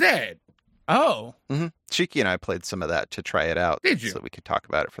 What is that? Oh. Mm-hmm. Cheeky and I played some of that to try it out. Did you? So that we could talk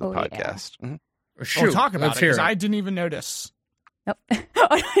about it for the podcast. Yeah. Mm-hmm. Shoot, talk about it, because it. I didn't even notice. Nope.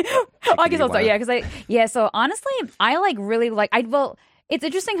 I guess I'll start. Yeah, so honestly, I really it's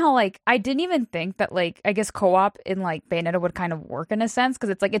interesting how I didn't even think that I guess co-op in Bayonetta would kind of work in a sense,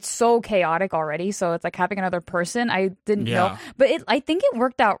 because it's so chaotic already. So it's having another person. I didn't know, but I think it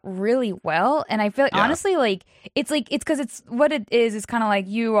worked out really well. And I feel honestly it's because it's what it is. It's kind of like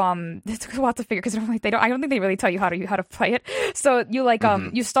you it took a lot to figure, because I don't think they really tell you how to play it. So you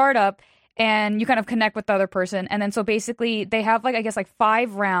you start up and you kind of connect with the other person, and then so basically they have I guess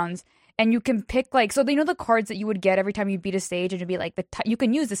 5 rounds. And you can pick so the cards that you would get every time you beat a stage, and it'd be you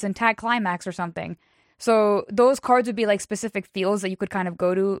can use this in tag climax or something. So those cards would be specific fields that you could kind of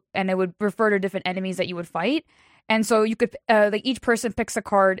go to, and it would refer to different enemies that you would fight. And so you could each person picks a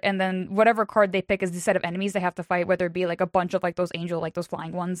card, and then whatever card they pick is the set of enemies they have to fight, whether it be a bunch of those angel those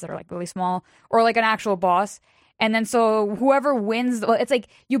flying ones that are really small, or an actual boss. And then so whoever wins, it's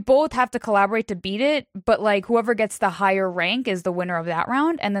you both have to collaborate to beat it, but whoever gets the higher rank is the winner of that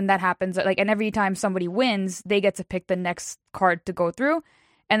round. And then that happens and every time somebody wins, they get to pick the next card to go through.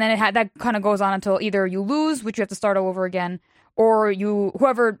 And then that kind of goes on until either you lose, which you have to start all over again, or you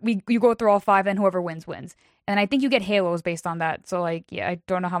go through all 5, and whoever wins. And I think you get halos based on that. So I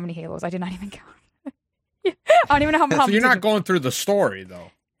don't know how many halos. I did not even count. I don't even know how many. So you're not going through the story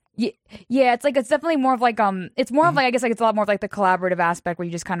though. Yeah, it's it's definitely more of it's more of I guess it's a lot more of the collaborative aspect where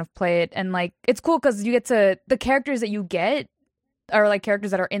you just kind of play it, and it's cool because you get to the characters that you get are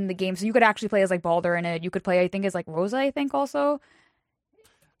characters that are in the game, so you could actually play as Baldur in it. You could play, I think, as Rosa, I think also.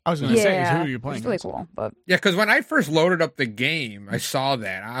 I was gonna say, who are you playing? It's really cool, but yeah, because when I first loaded up the game, I saw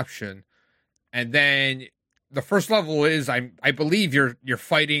that option, and then the first level is I believe you're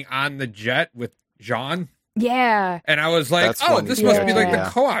fighting on the jet with Jean. Yeah. And I was like, That's this must be the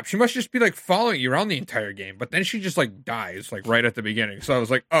co-op. She must just be following you around the entire game. But then she just dies right at the beginning. So I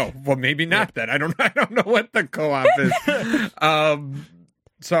was like, oh, well maybe not then. I don't know what the co-op is.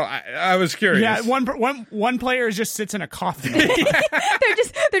 So I was curious. Yeah, one player just sits in a coffin.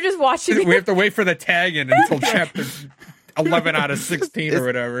 they're just watching. We have to wait for the tag in until chapter 11 out of 16 or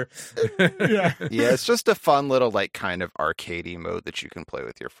whatever. Yeah, it's just a fun little kind of arcadey mode that you can play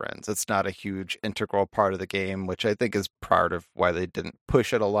with your friends. It's not a huge integral part of the game, which I think is part of why they didn't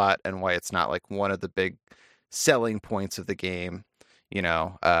push it a lot and why it's not one of the big selling points of the game,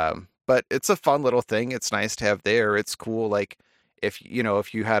 but it's a fun little thing. It's nice to have there. It's cool.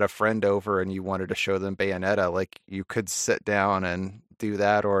 If you had a friend over and you wanted to show them Bayonetta, you could sit down and do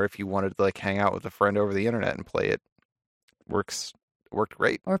that, or if you wanted to hang out with a friend over the internet and play it, worked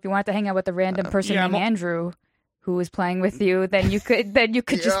great. Or if you wanted to hang out with a random person named Andrew, who is playing with you, then you could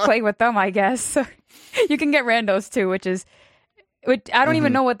just play with them, I guess. So you can get randos too, which I don't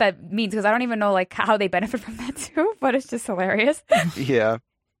even know what that means because I don't even know like how they benefit from that too. But it's just hilarious. Yeah.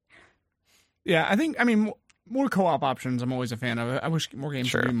 Yeah, I mean, more co-op options. I'm always a fan of it. I wish more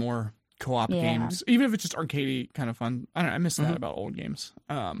games would do more co-op games, even if it's just arcadey kind of fun. I don't know. I miss that about old games.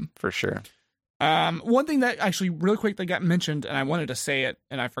 For sure. One thing that actually really quick that got mentioned, and I wanted to say it,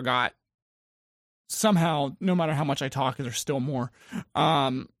 and I forgot. Somehow, no matter how much I talk, there's still more.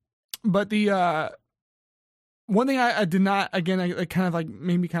 But the one thing I did not, again, it kind of like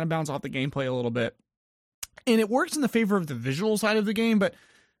made me kind of bounce off the gameplay a little bit, and it works in the favor of the visual side of the game, but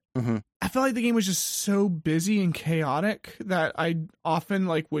I felt like the game was just so busy and chaotic that I often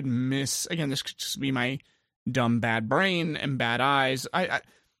like would miss. Again, this could just be my dumb bad brain and bad eyes.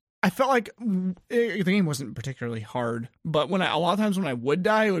 I felt like the game wasn't particularly hard, but a lot of times when I would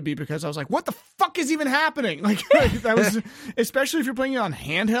die, it would be because I was like, "What the fuck is even happening?" Like that was, especially if you're playing it on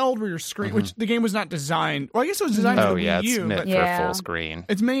handheld, where your screen, which the game was not designed. Well, I guess it was designed for the Wii U, it's meant for full screen.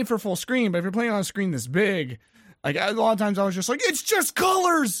 It's made for full screen, but if you're playing on a screen this big. Like, a lot of times I was just like, it's just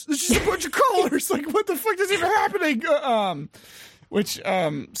colors! It's just a bunch of colors! Like, what the fuck is even happening?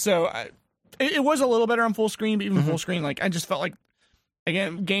 It was a little better on full screen, but even full screen, like, I just felt like,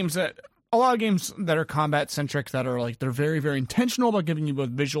 again, a lot of games that are combat-centric that are, like, they're very, very intentional about giving you both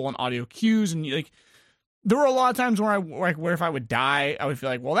visual and audio cues, and, like, there were a lot of times where if I would die, I would feel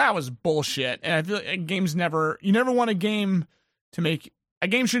like, well, that was bullshit. And I feel like you never want a game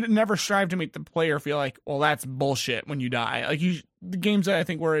should never strive to make the player feel like, well, that's bullshit when you die. Like the games that I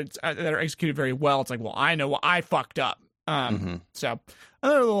think that are executed very well, it's like, well, I know what I fucked up. So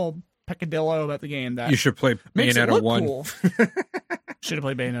another little peccadillo about the game that you should play Bayonetta 1. Cool. Should have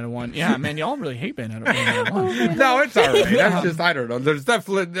played Bayonetta 1. Yeah, man, y'all really hate Bayonetta 1. No, it's all right. That's just, I don't know. There's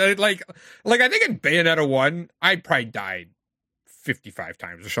definitely like I think in Bayonetta 1, I probably died 55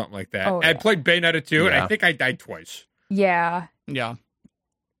 times or something like that. I played Bayonetta 2, and I think I died twice. Yeah. Yeah.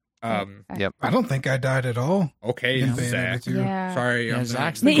 Yep. I don't think I died at all. Okay, Zach. Yeah. Sorry, I'm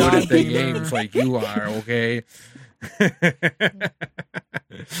Zach's not the good god at the gamer. games like you are. Okay.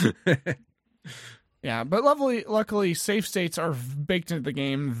 Yeah, but luckily, save states are baked into the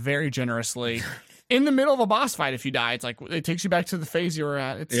game very generously. In the middle of a boss fight, if you die, it's like it takes you back to the phase you were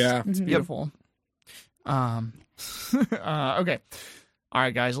at. It's beautiful. Okay, all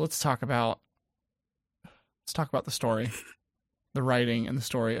right, guys, let's talk about the story, the writing, and the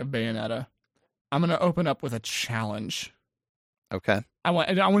story of Bayonetta. I'm gonna open up with a challenge. Okay. I want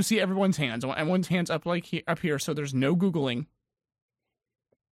to see everyone's hands. I want everyone's hands up up here, so there's no Googling.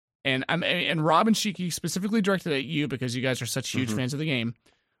 And Rob and Shiki specifically directed at you because you guys are such huge fans of the game.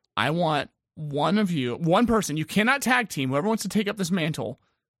 I want one person, you cannot tag team, whoever wants to take up this mantle,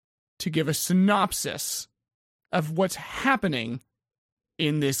 to give a synopsis of what's happening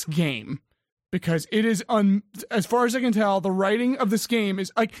in this game. Because it is, as far as I can tell, the writing of this game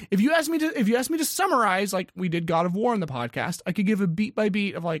is like, if you ask me to summarize, like we did God of War in the podcast, I could give a beat by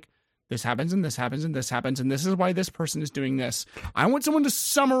beat of like, this happens and this happens and this happens and this is why this person is doing this. I want someone to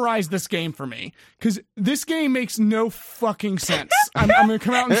summarize this game for me because this game makes no fucking sense. I'm going to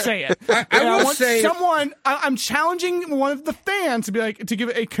come out and say it. I want someone. I'm challenging one of the fans to be like to give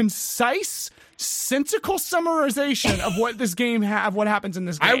a concise, sensical summarization of what this game what happens in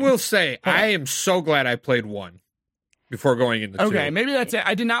this game. I will say I am so glad I played 1 before going into 2. Okay, maybe that's it.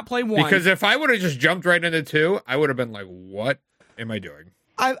 I did not play 1 because if I would have just jumped right into 2, I would have been like, "What am I doing?"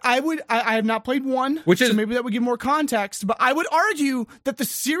 I have not played 1, so maybe that would give more context, but I would argue that the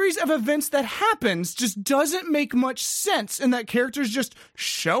series of events that happens just doesn't make much sense, and that characters just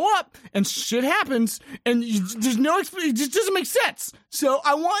show up, and shit happens, and there's no explanation, it just doesn't make sense. So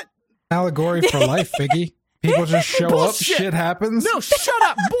I want... Allegory for life, Figgy. People just show up, shit happens. No, shut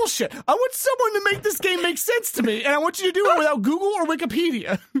up, bullshit. I want someone to make this game make sense to me, and I want you to do it without Google or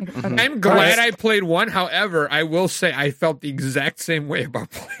Wikipedia. I'm glad I played 1. However, I will say I felt the exact same way about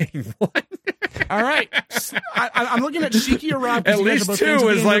playing 1. All right. I'm looking at Shiki or Rob. At least 2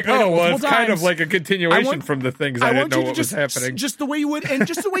 is like, it's kind of like a continuation from the things I didn't know what was happening. Just the way you would, and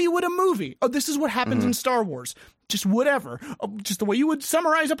just the way you would a movie. Oh, this is what happens in Star Wars. Just whatever. Just the way you would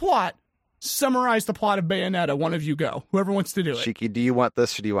summarize a plot. Summarize the plot of Bayonetta. One of you go. Whoever wants to do it. Shiki, do you want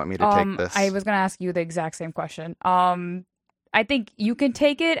this or do you want me to take this? I was going to ask you the exact same question. I think you can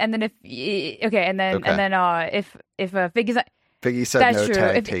take it, and then if Figgy's not, Figgy said no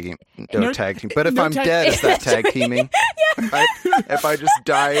tag team. No tag team. But if I'm dead, is that tag teaming? If I just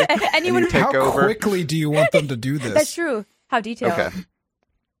die and you take how over. How quickly do you want them to do this? That's true. How detailed? Okay.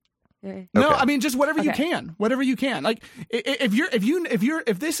 Yeah. No, Okay. I mean just whatever you Okay. can, whatever you can. Like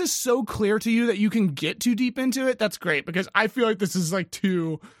if this is so clear to you that you can get too deep into it, that's great because I feel like this is like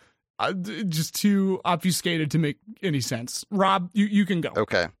too, just too obfuscated to make any sense. Rob, you can go.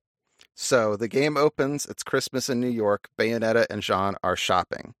 Okay. So the game opens. It's Christmas in New York. Bayonetta and Jean are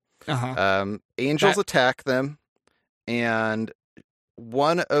shopping. Angels attack them, and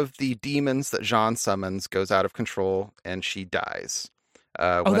one of the demons that Jean summons goes out of control, and she dies.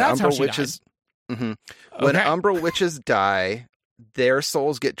 When that's how Umbral she witches, When Okay. Umbral witches die, their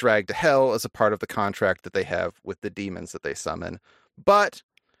souls get dragged to hell as a part of the contract that they have with the demons that they summon. But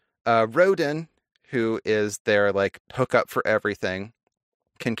Rodin, who is their like hookup for everything,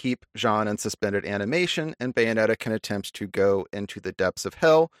 can keep Jean in suspended animation, and Bayonetta can attempt to go into the depths of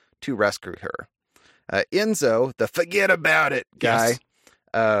hell to rescue her. Enzo, the forget about it guy,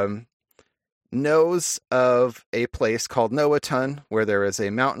 knows of a place called Noatun where there is a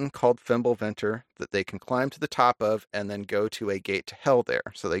mountain called Fimbulventer that they can climb to the top of and then go to a gate to hell there.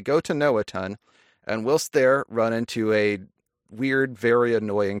 So they go to Noatun, and whilst there, run into a weird, very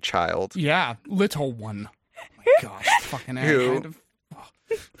annoying child. Yeah, little one. Oh my gosh, fucking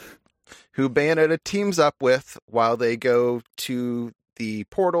Who Bayonetta teams up with while they go to the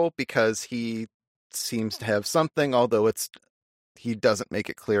portal because he seems to have something, although he doesn't make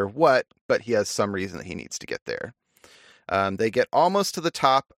it clear what, but he has some reason that he needs to get there. They get almost to the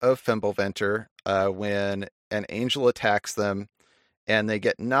top of Fimbulventer when an angel attacks them, and they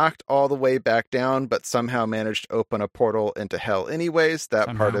get knocked all the way back down, but somehow manage to open a portal into hell anyways.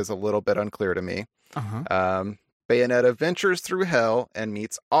 That part is a little bit unclear to me. Bayonetta ventures through hell and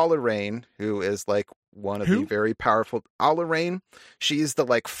meets Allerain, who is like one of the very powerful... Allerain, she's the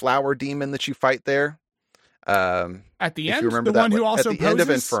like flower demon that you fight there. At the end, you remember the one that who also at the poses? end of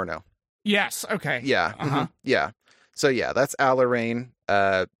Inferno. Yes. Okay. Yeah. Yeah. So yeah, that's Allerain.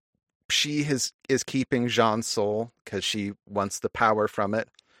 She is keeping Jean's soul because she wants the power from it.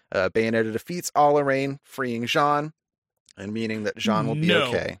 Bayonetta defeats Allerain, freeing Jean, and meaning that Jean will be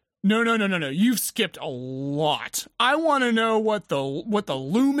okay. No. You've skipped a lot. I want to know what the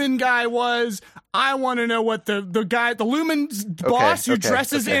Lumen guy was. I want to know what the Lumen's boss who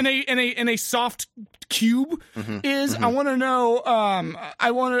dresses in a soft cube is. I want to know. I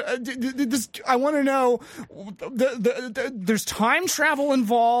want to know. There's time travel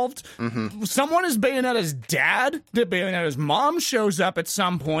involved. Someone is Bayonetta's dad. That Bayonetta's mom shows up at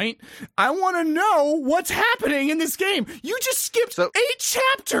some point. I want to know what's happening in this game. You just skipped 8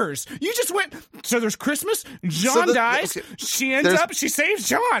 chapters. You just went. So there's Christmas. John dies. Okay. She ends up. She saves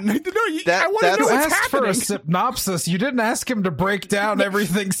John. I want to know You what's asked for happening. a synopsis. You didn't ask him to break down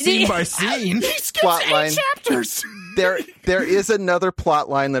everything scene by scene. He skips Plot 8 line. chapters. There is another plot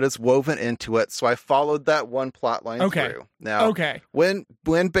line that is woven into it, so I followed that one plot line through. Now, when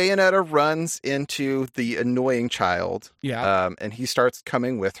Bayonetta runs into the annoying child, and he starts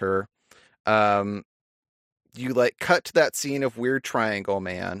coming with her, you like cut to that scene of Weird Triangle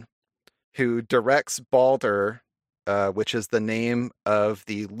Man, who directs Baldur, which is the name of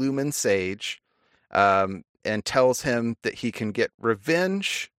the Lumen Sage, and tells him that he can get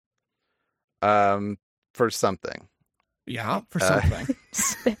revenge for something. Yeah, for something.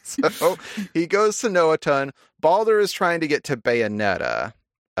 So he goes to Noatun. Baldur is trying to get to Bayonetta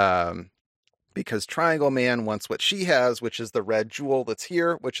because Triangle Man wants what she has, which is the red jewel that's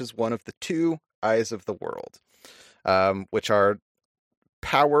here, which is one of the 2 eyes of the world, which are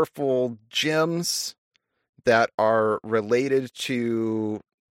powerful gems that are related to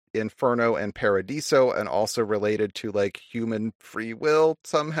Inferno and Paradiso, and also related to like human free will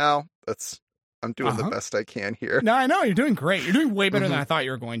somehow. I'm doing the best I can here. No, I know you're doing great. You're doing way better than I thought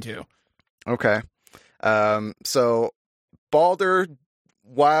you were going to. Okay. So Baldur,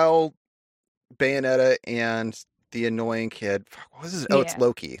 while Bayonetta and the annoying kid, what was his? Oh, it's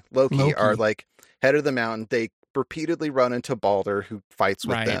Loki. Loki are like head of the mountain. They repeatedly run into Baldur, who fights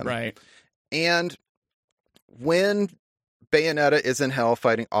with them. Right. And when Bayonetta is in hell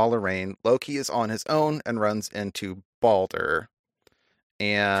fighting Allerain, Loki is on his own and runs into Baldur.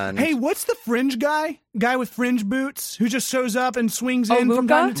 And hey, what's the fringe guy with fringe boots who just shows up and swings in from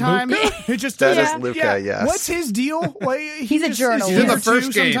time to time? Who just that is Luca, yes. What's his deal? He's a journalist. He's in the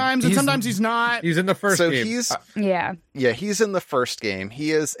first game. Sometimes, and sometimes he's not. He's in the first game. He's he's in the first game.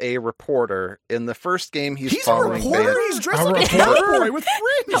 He is a reporter. In the first game, he's following a reporter. He's dressed like a cowboy with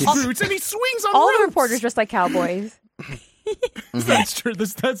fringe boots, and he swings on all ropes. the reporters dressed like cowboys. That's true.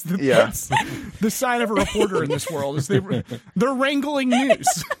 That's the sign of a reporter in this world. Is they're wrangling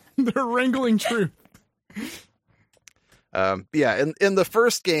news. They're wrangling truth. Yeah, in the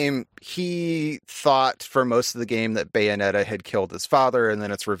first game, he thought for most of the game that Bayonetta had killed his father, and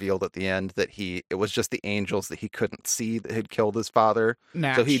then it's revealed at the end that it was just the angels that he couldn't see that had killed his father.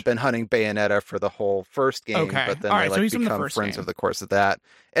 Natch. So he'd been hunting Bayonetta for the whole first game, Okay. but then All they right, so he's from the become first friends game. over the course of that.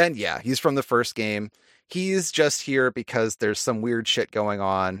 And yeah, he's from the first game. He's just here because there's some weird shit going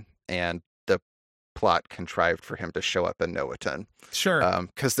on, and the plot contrived for him to show up in Noaton. Sure.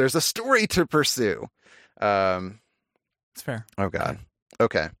 Because there's a story to pursue. It's fair. Oh God.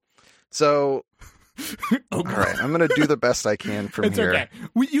 Okay. So, all right, I'm gonna do the best I can from It's here. okay.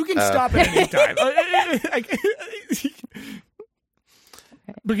 You can stop at any time.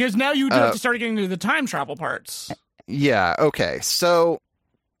 Because now you do have to start getting to the time travel parts. Yeah. Okay. So,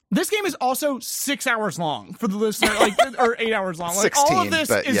 This game is also 6 hours long for the listener, or 8 hours long. Like, all 16, of this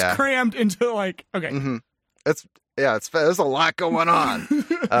but is yeah. crammed into okay. mm-hmm. There's a lot going on.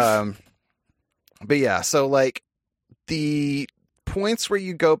 But yeah, so like the points where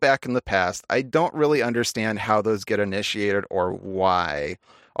you go back in the past, I don't really understand how those get initiated or why.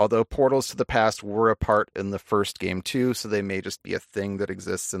 Although portals to the past were a part in the first game too, so they may just be a thing that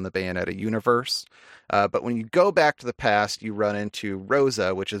exists in the Bayonetta universe. But when you go back to the past, you run into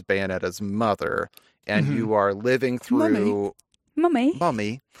Rosa, which is Bayonetta's mother, and you are living through...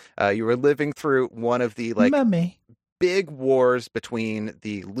 Mummy. You were living through one of the big wars between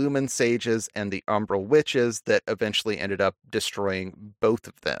the Lumen Sages and the Umbral Witches that eventually ended up destroying both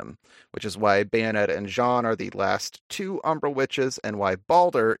of them, which is why Bayonetta and Jean are the last two Umbral Witches and why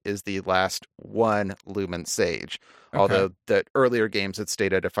Baldur is the last one Lumen Sage. Okay. Although the earlier games had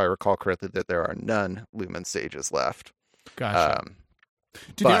stated, if I recall correctly, that there are none Lumen Sages left. Gotcha.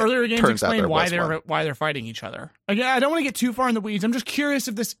 Did the but earlier games turns out explain there why was one. why they're fighting each other? Again, I don't want to get too far in the weeds. I'm just curious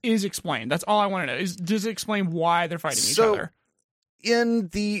if this is explained. That's all I want to know. Does it explain why they're fighting each other? In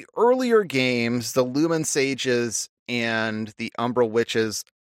the earlier games, the Lumen Sages and the Umbral Witches,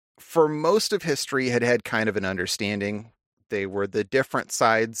 for most of history, had kind of an understanding. They were the different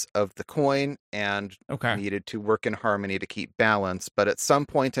sides of the coin and needed to work in harmony to keep balance. But at some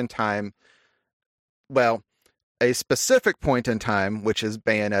point in time, a specific point in time, which is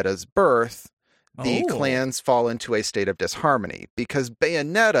Bayonetta's birth, the clans fall into a state of disharmony because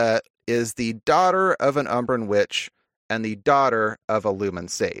Bayonetta is the daughter of an Umbran witch and the daughter of a Lumen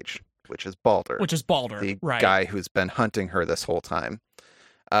Sage, which is Baldur. The guy who's been hunting her this whole time.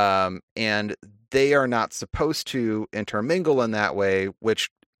 And they are not supposed to intermingle in that way, which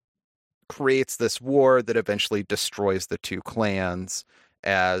creates this war that eventually destroys the two clans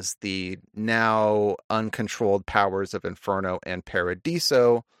as the now uncontrolled powers of Inferno and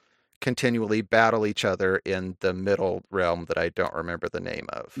Paradiso continually battle each other in the middle realm that I don't remember the name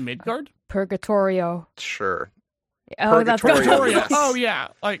of. Midgard? Purgatorio. Sure. Oh, that's Purgatorio. Yes. Oh, yeah.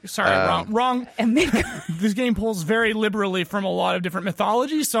 Wrong. This game pulls very liberally from a lot of different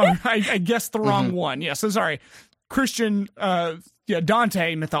mythologies, so I guessed the wrong one. Yeah, so sorry. Christian,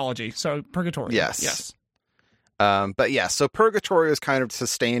 Dante mythology. So Purgatorio. Yes. But yeah, so Purgatorio is kind of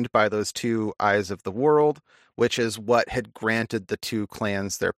sustained by those two eyes of the world, which is what had granted the two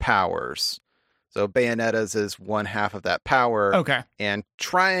clans their powers. So Bayonetta's is one half of that power. Okay. And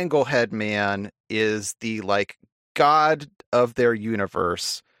Triangle Headman is the god of their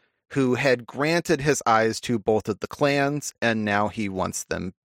universe who had granted his eyes to both of the clans, and now he wants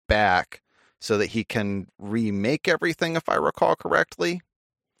them back so that he can remake everything, if I recall correctly.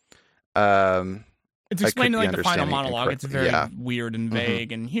 It's explained in the final monologue. It's very weird and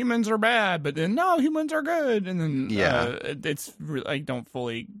vague, and humans are bad, but then no, humans are good, and then it's really, I don't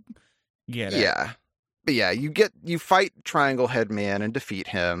fully get it. Yeah, but yeah, you fight Triangle Headman and defeat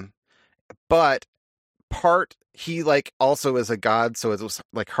him, but he also is a god, so it was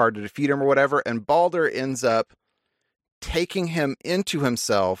hard to defeat him or whatever, and Baldur ends up taking him into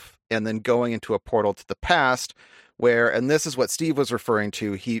himself and then going into a portal to the past. And this is what Steve was referring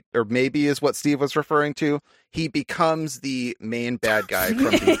to, he becomes the main bad guy from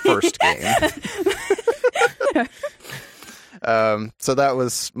the first game. So that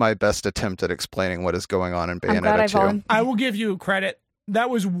was my best attempt at explaining what is going on in Bayonetta 2. I will give you credit. That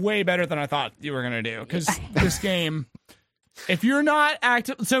was way better than I thought you were going to do, because this game, if you're not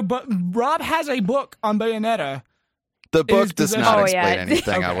active... but Rob has a book on Bayonetta. The book does not explain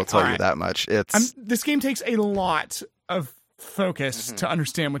anything, Okay, I will tell you that much. This game takes a lot of focus to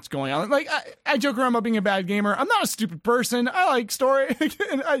understand what's going on. I joke around about being a bad gamer. I'm not a stupid person. I like story.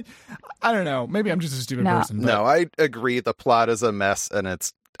 And I don't know. Maybe I'm just a stupid person. But... No, I agree. The plot is a mess, and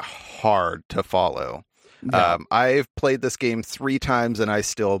it's hard to follow. No. I've played this game 3 times, and I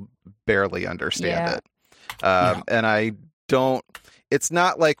still barely understand it. And I don't... It's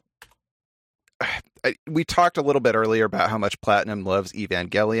not like... we talked a little bit earlier about how much Platinum loves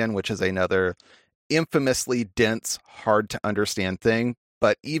Evangelion, which is another infamously dense, hard to understand thing.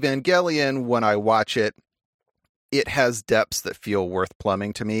 But Evangelion, when I watch it, it has depths that feel worth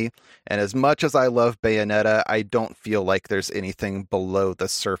plumbing to me. And as much as I love Bayonetta, I don't feel like there's anything below the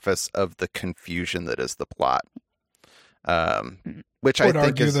surface of the confusion that is the plot. Which I would think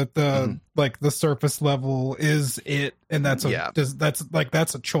argue is that the like the surface level is it, and that's Yeah.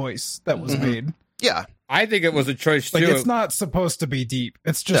 that's a choice that was made. Yeah. I think it was a choice Like too. it's not supposed to be deep.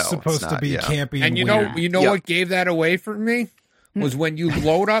 It's just No, supposed it's to not, be yeah. campy and you weird. know Yeah. what gave that away for me was when you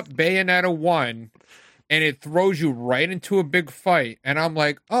load up Bayonetta 1 and it throws you right into a big fight, and I'm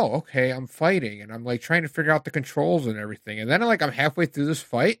like, oh, okay, I'm fighting, and I'm like trying to figure out the controls and everything, and then I'm halfway through this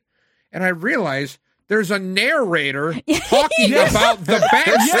fight, and I realize there's a narrator talking about the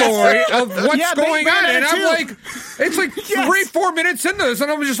backstory of what's going on, and I'm like, it's like 3-4 minutes into this, and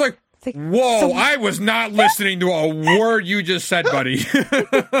I'm just like, whoa, I was not listening to a word you just said, buddy.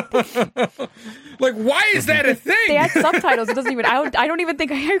 Like, why is that a thing? They had subtitles. It doesn't even. I don't even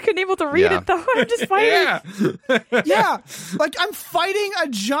think I could able to read it though. I'm just fighting. Yeah, like I'm fighting a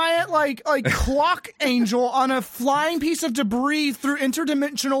giant like clock angel on a flying piece of debris through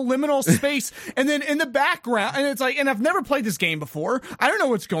interdimensional liminal space, and then in the background, and it's like, and I've never played this game before. I don't know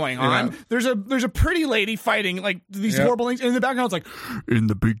what's going on. Yeah. There's a pretty lady fighting like these horrible things, and in the background it's like, In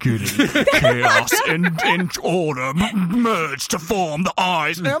the beginning, chaos and order merged to form the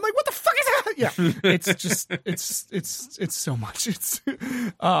eyes. and I'm like, what the fuck is that? Yeah, it's just it's so much. It's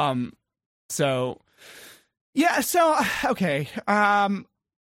so yeah. So okay.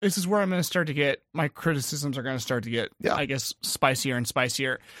 This is where I'm going to start to get my criticisms are going to start to get, I guess, spicier and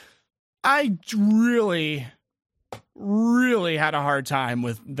spicier. I really, really had a hard time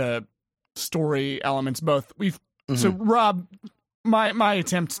with the story elements. Both so Rob, my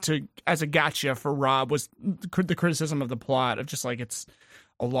attempt to as a gotcha for Rob was the criticism of the plot of just like it's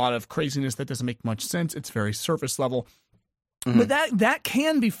a lot of craziness that doesn't make much sense. It's very surface level. But that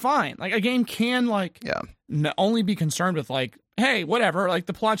can be fine. Like a game can only be concerned with like, hey, whatever. Like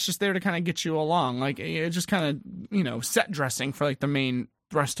the plot's just there to kind of get you along. Like it's just kind of set dressing for like the main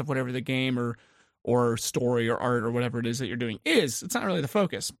thrust of whatever the game or story or art or whatever it is that you're doing is. It's not really the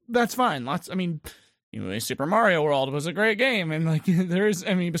focus. That's fine. Super Mario World was a great game, and like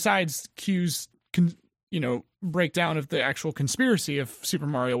besides Q's breakdown of the actual conspiracy of Super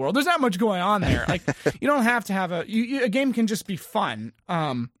Mario World, there's not much going on there. Like you don't have to have a game can just be fun.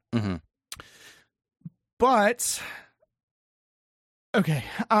 But okay,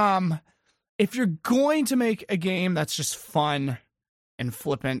 if you're going to make a game that's just fun and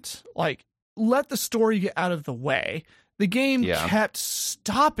flippant, like let the story get out of the way. The game kept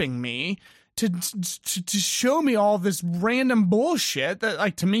stopping me to show me all this random bullshit that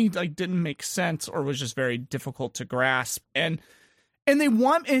like to me like didn't make sense or was just very difficult to grasp. And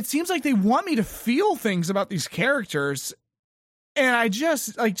it seems like they want me to feel things about these characters, and I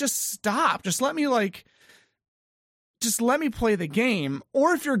just stop. Just let me play the game.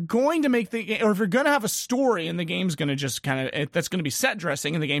 Or if you're going to make the game, or if you're going to have a story and the game's going to just that's going to be set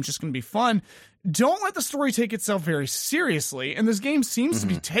dressing and the game's just going to be fun, don't let the story take itself very seriously. And this game seems to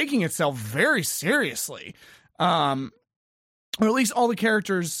be taking itself very seriously. Or at least all the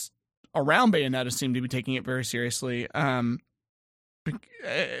characters around Bayonetta seem to be taking it very seriously. I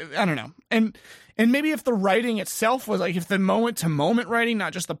don't know. And maybe if the writing itself was like, if the moment to moment writing,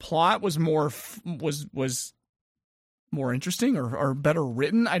 not just the plot, was more was more interesting or better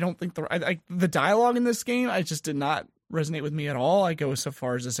written. I don't think the dialogue in this game, I just did not resonate with me at all. I go so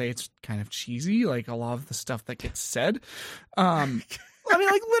far as to say it's kind of cheesy, like a lot of the stuff that gets said. I mean,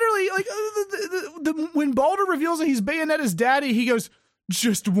 like literally, like when Baldur reveals that he's Bayonetta's daddy, he goes,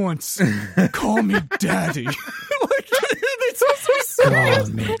 "Just once, call me daddy." Like it's also serious.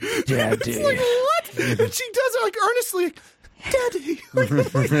 Call me daddy. It's like what? And she does it like earnestly. Daddy.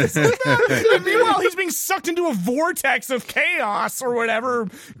 And meanwhile, he's being sucked into a vortex of chaos or whatever,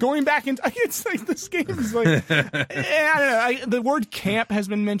 going back into. It's like this game is like. I don't know. The word camp has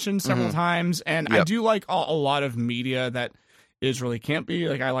been mentioned several times, and I do like a lot of media that is really campy.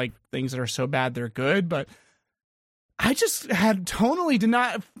 Like I like things that are so bad they're good, but I just did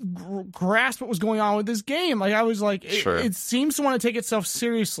not grasp what was going on with this game. Like I was like, it seems to want to take itself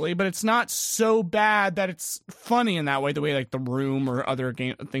seriously, but it's not so bad that it's funny in that way, the way like The Room or other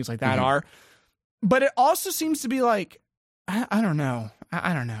things like that are. But it also seems to be like, I don't know.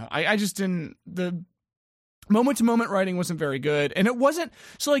 I don't know. I just didn't, the moment to moment writing wasn't very good. And it wasn't,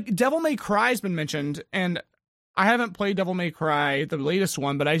 so like Devil May Cry has been mentioned, and I haven't played Devil May Cry, the latest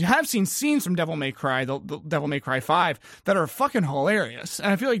one, but I have seen scenes from Devil May Cry, the Devil May Cry 5, that are fucking hilarious.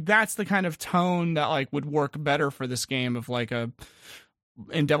 And I feel like that's the kind of tone that like would work better for this game of like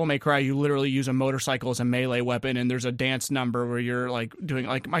in Devil May Cry, you literally use a motorcycle as a melee weapon, and there's a dance number where you're like doing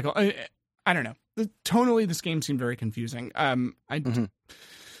like Michael. I don't know. Tonally, this game seemed very confusing. And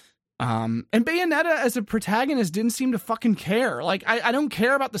Bayonetta as a protagonist didn't seem to fucking care. Like, I don't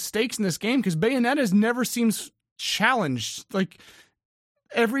care about the stakes in this game because Bayonetta never seems challenged. Like,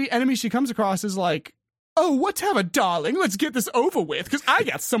 every enemy she comes across is like, oh, let's have a darling. Let's get this over with because I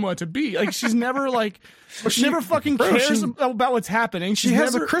got someone to be. Like, she's never like, she never fucking cares about what's happening. She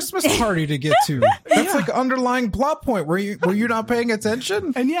has a Christmas party to get to. That's like underlying plot point. Were you not paying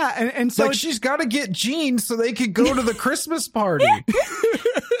attention? And yeah, and so like she's got to get Jean so they could go to the Christmas party.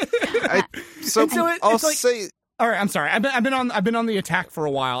 I'll say. All right, I'm sorry. I've been on the attack for a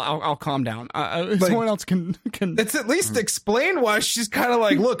while. I'll calm down. Someone else can. It's at least explain why she's kind of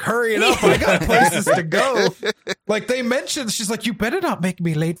like, look, hurry it up. I got places to go. Like they mentioned, she's like, you better not make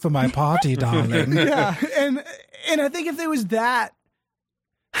me late for my party, darling. Yeah, and I think if there was that,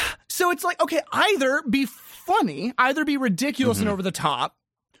 so it's like, okay, either be funny, either be ridiculous and over the top,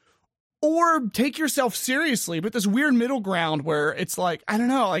 or take yourself seriously, but this weird middle ground where it's like, I don't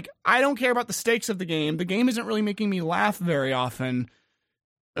know, like, I don't care about the stakes of the game. The game isn't really making me laugh very often.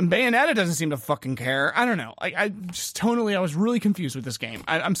 And Bayonetta doesn't seem to fucking care. I don't know. Like, I was really confused with this game.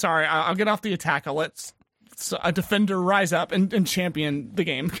 I'm sorry. I'll get off the attack. I'll let a defender rise up and champion the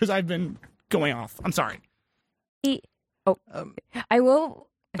game because I've been going off. I'm sorry. I will.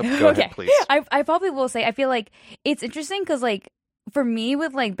 Go ahead, please. I probably will say, I feel like it's interesting because, like, for me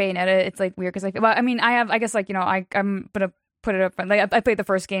with like Bayonetta, it's like weird because I guess like, you know, I'm gonna put it up. Like I played the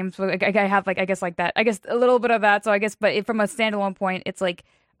first game, so like, I have like I guess a little bit of that. So I guess, but from a standalone point, it's like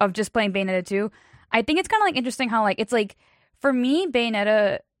of just playing Bayonetta 2. I think it's kind of like interesting how like it's like for me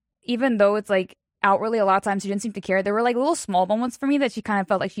Bayonetta, even though it's like outwardly a lot of times she didn't seem to care, there were like little small moments for me that she kind of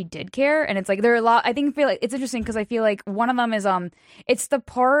felt like she did care, and it's like there are a lot. I feel like it's interesting because I feel like one of them is it's the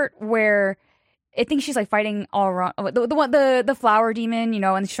part where I think she's like fighting all around the flower demon, you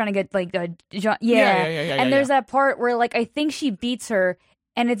know, and she's trying to get like and there's that part where like I think she beats her,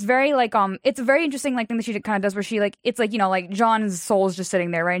 and it's very like it's a very interesting like thing that she kind of does where she like it's like, you know, like John's soul is just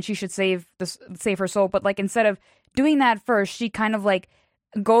sitting there, right, and she should save her soul, but like instead of doing that first, she kind of like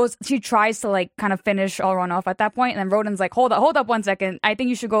she tries to like kind of finish Elrond off at that point, and then Rodin's like, hold up 1 second, I think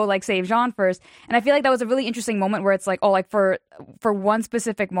you should go like save Jean first. And I feel like that was a really interesting moment where it's like, oh, like for one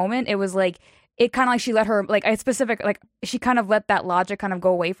specific moment it was like it kind of like she let her like a specific like she kind of let that logic kind of go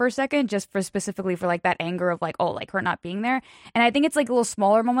away for a second, just for specifically for like that anger of like, oh, like her not being there. And I think it's like little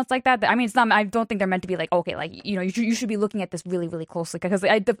smaller moments like that I mean, it's not, I don't think they're meant to be like, okay, like, you know, you should be looking at this really really closely because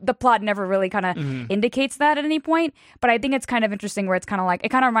the plot never really kind of indicates that at any point. But I think it's kind of interesting where it's kind of like, it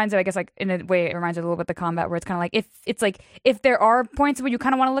kind of reminds me, I guess, like in a way it reminds me a little bit of the combat where it's kind of like if there are points where you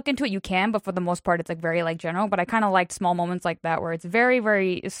kind of want to look into it, you can, but for the most part it's like very like general. But I kind of liked small moments like that where it's very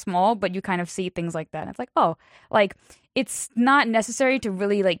very small, but you kind of see things like that, and it's like, oh, like it's not necessary to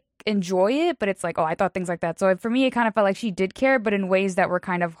really like enjoy it, but it's like, oh, I thought things like that. So for me it kind of felt like she did care, but in ways that were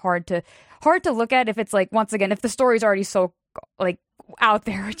kind of hard to look at if it's like, once again, if the story's already so like out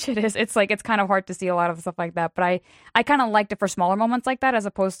there, which it is, it's like it's kind of hard to see a lot of stuff like that. But I kind of liked it for smaller moments like that as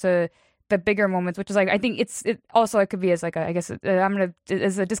opposed to the bigger moments, which is like, I think it could be as like as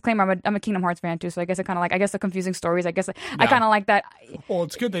a disclaimer, I'm a Kingdom Hearts fan too, so I guess it kind of like, I guess the confusing stories, I guess I kind of like that. Well,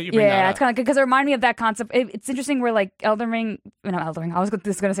 it's good that you bring that up. It's kind of good because it reminded me of that concept. It's interesting where like Elden Ring, I was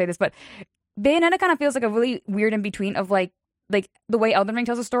just gonna say this, but Bayonetta kind of feels like a really weird in between of like the way Elden Ring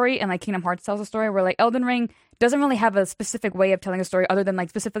tells a story and like Kingdom Hearts tells a story, where like Elden Ring doesn't really have a specific way of telling a story other than like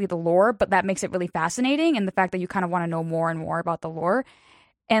specifically the lore, but that makes it really fascinating, and the fact that you kind of want to know more and more about the lore.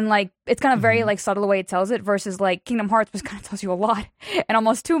 And like it's kind of very like subtle the way it tells it, versus like Kingdom Hearts, which kind of tells you a lot and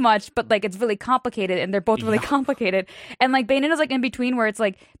almost too much, but like it's really complicated, and they're both really complicated. And like Bayonetta's like in between, where it's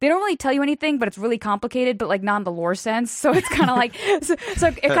like they don't really tell you anything, but it's really complicated, but like not in the lore sense. So it's kind of like so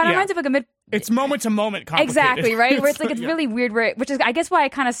it kind of reminds me of like a mid. It's moment to moment complicated. Exactly, right? Where it's like, it's really weird, which is, I guess, why I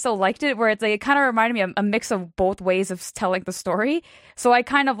kind of still liked it, where it's like, it kind of reminded me of a mix of both ways of telling the story. So I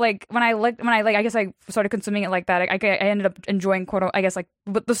kind of like, I guess I started consuming it like that, I ended up enjoying, I guess, like,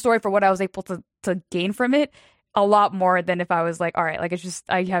 the story for what I was able to gain from it a lot more than if I was like, all right, like, it's just,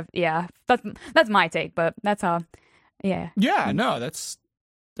 that's my take, but that's how, yeah. Yeah, no, that's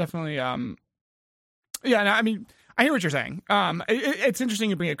definitely, no, I mean, I hear what you're saying. It's interesting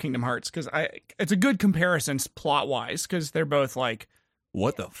you bring up Kingdom Hearts because it's a good comparison plot wise because they're both like,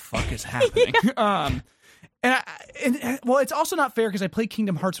 what the fuck is happening? Well, it's also not fair because I played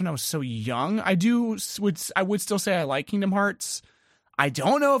Kingdom Hearts when I was so young. I would still say I like Kingdom Hearts. I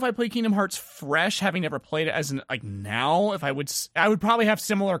don't know if I played Kingdom Hearts fresh, having never played it as now. If I would probably have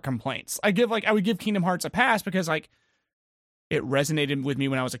similar complaints. I would give Kingdom Hearts a pass because it resonated with me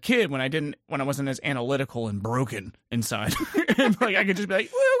when I was a kid, when I wasn't as analytical and broken inside. And I could just be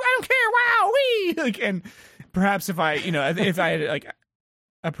like, woo, I don't care, wow, wee. And perhaps if I had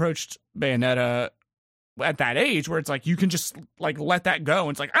approached Bayonetta at that age where it's you can just let that go.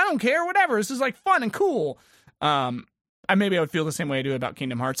 And it's I don't care, whatever. This is fun and cool. Maybe I would feel the same way I do about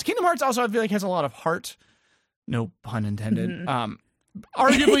Kingdom Hearts. Kingdom Hearts also, I feel has a lot of heart. No pun intended. Mm-hmm.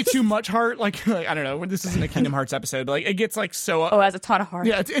 Arguably too much heart. I don't know. This isn't a Kingdom Hearts episode, but it gets so. Oh, it has a ton of heart.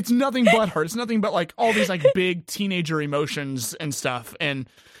 Yeah, it's nothing but heart. It's nothing but all these big teenager emotions and stuff. And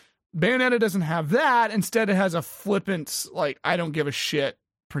Bayonetta doesn't have that. Instead, it has a flippant I don't give a shit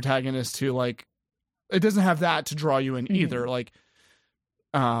protagonist who it doesn't have that to draw you in either.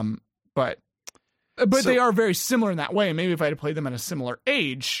 But they are very similar in that way. Maybe if I had played them at a similar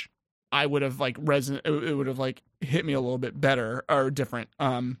age, I would have it would have hit me a little bit better or different.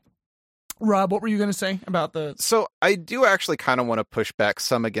 Rob, what were you going to say about the? So I do actually kind of want to push back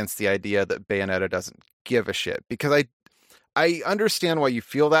some against the idea that Bayonetta doesn't give a shit, because I understand why you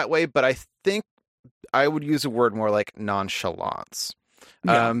feel that way, but I think I would use a word more like nonchalance.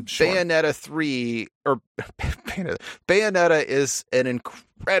 Yeah, sure. Bayonetta 3 or Bayonetta is an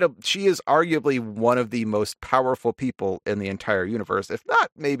incredible. She is arguably one of the most powerful people in the entire universe, if not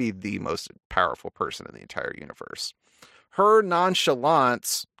maybe the most powerful person in the entire universe. Her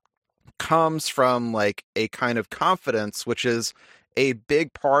nonchalance comes from a kind of confidence, which is a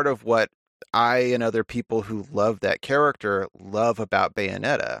big part of what I and other people who love that character love about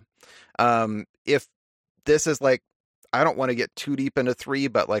Bayonetta. If this is I don't want to get too deep into 3,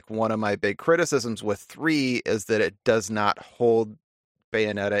 but one of my big criticisms with 3 is that it does not hold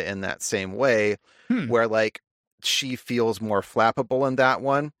Bayonetta in that same way, where she feels more flappable in that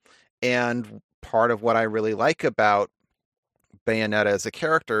one. And part of what I really like about Bayonetta as a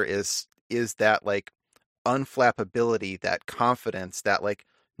character is that unflappability, that confidence, that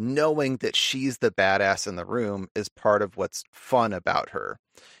knowing that she's the badass in the room is part of what's fun about her.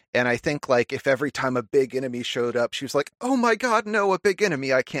 And I think if every time a big enemy showed up, she was like, oh my God, no, a big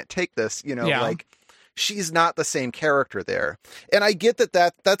enemy, I can't take this. She's not the same character there. And I get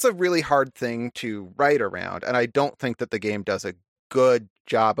that's a really hard thing to write around. And I don't think that the game does a good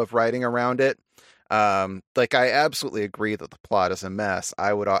job of writing around it. I absolutely agree that the plot is a mess.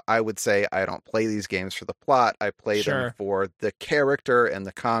 I would say I don't play these games for the plot. I play them for the character and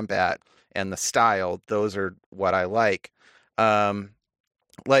the combat and the style. Those are what I like. I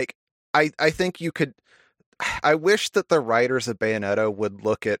think you could. I wish that the writers of Bayonetta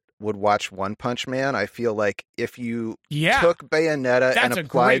would watch One Punch Man. I feel if you took Bayonetta and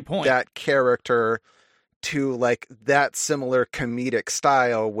applied that character to that similar comedic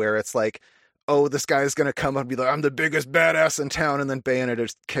style, where it's oh, this guy's gonna come up and be like, I'm the biggest badass in town, and then Bayonetta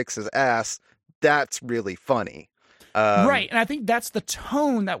just kicks his ass. That's really funny. Right, and I think that's the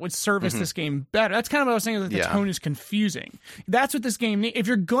tone that would service this game better. That's kind of what I was saying, that the tone is confusing. That's what this game needs. If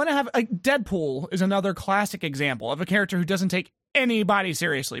you're going to have... Deadpool is another classic example of a character who doesn't take anybody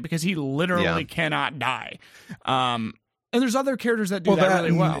seriously because he literally cannot die. And there's other characters that do that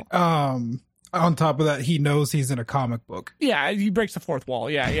really well. On top of that, he knows he's in a comic book. Yeah, he breaks the fourth wall.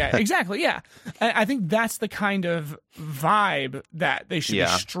 Yeah, exactly, yeah. I think that's the kind of vibe that they should be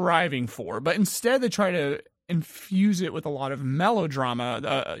striving for. But instead, they try to infuse it with a lot of melodrama,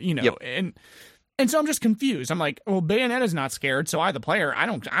 and so I'm just confused. I'm well, Bayonetta's not scared, so the player,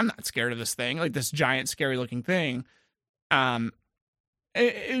 I'm not scared of this thing, this giant scary looking thing. But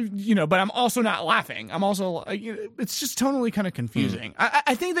I'm also not laughing. I'm also it's just totally kind of confusing.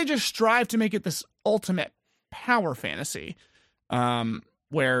 I think they just strive to make it this ultimate power fantasy,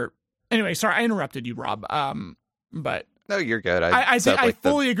 where anyway, sorry, I interrupted you, Rob. But no, you're good. I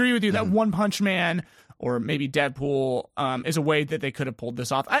fully agree with you that One Punch Man or maybe Deadpool is a way that they could have pulled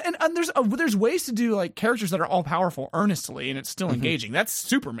this off. And there's ways to do characters that are all powerful earnestly and it's still engaging. That's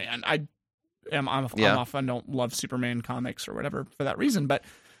Superman. I'm off. I don't love Superman comics or whatever for that reason, but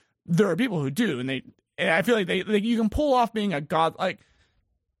there are people who do, and I feel like they you can pull off being a god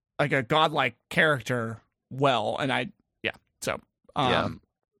a godlike character well, and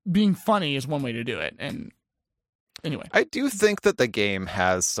being funny is one way to do it. And anyway, I do think that the game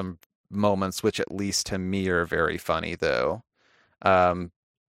has some moments which, at least to me, are very funny, though. One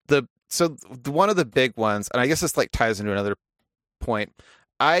of the big ones, and I guess this ties into another point.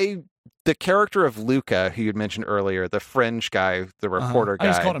 The character of Luca, who you'd mentioned earlier, the Fringe guy, the reporter guy. I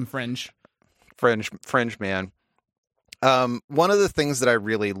just called him Fringe. fringe man. One of the things that I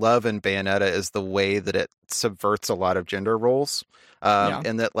really love in Bayonetta is the way that it subverts a lot of gender roles.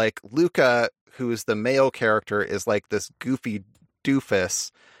 And that like Luca, who is the male character, is like this goofy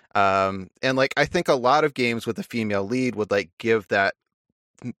doofus. And like, I think a lot of games with a female lead would like give that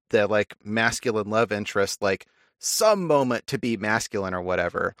like masculine love interest, like some moment to be masculine or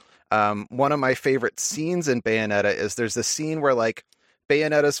whatever. One of my favorite scenes in Bayonetta is there's a scene where like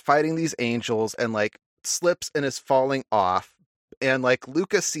Bayonetta's fighting these angels and like slips and is falling off, and like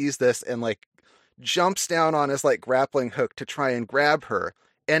Lucas sees this and like jumps down on his like grappling hook to try and grab her,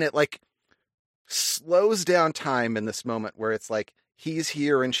 and it like slows down time in this moment where it's like he's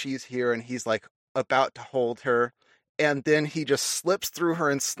here and she's here and he's like about to hold her, and then he just slips through her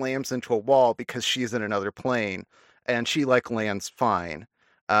and slams into a wall because she's in another plane, and she like lands fine.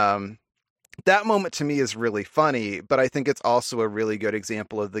 That moment to me is really funny, but I think it's also a really good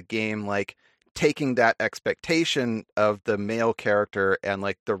example of the game like taking that expectation of the male character and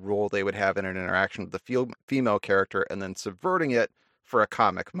like the role they would have in an interaction with the female character and then subverting it for a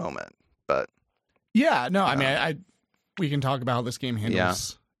comic moment. But yeah, no, I mean, we can talk about how this game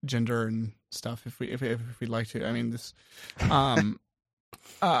handles gender and stuff if we'd like to. I mean, this, yeah,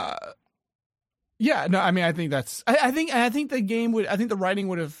 no, I mean, I think that's, I think the game would, I think the writing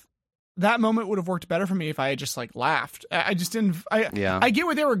would have, that moment would have worked better for me if I had just like laughed. I just didn't. I get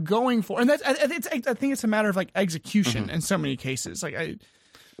what they were going for, and that's. I think it's a matter of like execution in so many cases. Like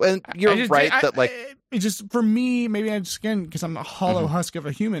you're right that like it just for me, maybe I just again because I'm a hollow husk of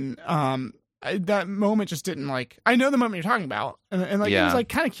a human. That moment just didn't like. I know the moment you're talking about, and like it was like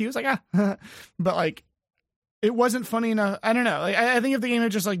kind of cute. It's like but like it wasn't funny enough. I don't know. Like I think if the game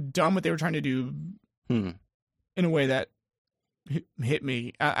had just like done what they were trying to do in a way that hit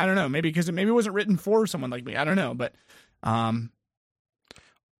me. I don't know. Maybe because it wasn't written for someone like me. I don't know. But,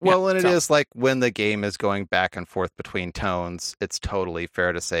 it is like when the game is going back and forth between tones, it's totally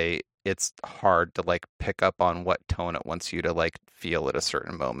fair to say it's hard to like pick up on what tone it wants you to like feel at a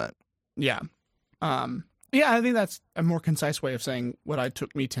certain moment. Yeah. I think that's a more concise way of saying what I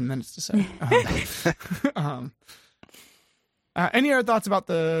took me 10 minutes to say. Any other thoughts about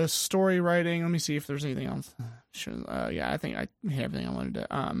the story writing? Let me see if there's anything else. Sure. I think I hit everything I wanted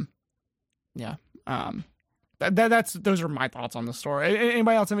to. That's those are my thoughts on the story.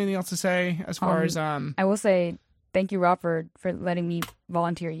 Anybody else have anything else to say as far as I will say thank you, Rob, for letting me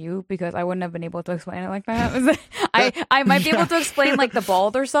volunteer you, because I wouldn't have been able to explain it like that. I might be able to explain like the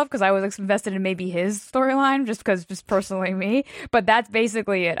Baldur stuff because I was invested in maybe his storyline just personally me. But that's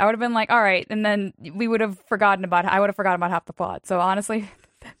basically it. I would have been like, all right, and then I would have forgotten about half the plot. So honestly,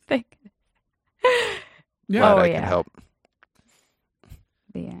 thank. Yeah, I can help.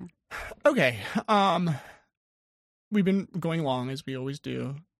 Yeah. Okay. We've been going long as we always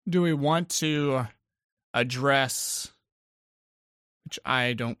do. Do we want to address, which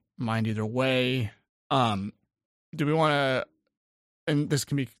I don't mind either way, do we want to, and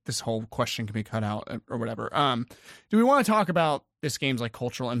this whole question can be cut out or whatever, do we want to talk about this game's like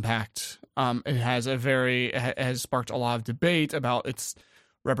cultural impact? It has sparked a lot of debate about its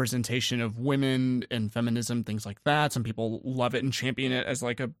representation of women and feminism, things like that. Some people love it and champion it as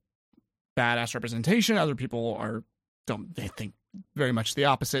like a badass representation. Other people they think very much the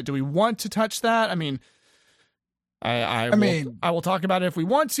opposite. Do we want to touch that? I mean, I will talk about it if we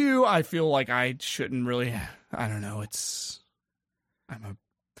want to. I feel like I shouldn't really. I don't know.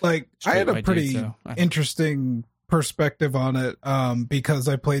 I had a pretty interesting perspective on it because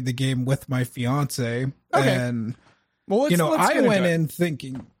I played the game with my fiance, and well, I went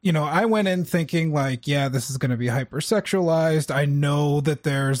in thinking like, yeah, this is going to be hypersexualized. I know that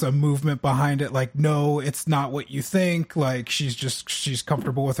there's a movement behind it. Like, no, it's not what you think. Like, she's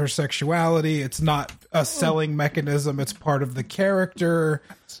comfortable with her sexuality. It's not a selling mechanism. It's part of the character.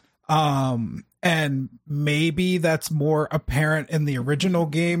 And maybe that's more apparent in the original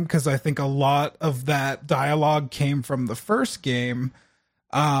game, because I think a lot of that dialogue came from the first game.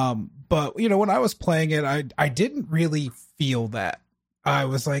 But when I was playing it, I didn't really feel that. I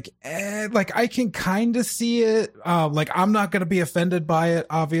was like, like I can kind of see it. Like I'm not going to be offended by it.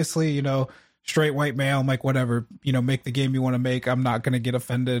 Obviously, straight white male, I'm like, whatever, make the game you want to make. I'm not going to get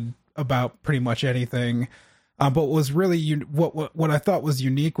offended about pretty much anything. But what was really what I thought was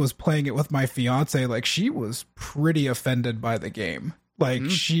unique was playing it with my fiance. Like she was pretty offended by the game. Like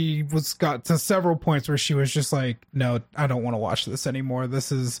she got to several points where she was just like, no, I don't want to watch this anymore.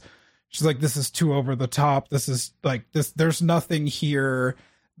 She's like, this is too over the top. This is like this. There's nothing here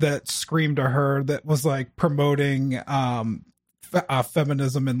that screamed to her that was like promoting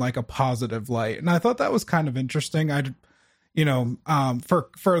feminism in like a positive light. And I thought that was kind of interesting. For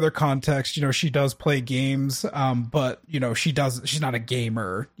further context, she does play games, but she's not a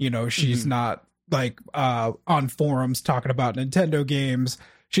gamer. She's not like on forums talking about Nintendo games.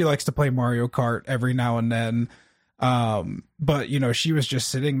 She likes to play Mario Kart every now and then. But she was just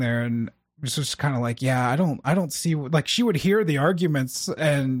sitting there and was just kind of like, yeah, I don't see, like, she would hear the arguments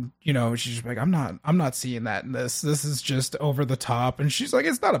and she's just like, I'm not seeing that in this is just over the top. And she's like,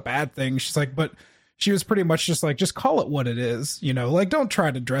 it's not a bad thing. She's like, but she was pretty much just like, just call it what it is, like, don't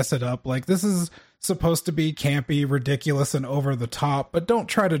try to dress it up. Like, this is supposed to be campy, ridiculous, and over the top, but don't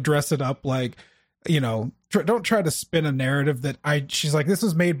try to dress it up like, don't try to spin a narrative that she's like, this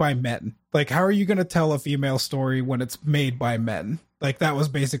was made by men. Like, how are you going to tell a female story when it's made by men? Like, that was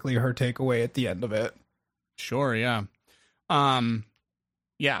basically her takeaway at the end of it. Sure. Yeah.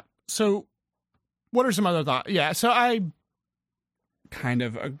 Yeah. So what are some other thoughts? Yeah. So I kind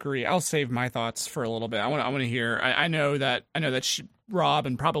of agree. I'll save my thoughts for a little bit. I want to hear, I know that Rob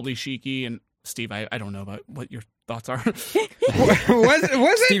and probably Shiki and Steve, I don't know about what your thoughts are.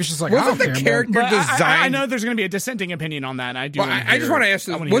 Steve's just like, wasn't the character designed? I know there's going to be a dissenting opinion on that. And I do. I just want to ask: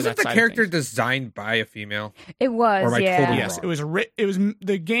 wasn't the character designed by a female? It was. Or am I totally yes, wrong? It was.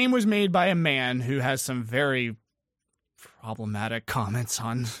 The game was made by a man who has some very problematic comments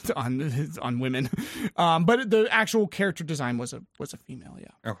on women. But the actual character design was a female.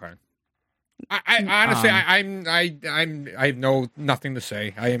 Yeah. Okay. I honestly, I have nothing to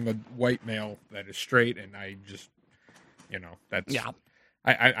say. I am a white male that is straight, and I just, that's yeah.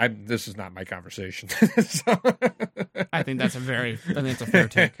 I this is not my conversation. So. I think that's a fair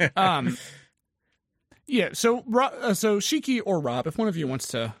take. Yeah. So Shiki or Rob, if one of you wants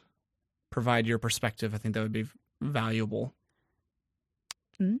to provide your perspective, I think that would be valuable.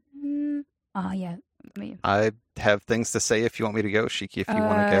 Yeah. I have things to say if you want me to go, Shiki, if you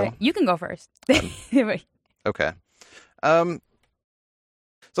want to go. You can go first. Okay.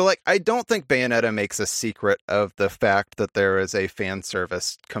 So, like, I don't think Bayonetta makes a secret of the fact that there is a fan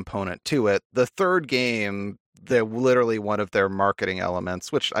service component to it. The third game, literally one of their marketing elements,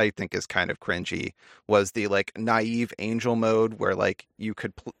 which I think is kind of cringy, was the, like, naive angel mode where, like, you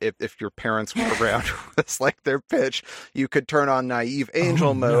could, if your parents were around, was like their pitch, you could turn on naive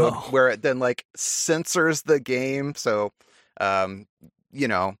angel mode where it then, like, censors the game. So,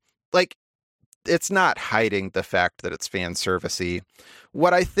 like, it's not hiding the fact that it's fan servicey.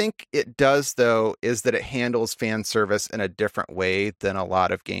 What I think it does, though, is that it handles fan service in a different way than a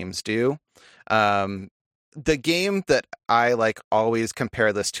lot of games do. The game that I always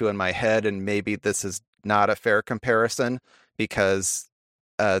compare this to in my head, and maybe this is not a fair comparison because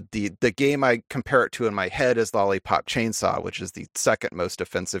the game I compare it to in my head is Lollipop Chainsaw, which is the second most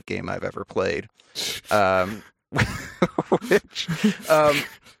offensive game I've ever played.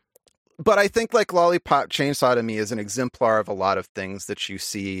 But I think Lollipop Chainsaw to me is an exemplar of a lot of things that you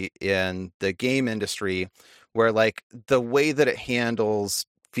see in the game industry, where the way that it handles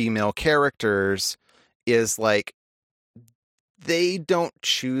female characters is they don't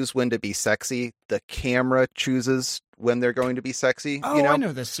choose when to be sexy. The camera chooses when they're going to be sexy. Oh, I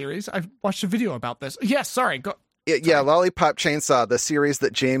know this series. I've watched a video about this. Yes, sorry. Go. Yeah, Lollipop Chainsaw, the series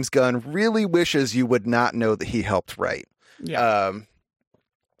that James Gunn really wishes you would not know that he helped write. Yeah.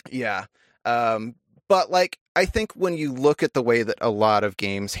 Yeah. But I think when you look at the way that a lot of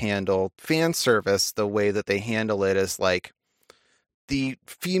games handle fan service, the way that they handle it is the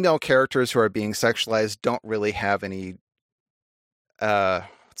female characters who are being sexualized don't really have any,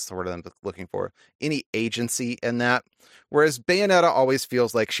 what's the word I'm looking for? Any agency in that. Whereas Bayonetta always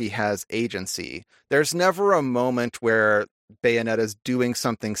feels like she has agency. There's never a moment where Bayonetta's doing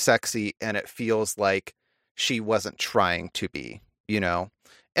something sexy and it feels like she wasn't trying to be,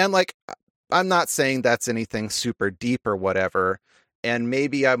 And I'm not saying that's anything super deep or whatever. And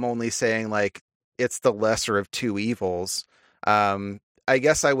maybe I'm only saying it's the lesser of two evils. I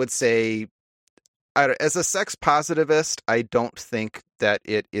guess I would say, as a sex positivist, I don't think that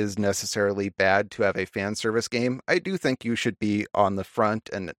it is necessarily bad to have a fan service game. I do think you should be on the front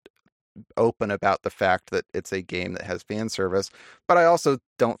and open about the fact that it's a game that has fan service. But I also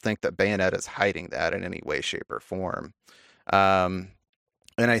don't think that Bayonetta is hiding that in any way, shape, or form. And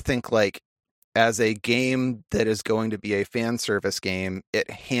I think as a game that is going to be a fan service game, it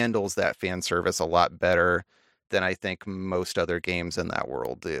handles that fan service a lot better than I think most other games in that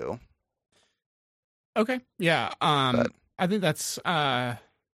world do. Okay. Yeah. I think that's yeah.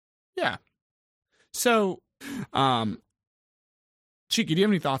 So Chiki, do you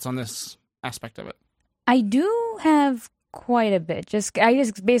have any thoughts on this aspect of it? I do have quite a bit. Just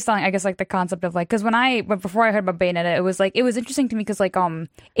based on, I guess, the concept of because before I heard about Bayonetta, it was interesting to me because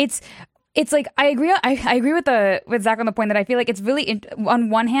it's it's like I agree with Zach on the point that I feel like it's really on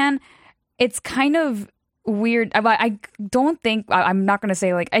one hand it's kind of weird. I don't think I'm not gonna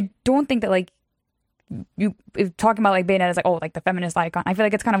say like I don't think that like you if talking about like Bayonetta is like oh like the feminist icon. I feel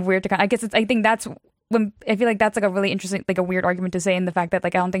like it's kind of weird to I guess I think that's when I feel like that's like a really interesting like a weird argument to say in the fact that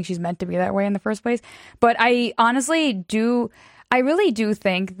like I don't think she's meant to be that way in the first place. But I really do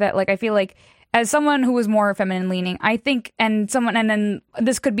think that like I feel like as someone who was more feminine leaning, I think, and then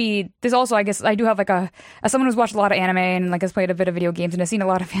this also, I guess, I do have like as someone who's watched a lot of anime and like has played a bit of video games and has seen a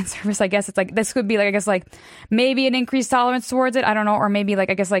lot of fan service, I guess it's like, this could be like, I guess like maybe an increased tolerance towards it. I don't know. Or maybe like,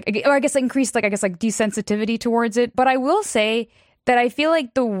 increased like, desensitivity towards it. But I will say that I feel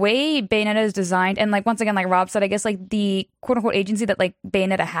like the way Bayonetta is designed, and like, once again, like Rob said, I guess like the quote unquote agency that like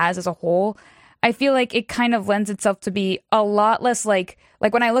Bayonetta has as a whole, I feel like it kind of lends itself to be a lot less like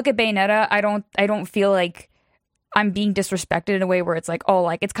when I look at Bayonetta, I don't feel like I'm being disrespected in a way where it's like, oh,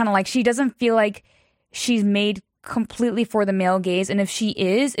 like it's kind of like she doesn't feel like she's made completely for the male gaze, and if she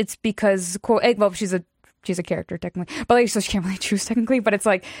is, it's because well, she's a character technically, but like so she can't really choose technically, but it's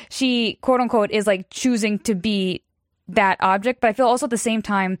like she quote unquote is like choosing to be that object. But I feel also at the same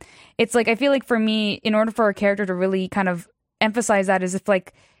time, it's like I feel like for me, in order for a character to really kind of emphasize that, is if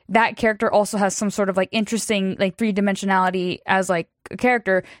like that character also has some sort of like interesting like three-dimensionality as like a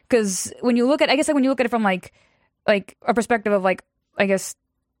character, because when you look at it from like a perspective of like I guess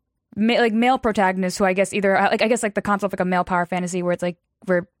male protagonists who I guess either like I guess like the concept of like a male power fantasy where it's like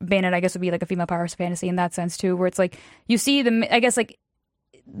where Bayonetta I guess would be like a female power fantasy in that sense too, where it's like you see I guess like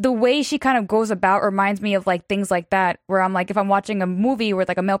the way she kind of goes about reminds me of like things like that, where I'm like, if I'm watching a movie where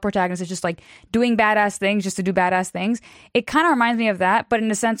like a male protagonist is just like doing badass things just to do badass things, it kind of reminds me of that, but in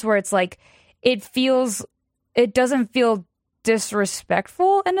a sense where it's like it doesn't feel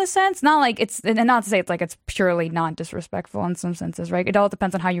disrespectful in a sense, not like it's, and not to say it's like it's purely not disrespectful in some senses, right? It all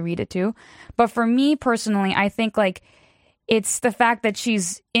depends on how you read it too. But for me personally, I think like it's the fact that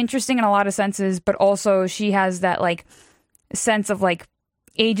she's interesting in a lot of senses, but also she has that like sense of like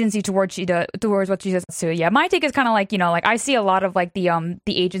agency towards what she does too. Yeah, my take is kind of like, you know, like I see a lot of like the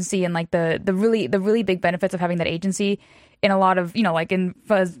agency and like the really big benefits of having that agency in a lot of, you know, like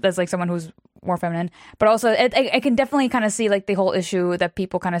as like someone who's more feminine, but also I can definitely kind of see like the whole issue that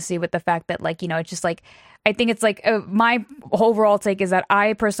people kind of see with the fact that like, you know, it's just like I think it's like my overall take is that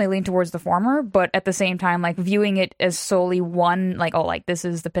I personally lean towards the former, but at the same time, like viewing it as solely one, like, oh, like this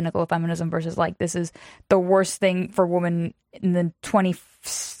is the pinnacle of feminism versus like this is the worst thing for women in the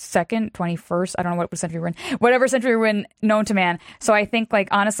 21st, I don't know what century we're in, whatever century we're in, known to man. So I think like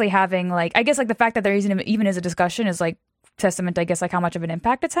honestly having like, I guess like the fact that there even is a discussion is like testament, I guess, like how much of an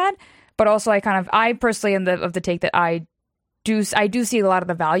impact it's had. But also I personally am of the take that I do see a lot of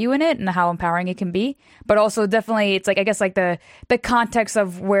the value in it and how empowering it can be, but also definitely it's like I guess like the context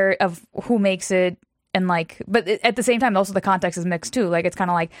of who makes it, and like, but at the same time also the context is mixed too. Like it's kind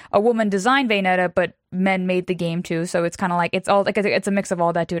of like a woman designed Bayonetta, but men made the game too. So it's kind of like it's all like it's a mix of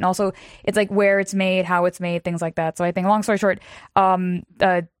all that too, and also it's like where it's made, how it's made, things like that. So I think long story short,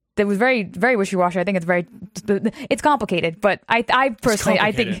 it was very, very wishy-washy. I think it's complicated, but I personally,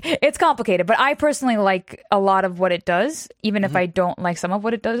 I think it's complicated, but I personally like a lot of what it does, even if I don't like some of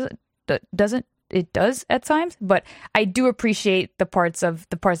what it does at times, but I do appreciate the parts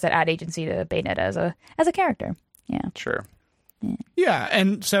that add agency to Bayonetta as a character. Yeah. Sure. Yeah.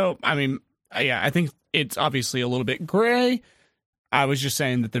 And so, I mean, yeah, I think it's obviously a little bit gray. I was just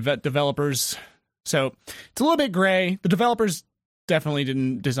saying that the developers, so it's a little bit gray. The developers definitely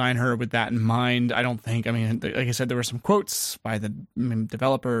didn't design her with that in mind. I don't think. I mean, like I said, there were some quotes by the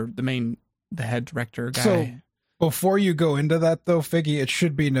developer, the head director guy. So before you go into that, though, Figgy, it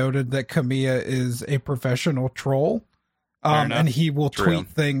should be noted that Kamiya is a professional troll, and he will tweet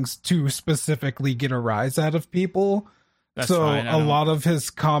things to specifically get a rise out of people. That's so fine. A lot of his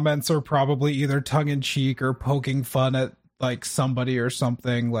comments are probably either tongue in cheek or poking fun at like somebody or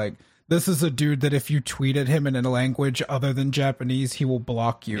something. Like, this is a dude that if you tweet at him in a language other than Japanese, he will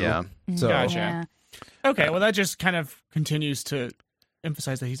block you. Yeah. So, gotcha. Yeah. Okay, well, that just kind of continues to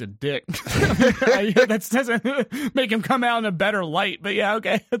emphasize that he's a dick. That doesn't make him come out in a better light, but yeah,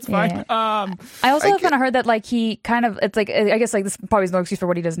 okay, that's fine. Yeah. I also kind of heard that like he kind of, it's like, I guess like this probably is no excuse for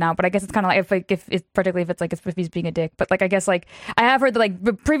what he does now, but I guess it's kind of like particularly if he's being a dick, but like I guess like I have heard that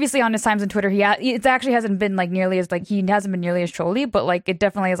like previously on his times on Twitter it actually hasn't been like nearly as like he hasn't been nearly as trolly, but like it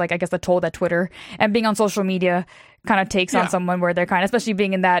definitely is like I guess the toll that Twitter and being on social media kind of takes on someone, where they're kind of, especially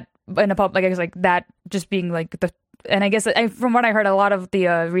being in a public, like I guess like that just being like and I guess from what I heard, a lot of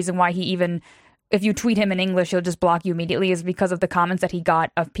the reason why he even if you tweet him in English, he'll just block you immediately, is because of the comments that he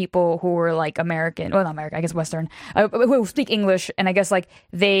got of people who were like American, well, not American, I guess Western, who speak English, and I guess like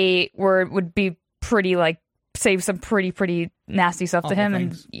would be pretty like say some pretty nasty stuff to him,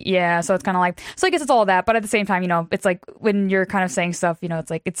 things. and yeah, so it's kind of like, so I guess it's all that, but at the same time, it's like when you're kind of saying stuff, it's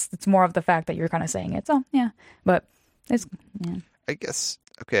like it's more of the fact that you're kind of saying it. So yeah, but it's I guess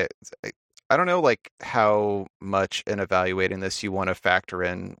okay. I don't know like how much in evaluating this you want to factor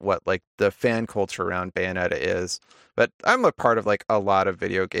in what like the fan culture around Bayonetta is, but I'm a part of like a lot of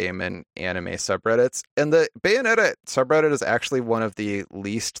video game and anime subreddits, and the Bayonetta subreddit is actually one of the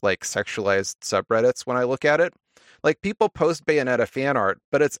least like sexualized subreddits when I look at it. Like people post Bayonetta fan art,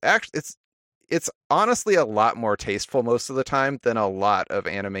 but it's honestly a lot more tasteful most of the time than a lot of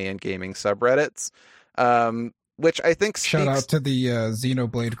anime and gaming subreddits. Which I think shout out to the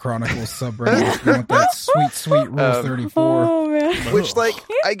Xenoblade Chronicles subreddit if you want that sweet Rule 34. oh man, Which, like,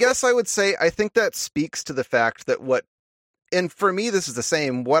 I guess I would say, I think that speaks to the fact that and for me, this is the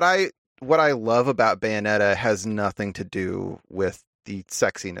same. What I love about Bayonetta has nothing to do with the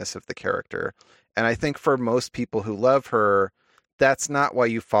sexiness of the character. And I think for most people who love her, that's not why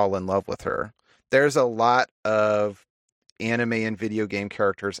you fall in love with her. There's a lot of anime and video game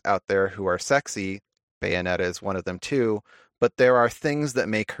characters out there who are sexy. Bayonetta is one of them too, but there are things that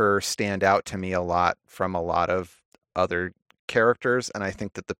make her stand out to me a lot from a lot of other characters, and I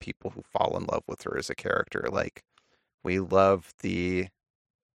think that the people who fall in love with her as a character, like, we love the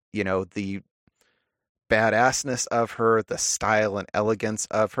badassness of her, the style and elegance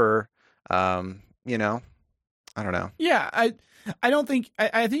of her. I don't know. Yeah, I don't think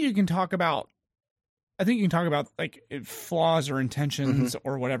I think you can talk about like flaws or intentions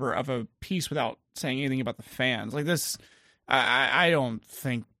or whatever of a piece without saying anything about the fans. Like this, I don't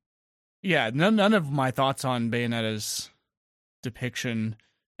think. Yeah, none of my thoughts on Bayonetta's depiction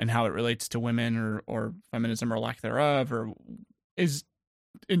and how it relates to women or feminism or lack thereof is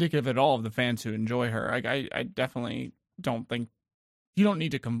indicative at all of the fans who enjoy her. I definitely don't think you don't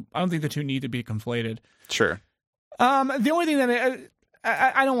need to. I don't think the two need to be conflated. Sure. The only thing that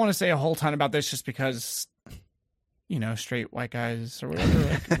I don't want to say a whole ton about this, just because, straight white guys or whatever,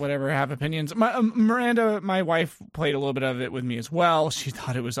 like, whatever, have opinions. Miranda, my wife, played a little bit of it with me as well. She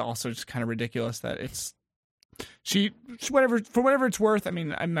thought it was also just kind of ridiculous that whatever it's worth. I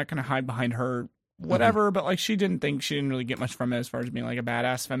mean, I'm not going to hide behind her, whatever, but like she didn't really get much from it as far as being like a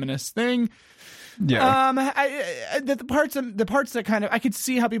badass feminist thing. Yeah. The parts that kind of, I could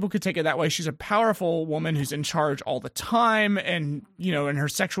see how people could take it that way. She's a powerful woman who's in charge all the time, and and her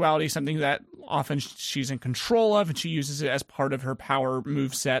sexuality is something that often she's in control of, and she uses it as part of her power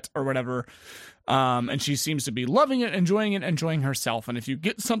move set or whatever. And she seems to be loving it, enjoying herself. And if you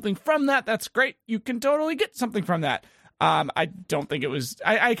get something from that, that's great. You can totally get something from that. I don't think it was.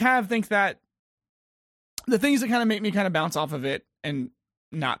 I kind of think that the things that kind of make me kind of bounce off of it and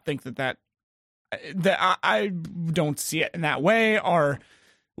not think that I don't see it in that way are,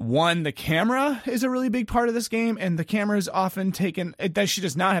 one, the camera is a really big part of this game, and the camera is often taken that she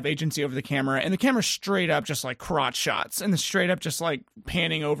does not have agency over the camera, and the camera straight up just like crotch shots and the straight up just like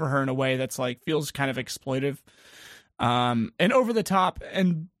panning over her in a way that's like feels kind of exploitive and over the top,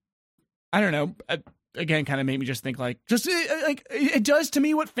 and I don't know, again, kind of made me just think like it does to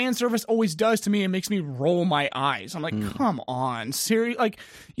me what fan service always does to me. It makes me roll my eyes. I'm like, come on, seriously, like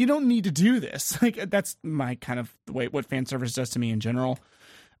you don't need to do this. Like that's my kind of the way what fan service does to me in general.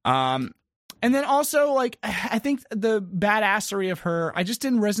 And then also like I think the badassery of her, I just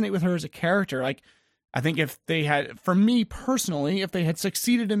didn't resonate with her as a character. Like I think if they had, for me personally, if they had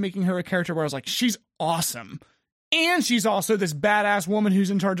succeeded in making her a character where I was like, she's awesome, and she's also this badass woman who's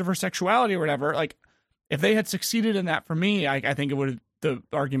in charge of her sexuality or whatever, like. If they had succeeded in that for me, I think it would, the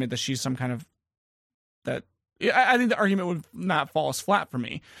argument that she's some kind of, that, I think the argument would not fall as flat for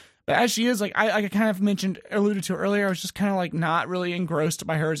me. But as she is, like I kind of alluded to earlier, I was just kind of like not really engrossed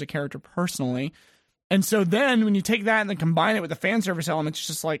by her as a character personally. And so then when you take that and then combine it with the fan service element, it's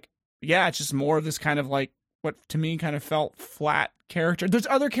just like, yeah, it's just more of this kind of like what to me kind of felt flat character. There's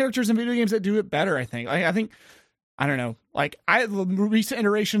other characters in video games that do it better, I think. I don't know. Like the recent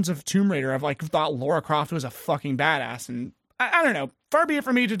iterations of Tomb Raider, I've like thought Lara Croft was a fucking badass, and I don't know. Far be it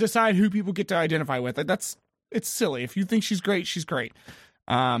for me to decide who people get to identify with. It's silly. If you think she's great, she's great.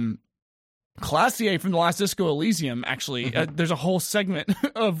 Classier from the last Disco Elysium, actually, there's a whole segment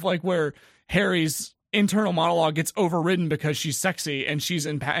of like where Harry's internal monologue gets overridden because she's sexy and she's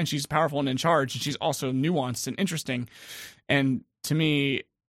powerful and in charge, and she's also nuanced and interesting. And to me,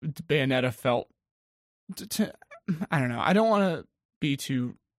 Bayonetta felt. I don't know. I don't want to be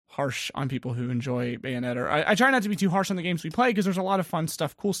too harsh on people who enjoy Bayonetta. I try not to be too harsh on the games we play because there's a lot of fun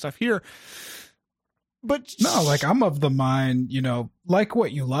stuff, cool stuff here. But No, like I'm of the mind, like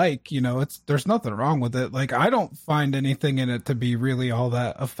what you like, there's nothing wrong with it. Like I don't find anything in it to be really all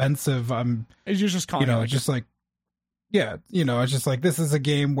that offensive. you're just calling it just like, yeah, it's just like, this is a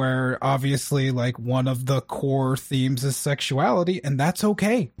game where obviously like one of the core themes is sexuality, and that's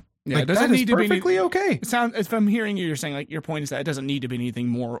okay. Yeah, like, it doesn't that is need to be perfectly okay. It sounds, if I'm hearing you, you're saying like your point is that it doesn't need to be anything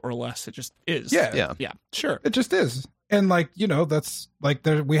more or less. It just is. Yeah. Yeah. Sure. It just is. And like, that's like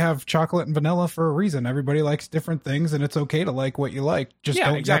we have chocolate and vanilla for a reason. Everybody likes different things, and it's okay to like what you like. Just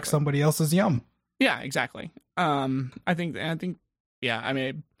don't yuck somebody else's yum. Yeah, exactly. I think, yeah, I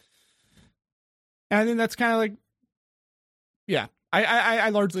mean, I think that's kind of like, yeah, I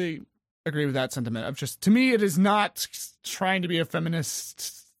largely agree with that sentiment of just, to me, it is not trying to be a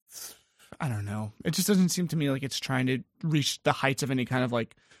feminist. I don't know. It just doesn't seem to me like it's trying to reach the heights of any kind of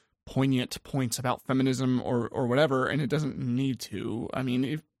like poignant points about feminism or whatever, and it doesn't need to. I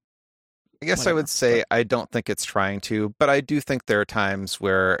mean, I guess I would say I don't think it's trying to, but I do think there are times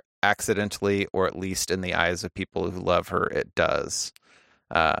where accidentally, or at least in the eyes of people who love her, it does.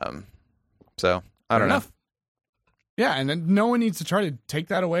 So I don't know. Yeah, and then no one needs to try to take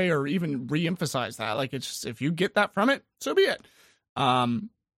that away or even re-emphasize that. Like, it's just, if you get that from it, so be it.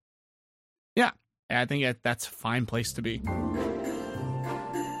 Yeah, I think that's a fine place to be.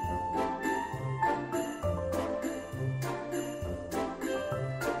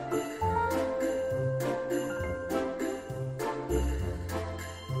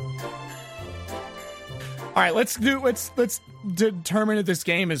 All right, let's determine if this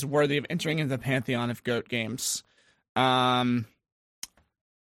game is worthy of entering into the pantheon of GOAT games. I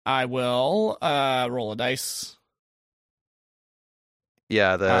will roll a dice.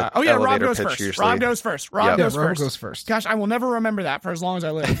 Yeah, Rob goes first. usually... Rob goes first. Rob goes first. Gosh, I will never remember that for as long as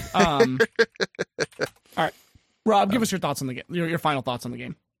I live. All right, Rob, give us your thoughts on the game. Your final thoughts on the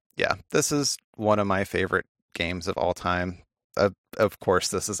game. Yeah, this is one of my favorite games of all time. Of course,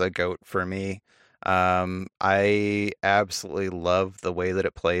 this is a GOAT for me. I absolutely love the way that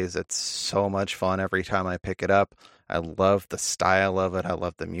it plays. It's so much fun every time I pick it up. I love the style of it. I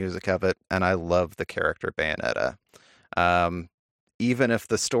love the music of it. And I love the character Bayonetta. Even if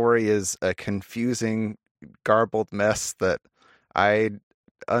the story is a confusing, garbled mess that I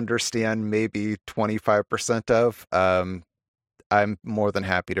understand maybe 25% of, I'm more than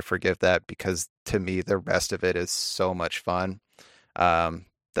happy to forgive that, because to me, the rest of it is so much fun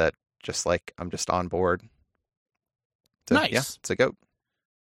that just like I'm just on board. So, nice. Yeah, it's a GOAT.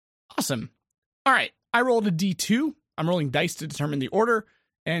 Awesome. All right. I rolled a D2. I'm rolling dice to determine the order.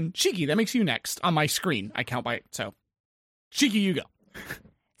 And Shiki, that makes you next on my screen. I count by it. So, Shiki, you go.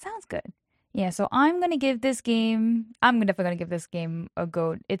 Sounds good. Yeah, so I'm definitely going to give this game a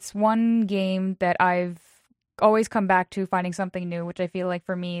GOAT. It's one game that I've always come back to, finding something new, which I feel like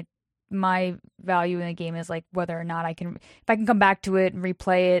for me, my value in the game is like whether or not if I can come back to it and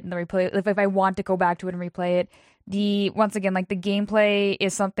replay it, and if I want to go back to it and replay it. Once again, like the gameplay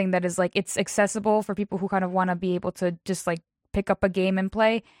is something that is like, it's accessible for people who kind of want to be able to just like pick up a game and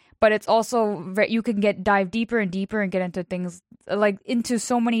play, but it's also you can dive deeper and deeper and get into things like into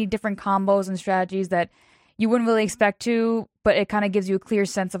so many different combos and strategies that you wouldn't really expect to, but it kind of gives you a clear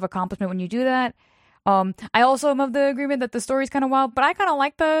sense of accomplishment when you do that. I also am of the agreement that the story's kind of wild, but I kind of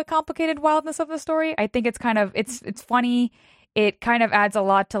like the complicated wildness of the story. I think it's kind of, it's funny. It kind of adds a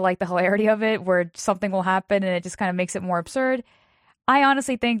lot to like the hilarity of it, where something will happen and it just kind of makes it more absurd. I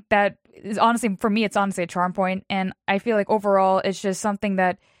honestly think that for me, it's honestly a charm point. And I feel like overall, it's just something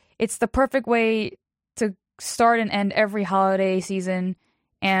that it's the perfect way to start and end every holiday season.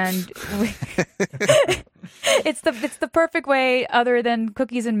 And it's the perfect way, other than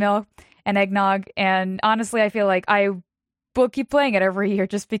cookies and milk and eggnog. And honestly, I feel like I will keep playing it every year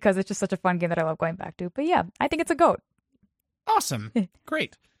just because it's just such a fun game that I love going back to. But yeah, I think it's a GOAT. Awesome.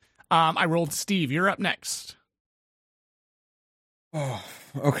 Great. I rolled Steve. You're up next. Oh,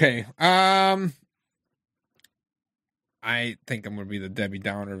 okay. I think I'm gonna be the Debbie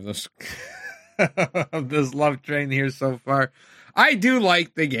Downer of this of this love train here so far. I do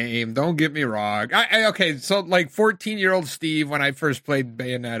like the game. Don't get me wrong. Okay, so like 14-year-old Steve, when I first played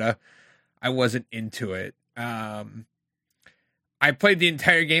Bayonetta, I wasn't into it. I played the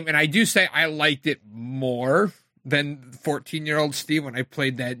entire game, and I do say I liked it more than 14-year-old Steve when I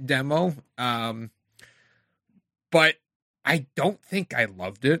played that demo. But I don't think I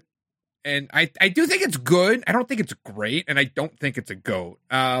loved it. And I do think it's good. I don't think it's great, and I don't think it's a GOAT.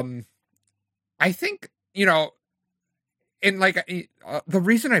 I think, and like the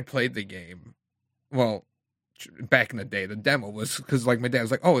reason I played the game, well, back in the day, the demo was because like my dad was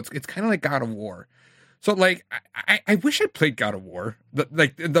like, "Oh, it's kind of like God of War." So like I wish I played God of War, the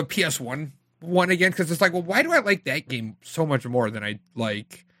PS1 one again because it's like, well, why do I like that game so much more than I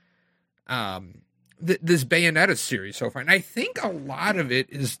like this Bayonetta series so far? And I think a lot of it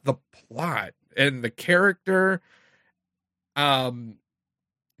is the plot and the character. The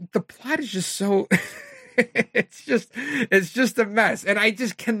plot is just so it's just a mess, and I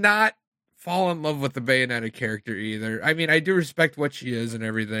just cannot fall in love with the Bayonetta character either. I mean, I do respect what she is and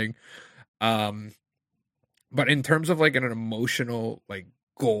everything, but in terms of like an emotional like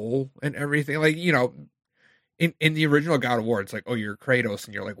goal and everything, like, you know, in the original God of War, it's like, oh, you're Kratos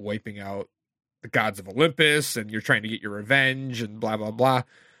and you're like wiping out the gods of Olympus and you're trying to get your revenge and blah blah blah.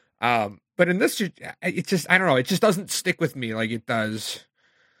 But in this, it just, I don't know, it just doesn't stick with me like it does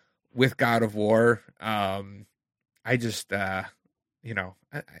with God of War. I just, you know,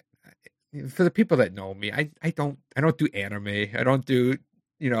 for the people that know me, I don't do anime. I don't do,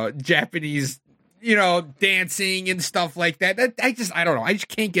 you know, Japanese, you know, dancing and stuff like that. I don't know. I just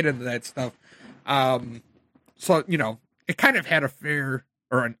can't get into that stuff. So, you know, it kind of had a fair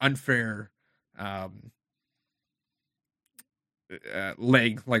or an unfair,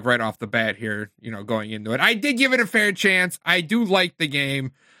 leg, like right off the bat here, you know, going into it. I did give it a fair chance. I do like the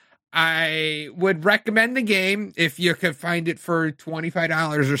game. I would recommend the game if you could find it for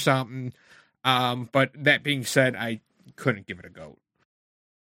 $25 or something. But that being said, I couldn't give it a go.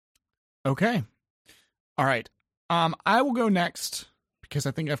 Okay. All right. I will go next because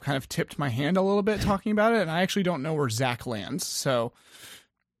I think I've kind of tipped my hand a little bit talking about it, and I actually don't know where Zach lands. So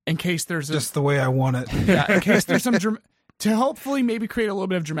in case there's just the way I want it. Yeah, in case there's some to hopefully maybe create a little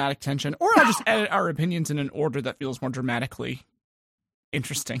bit of dramatic tension, or I'll just edit our opinions in an order that feels more dramatically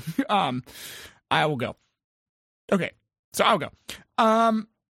interesting. I will go. Okay, so I'll go.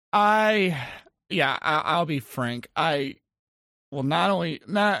 I'll be frank. I'm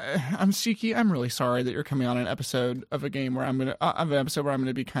Shiki. I'm really sorry that you're coming on an episode of a game where I'm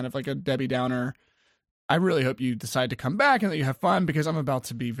gonna be kind of like a Debbie Downer. I really hope you decide to come back and that you have fun, because I'm about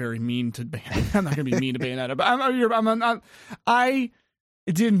to be very mean to Bayonetta. I'm not going to be mean to Bayonetta, but I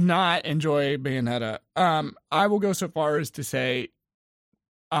did not enjoy Bayonetta. I will go so far as to say,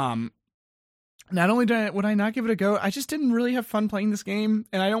 not only would I not give it a go, I just didn't really have fun playing this game,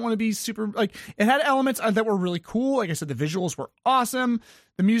 and I don't want to be super, like, it had elements that were really cool. Like I said, the visuals were awesome.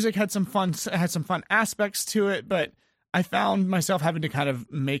 The music had some fun aspects to it, but I found myself having to kind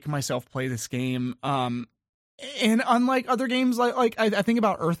of make myself play this game. And unlike other games, like I think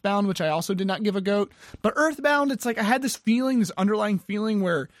about Earthbound, which I also did not give a goat, but Earthbound, it's like I had this underlying feeling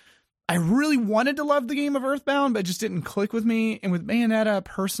where I really wanted to love the game of Earthbound, but it just didn't click with me. And with Bayonetta,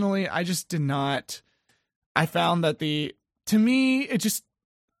 personally, I just did not. I found that to me, it just,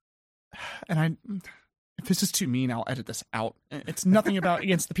 if this is too mean, I'll edit this out. It's nothing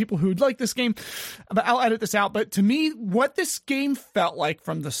against the people who like this game, but I'll edit this out. But to me, what this game felt like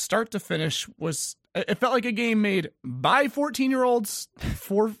from the start to finish was, it felt like a game made by 14-year-olds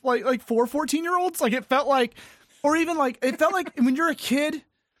for 14-year-olds. Like, it felt like, or even like, it felt like when you're a kid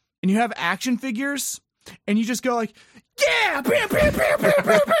and you have action figures and you just go like, yeah, bam, bam, bam, bam, bam,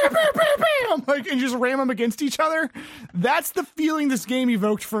 bam, bam, bam, bam, like, and you just ram them against each other. That's the feeling this game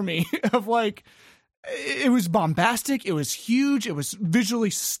evoked for me, of like, it was bombastic, it was huge, it was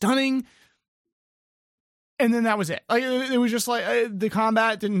visually stunning, and then that was it. Like, it was just like, the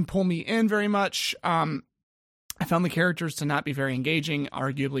combat didn't pull me in very much. I found the characters to not be very engaging,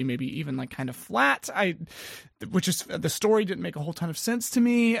 arguably maybe even like kind of flat. The story didn't make a whole ton of sense to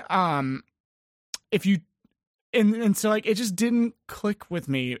me. So like, it just didn't click with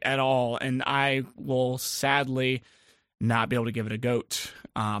me at all, and I will sadly not be able to give it a goat.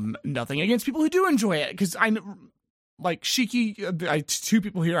 Nothing against people who do enjoy it, because like Shiki, two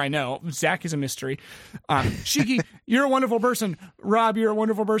people here I know. Zach is a mystery. Shiki, you're a wonderful person. Rob, you're a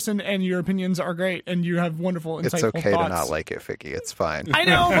wonderful person, and your opinions are great, and you have wonderful, insightful thoughts. It's okay to not like it, Ficky. It's fine. I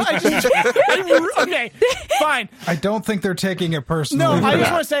know. Okay, fine. I don't think they're taking it personally. No, I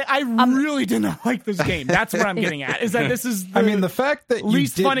just want to say I really did not like this game. That's what I'm getting at. Is that this is the fact that you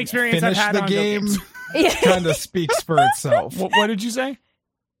least fun experience I've had the on game kind of speaks for itself. What did you say?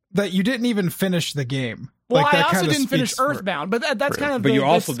 That you didn't even finish the game. Well, like, I also didn't finish Earthbound, but that's kind of. But you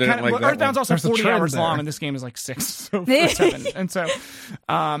also didn't like that Earthbound's one. also There's 40 hours there. long, and this game is like 6, so for 7. And so,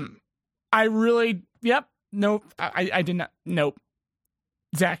 I really, nope, I did not, nope.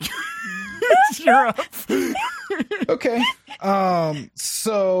 Zach, you're up. Okay.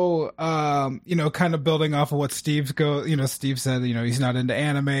 So, kind of building off of what Steve said, he's not into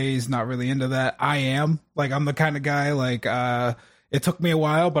anime. He's not really into that. I am. Like, I'm the kind of guy, like, it took me a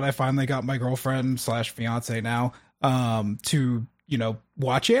while, but I finally got my girlfriend / fiance now, to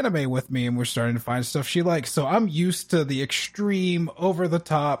watch anime with me, and we're starting to find stuff she likes. So I'm used to the extreme over the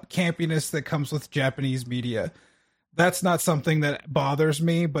top campiness that comes with Japanese media. That's not something that bothers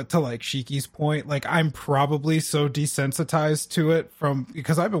me, but to like Shiki's point, like I'm probably so desensitized to it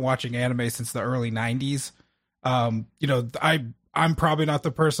because I've been watching anime since the early 90s. I'm probably not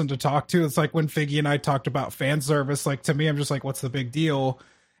the person to talk to. It's like when Figgy and I talked about fan service, like to me, I'm just like, what's the big deal?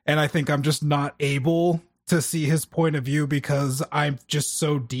 And I think I'm just not able to see his point of view because I'm just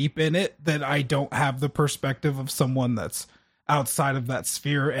so deep in it that I don't have the perspective of someone that's outside of that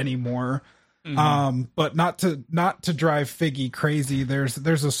sphere anymore. But not to drive Figgy crazy, there's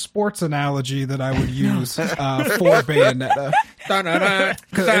a sports analogy that I would use for Bayonetta.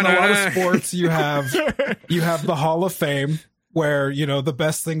 Because in a lot of sports you have the Hall of Fame where, the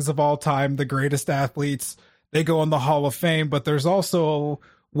best things of all time, the greatest athletes, they go in the Hall of Fame, but there's also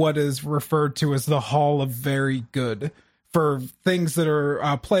what is referred to as the Hall of Very Good for things that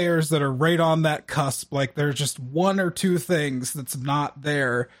are players that are right on that cusp. Like there's just one or two things that's not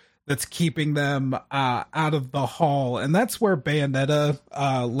there that's keeping them out of the hall. And that's where Bayonetta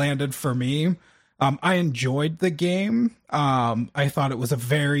landed for me. I enjoyed the game. I thought it was a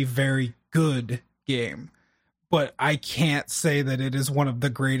very, very good game. But I can't say that it is one of the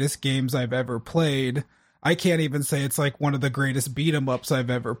greatest games I've ever played. I can't even say it's like one of the greatest beat 'em ups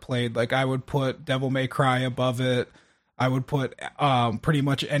I've ever played. Like I would put Devil May Cry above it. I would put pretty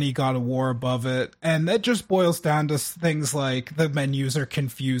much any God of War above it. And that just boils down to things like the menus are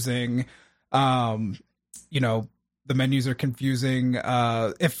confusing. The menus are confusing.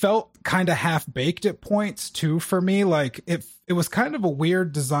 It felt kind of half-baked at points, too, for me. Like, it was kind of a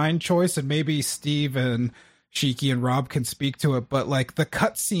weird design choice, and maybe Steve and Shiki and Rob can speak to it, but like the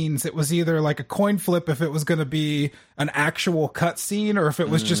cutscenes, it was either like a coin flip if it was going to be an actual cutscene or if it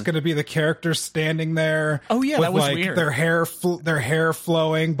was just going to be the characters standing there. Oh yeah, with that was like weird. Their hair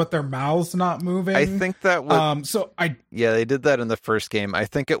flowing, but their mouths not moving. I think that was yeah, they did that in the first game. I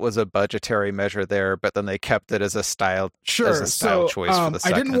think it was a budgetary measure there, but then they kept it as a style choice for the second.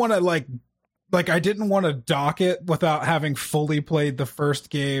 I didn't want to I didn't want to dock it without having fully played the first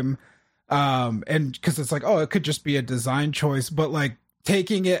game. And because it's like, oh, it could just be a design choice, but like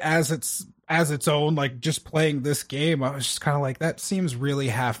taking it as its own, like just playing this game, I was just kind of like, that seems really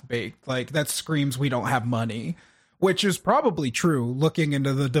half baked. Like that screams we don't have money, which is probably true looking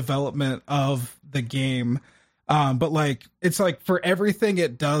into the development of the game. But like, it's like for everything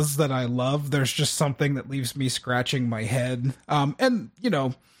it does that I love, there's just something that leaves me scratching my head. And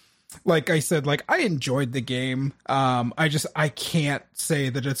like I said, like I enjoyed the game. I can't say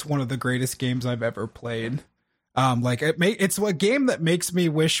that it's one of the greatest games I've ever played. It's a game that makes me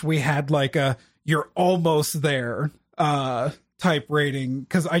wish we had like a "you're almost there" type rating,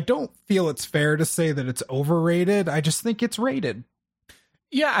 because I don't feel it's fair to say that it's overrated. I just think it's rated.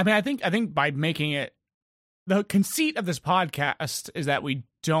 Yeah, I mean, I think by making it, the conceit of this podcast is that we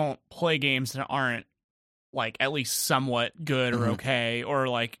don't play games that aren't like at least somewhat good or okay, or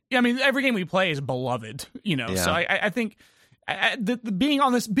like, I mean, every game we play is beloved, Yeah. So I think the being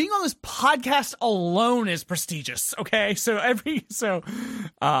on this podcast alone is prestigious. Okay, so yeah. I mean,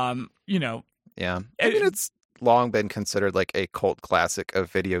 it's long been considered like a cult classic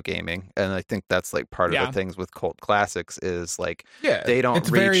of video gaming, and I think that's like part of the things with cult classics is like they don't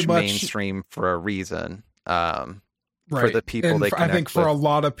reach mainstream for a reason. For the people and they connect I think for a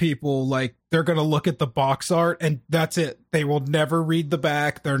lot of people, like they're going to look at the box art and that's it. They will never read the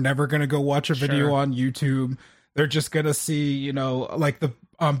back. They're never going to go watch a video on YouTube. They're just going to see, like the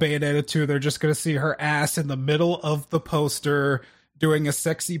Bayonetta 2, they're just going to see her ass in the middle of the poster doing a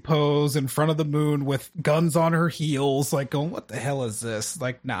sexy pose in front of the moon with guns on her heels, like going, what the hell is this?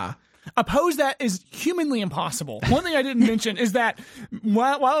 Like, nah. A pose that is humanly impossible. One thing I didn't mention is that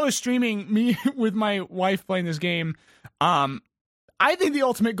while I was streaming me with my wife playing this game, I think the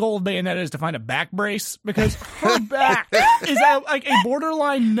ultimate goal of Bayonetta is to find a back brace, because her back is at like a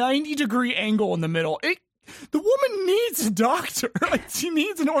borderline 90-degree angle in the middle. The woman needs a doctor. Like she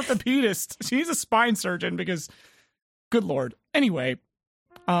needs an orthopedist. She needs a spine surgeon because, good Lord. Anyway,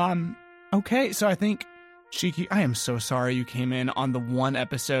 okay, so I think Shiki, I am so sorry you came in on the one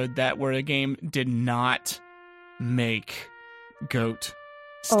episode where the game did not make GOAT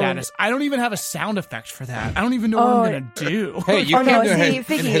status. I don't even have a sound effect for that. I don't even know what I'm gonna do. Hey, you can't do an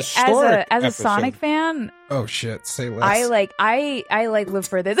Figgy, historic as a episode. Sonic fan, Pokemon. Oh shit, say less. I live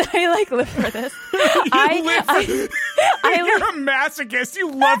for this. I live for this. You're a masochist.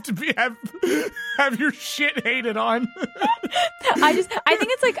 You love to have your shit hated on. I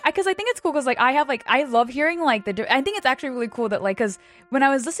think it's like, because I think it's cool because like I love hearing like I think it's actually really cool that like, because when I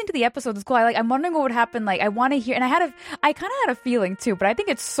was listening to the episode, it's cool. I'm wondering what would happen. Like I want to hear, and I kind of had a feeling too, but I think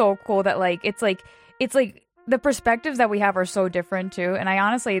it's so cool that like it's like the perspectives that we have are so different too. And I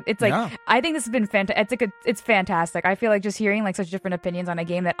honestly, it's like, I think this has been fantastic. It's fantastic. I feel like just hearing like such different opinions on a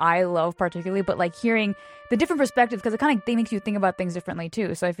game that I love particularly, but like hearing the different perspectives, because it kind of makes you think about things differently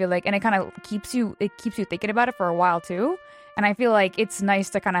too. So I feel like, and it kind of keeps you thinking about it for a while too. And I feel like it's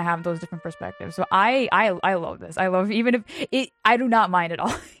nice to kind of have those different perspectives. So I love this. I love, even if I do not mind at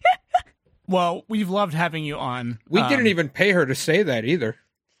all. Well, we've loved having you on. We didn't even pay her to say that either.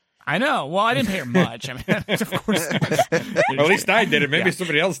 I know. Well, I didn't pay her much. I mean, of course. Well, at least I did it. Maybe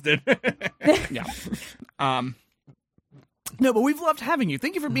somebody else did. Yeah. No, but we've loved having you.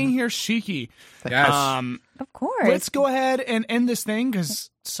 Thank you for being here, Shiki. Yes. Of course. Let's go ahead and end this thing because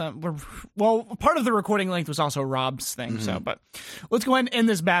part of the recording length was also Rob's thing. So, but let's go ahead and end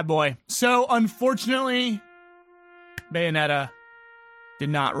this bad boy. So, unfortunately, Bayonetta did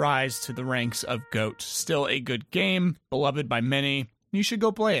not rise to the ranks of GOAT. Still a good game, beloved by many. You should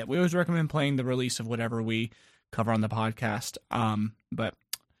go play it. We always recommend playing the release of whatever we cover on the podcast. But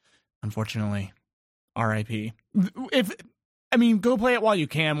unfortunately, RIP. Go play it while you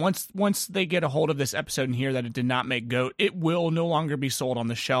can. Once they get a hold of this episode and hear that it did not make GOAT, it will no longer be sold on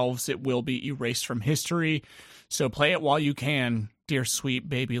the shelves. It will be erased from history. So play it while you can, dear sweet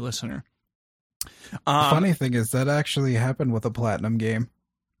baby listener. Funny thing is that actually happened with a Platinum game.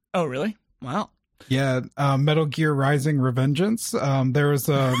 Oh, really? Wow. Yeah, Metal Gear Rising Revengeance. There was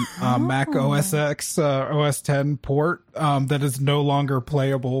a Mac OS X OS 10 port that is no longer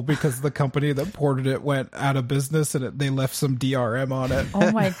playable because the company that ported it went out of business and they left some DRM on it.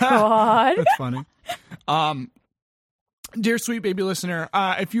 Oh my god, that's funny. Dear sweet baby listener,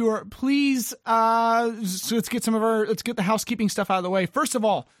 if you are please, so let's get the housekeeping stuff out of the way. First of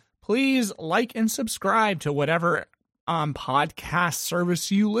all, please like and subscribe to whatever podcast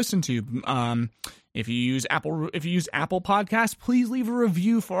service you listen to. If you use Apple Podcasts, please leave a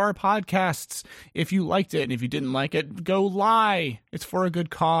review for our podcasts if you liked it, and if you didn't like it, go lie. It's for a good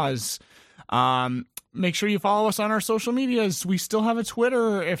cause. Make sure you follow us on our social medias. We still have a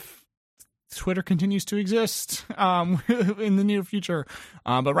Twitter if Twitter continues to exist in the near future.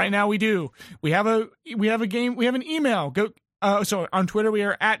 But right now we do. We have an email. So on Twitter we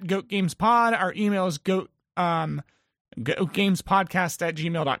are at GoatGamesPod. Our email is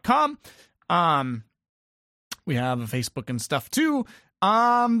goatgamespodcast@gmail.com. We have a Facebook and stuff too.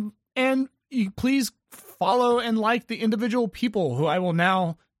 And you please follow and like the individual people who I will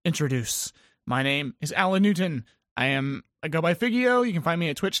now introduce. My name is Alan Newton. I go by Figio. You can find me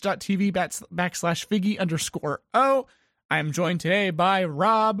at twitch.tv/Figgy_O. I am joined today by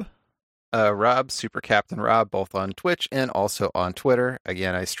Rob. Rob, Super Captain Rob, both on Twitch and also on Twitter.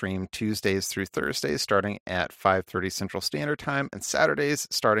 Again, I stream Tuesdays through Thursdays starting at 5:30 Central Standard Time and Saturdays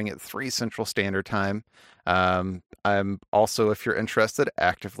starting at 3 Central Standard Time. I'm also, if you're interested,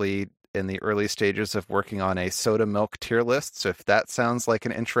 actively in the early stages of working on a soda milk tier list. So if that sounds like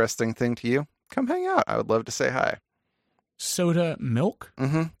an interesting thing to you, come hang out. I would love to say hi. Soda milk?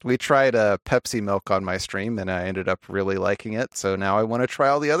 Mm-hmm. We tried Pepsi milk on my stream, and I ended up really liking it. So now I want to try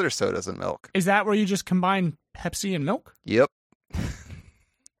all the other sodas and milk. Is that where you just combine Pepsi and milk? Yep.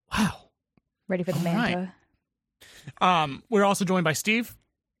 Wow. Ready for the manta. Right. We're also joined by Steve.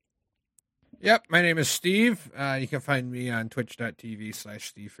 Yep, my name is Steve. You can find me on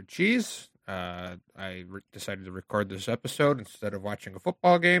twitch.tv/SteveForCheese. I decided to record this episode instead of watching a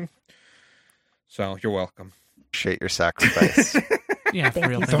football game. So you're welcome. Appreciate your sacrifice. Yeah, for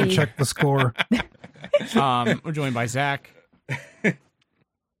real. Don't check the score. We're joined by Zach.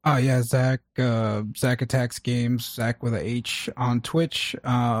 Yeah, Zach Attacks Games, Zach with a H on Twitch.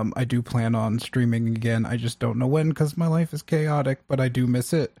 I do plan on streaming again. I just don't know when because my life is chaotic, but I do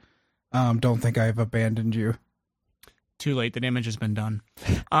miss it. Don't think I've abandoned you. Too late. The damage has been done.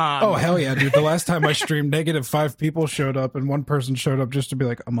 Oh, hell yeah, dude. The last time I streamed, -5 people showed up, and one person showed up just to be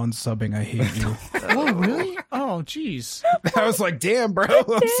like, I'm unsubbing, I hate you. Oh, really? Oh, jeez. I was like, damn, bro,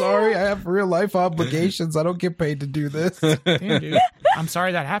 I'm sorry. I have real life obligations. I don't get paid to do this. Damn, dude. I'm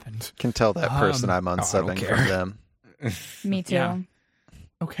sorry that happened. Can tell that person I'm unsubbing from them. Me too. Yeah.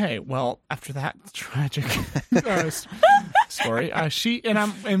 Okay, well, after that tragic story,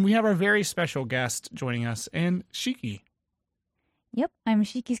 we have our very special guest joining us, and Shiki. Yep, I'm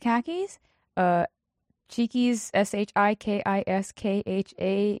Shiki's Khakis. Chiki's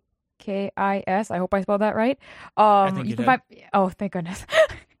SHIKISKHAKIS I hope I spelled that right. think you can did. find. Oh, thank goodness.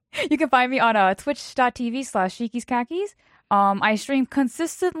 You can find me on twitch.tv/Shiki's I stream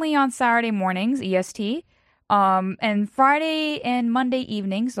consistently on Saturday mornings, EST, and Friday and Monday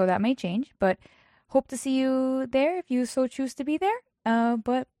evenings, so that may change, but hope to see you there if you so choose to be there.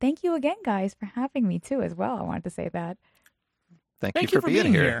 But thank you again, guys, for having me too as well. I wanted to say that. Thank you for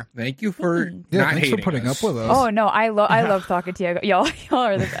being here. Thank you for Yeah, not thanks hating for putting us. up with us. Oh no, I love talking to you. Y'all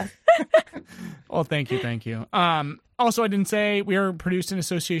are the best. Well, thank you. Also, I didn't say we are produced in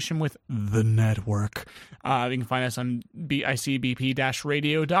association with The Network. You can find us on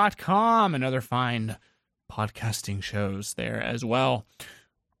bicbp-radio.com and other fine podcasting shows there as well.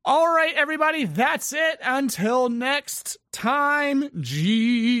 All right, everybody, that's it. Until next time,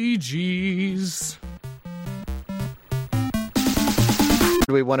 GG's.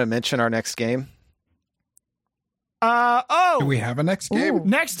 Do we want to mention our next game? Do we have a next game? Ooh.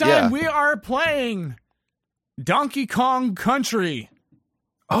 Next time Yeah. we are playing Donkey Kong Country.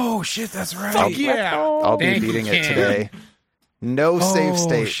 Oh shit, that's right. Fuck yeah. I'll be Thank you, beating it Cam. today. No save Oh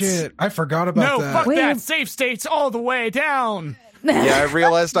states. shit, I forgot about No, that. fuck Wait. that. Save states all the way down. Yeah, I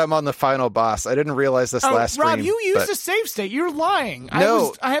realized I'm on the final boss. I didn't realize this last Rob, stream. you used but- a save state. You're lying.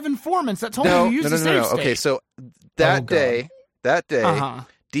 No. I have informants that told No, me you used no, a no, save no. state. Okay, so that God. day, Uh-huh.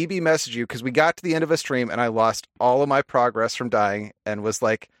 DB messaged you because we got to the end of a stream and I lost all of my progress from dying and was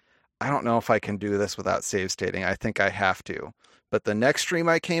like, I don't know if I can do this without save stating. I think I have to. But the next stream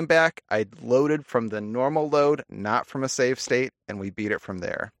I came back, I loaded from the normal load, not from a save state, and we beat it from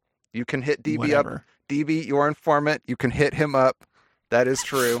there. You can hit DB Whatever. up. DB, your informant, you can hit him up. That is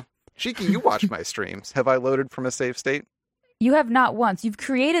true. Shiki, you watch my streams. Have I loaded from a save state? You have not once. You've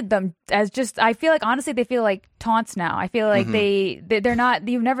created them as just. I feel like honestly, they feel like taunts now. I feel like they're not.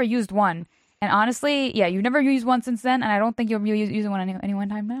 You've never used one, and honestly, yeah, you've never used one since then, and I don't think you'll be using one any one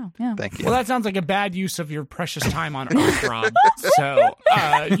time now. Yeah. Thank you. Well, that sounds like a bad use of your precious time on Earth, Rob. So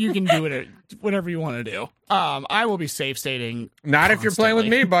you can do it whatever you want to do. I will be safe stating. Not if you're playing with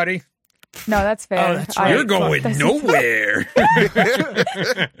me, buddy. No, that's fair. Oh, that's right. You're going That's- nowhere.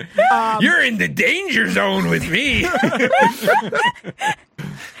 You're in the danger zone with me.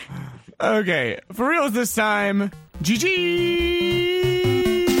 Okay, for real this time. GG's.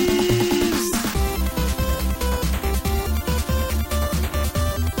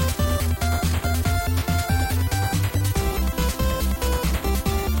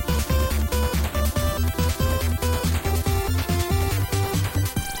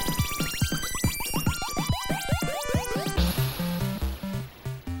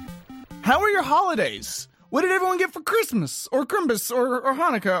 How are your holidays? What did everyone get for Christmas or Crimbus or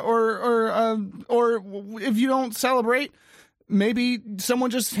Hanukkah or if you don't celebrate, maybe someone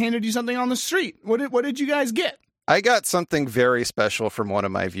just handed you something on the street. What did you guys get? I got something very special from one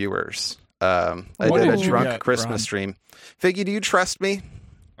of my viewers. I What did a did you drunk get, Christmas Rob? stream. Figgy, do you trust me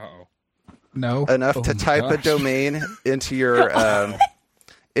Uh-oh. No. enough Oh, to type a gosh. domain into your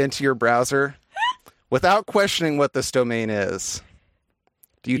browser without questioning what this domain is?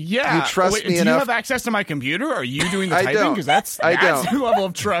 Do you, do you trust Wait, me do enough? you have access to my computer? Are you doing the I typing? don't. Because that's I the don't. level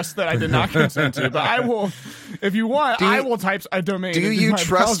of trust that I did not consent to. But I will, if you want, Do you- I will type a domain. Do into you my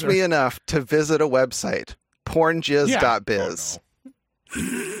trust browser. me enough to visit a website? Pornjizz.biz.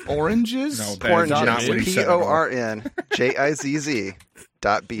 Oranges? No, that is not what he said at all. Pornjizz.biz.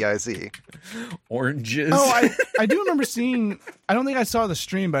 Oranges. Oh, I do remember seeing. I don't think I saw the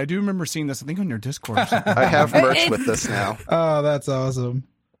stream, but I do remember seeing this. I think on your Discord or something. I have merch with this now. Oh, that's awesome.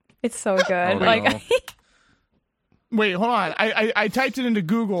 It's so good. Oh, like no. Wait, hold on. I typed it into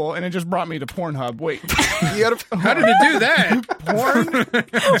Google and it just brought me to Pornhub. Wait, You gotta, How did it do that? porn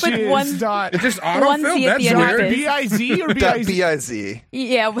with one. dot It just One autofilled? Z at That's the end of weird. it. B-I-Z or dot B-I-Z? biz.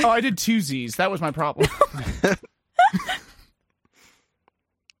 Yeah. Oh, I did two Z's. That was my problem.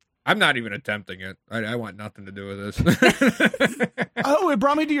 I'm not even attempting it. I want nothing to do with this. Oh, it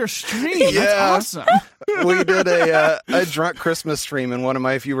brought me to your stream. Yeah. That's awesome. We did a drunk Christmas stream, and one of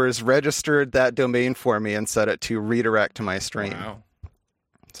my viewers registered that domain for me and set it to redirect to my stream. Wow,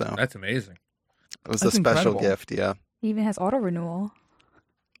 So that's amazing. it was That's a special incredible. gift. Yeah. He even has auto renewal.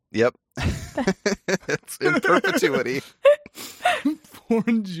 Yep. It's in perpetuity.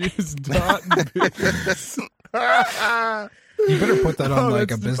 Pornjizz.biz. You better put that on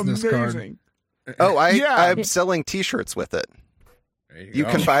like a that's business amazing. Oh, Yeah. I'm selling T-shirts with it. There You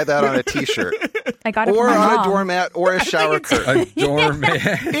go. can buy that on a T-shirt I got it or from my on a mom. doormat or a shower curtain. a doormat.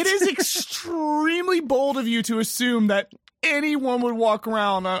 It is extremely bold of you to assume that anyone would walk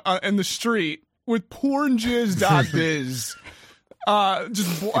around in the street with pornjizz.biz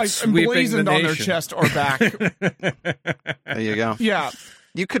just sweeping emblazoned the on their nation. chest or back. There you go. Yeah.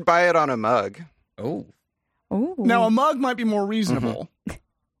 You could buy it on a mug. Oh. Ooh. Now, a mug might be more reasonable.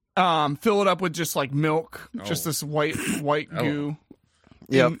 Fill it up with just like milk, just this white goo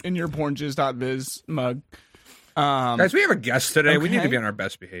in your pornjizz.biz mug. Guys, we have a guest today. We need to okay. be on our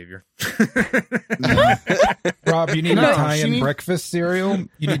best behavior. Rob, you need No, to tie she in need- breakfast cereal.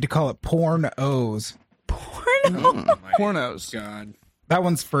 You need to call it Porn O's. Oh, my Pornos. God. That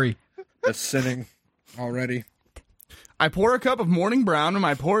one's free. That's sinning already. I pour a cup of morning brown in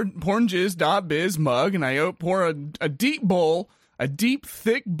my pornjizz.biz mug, and I pour a deep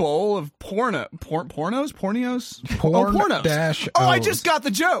thick bowl of pornos? Pornos. Dash Oh, I O's. just got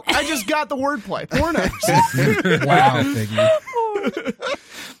the joke. I just got the wordplay. Pornos. Wow, Figgy.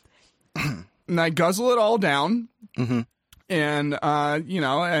 And I guzzle it all down. Mm-hmm. And, and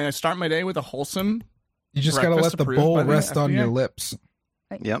I start my day with a wholesome. You just gotta Breakfast let the approved bowl by the rest on FDA. your lips.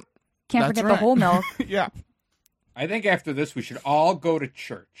 Yep. Can't That's forget right. the whole milk. Yeah. I think after this, we should all go to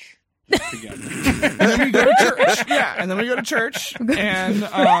church together. And then we go to church. Yeah. And then we go to church. And,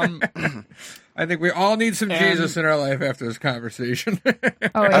 I think we all need some Jesus in our life after this conversation.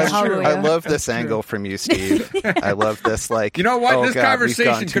 Oh, yeah, hallelujah. I love this That's true. angle from you, Steve. I love this. Like, You know what? oh This God, we've gone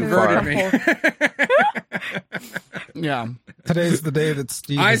conversation too converted far. me. yeah. Today's the day that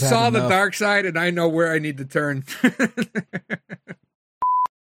Steve I has had saw the enough. dark side, and I know where I need to turn.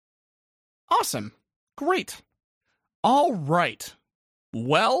 Awesome. Great. All right.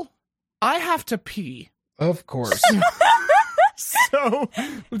 Well, I have to pee. Of course. So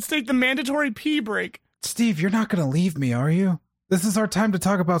let's take the mandatory pee break. Steve, you're not gonna leave me, are you? This is our time to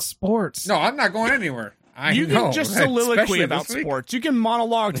talk about sports. No, I'm not going anywhere. You know, can just especially soliloquy about this week. sports. You can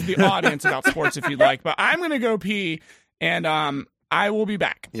monologue to the audience about sports if you'd like, but I'm going to go pee, and I will be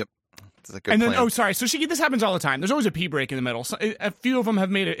back. It's a good And then, plan. oh, sorry. So, Shiki, this happens all the time. There's always a pee break in the middle. So, a few of them have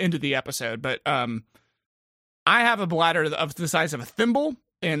made it into the episode, but I have a bladder of the size of a thimble,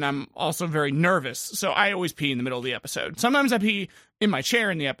 and I'm also very nervous. So, I always pee in the middle of the episode. Sometimes I pee in my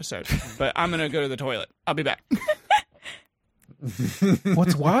chair in the episode, but I'm going to go to the toilet. I'll be back.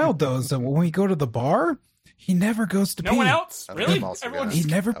 What's wild though is that when we go to the bar, he never goes to No pee. one else? I'm Really? also Everyone gonna- He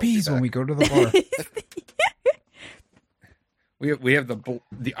never I'll be pees when back. we go to the bar. We have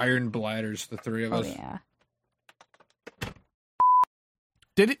the iron bladders, the three of Oh, us. yeah.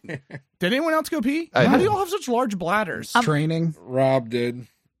 Did anyone else go pee? I How do did. you all have such large bladders? Training. Rob did.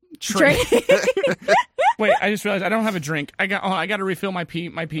 Wait, I just realized I don't have a drink. I got to refill my pee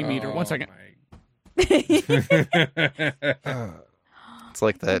meter. Oh, 1 second. It's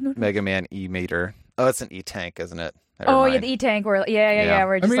like that Mega Man E-meter. Oh, it's an E-tank, isn't it? Never Oh, yeah, mind. the E-tank. Where, yeah. Yeah.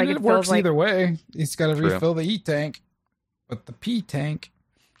 Where I it just mean, like it it works feels like. either way. He's got to True. refill the E tank, but the P tank.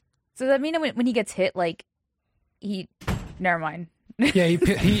 So does that mean that when he gets hit, like he? Never mind. Yeah, he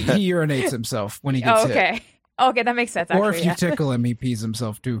urinates himself when he gets Oh, hit. okay. Okay, that makes sense. Or Actually, if you yeah. tickle him, he pees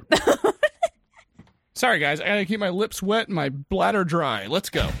himself too. Sorry, guys. I got to keep my lips wet and my bladder dry. Let's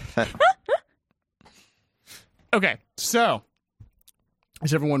go. Okay, so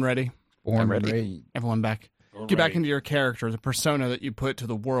is everyone ready? Born I'm and ready. raised. Everyone back. Get back into your character, the persona that you put to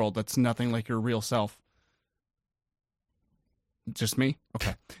the world that's nothing like your real self. Just me?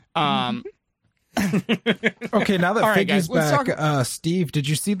 Okay. Okay, now that All right, Figgy's guys, let's back, Steve, did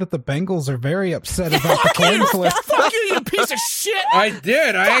you see that the Bengals are very upset about the coin flip? Fuck you, you piece of shit! I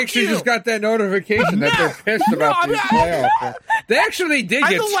did. I actually you. just got that notification that they're pissed about No, these I'm playoffs. They actually did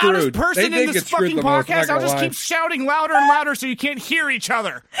I'm get the screwed. loudest person they in did this get screwed fucking the most, I'm podcast. not I'll gonna just lie. keep shouting louder and louder so you can't hear each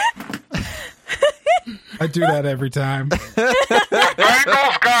other. I do that every time.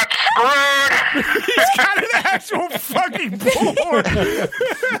 Bengals got screwed. He's got an actual fucking board.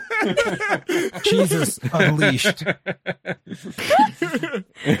 Jesus unleashed.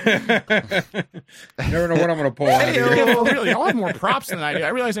 Never know what I'm going to pull out of here. Yeah, well, really, I'll have more props than I do. I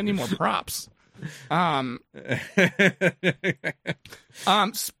realize I need more props.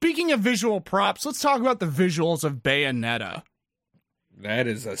 Speaking of visual props, let's talk about the visuals of Bayonetta. That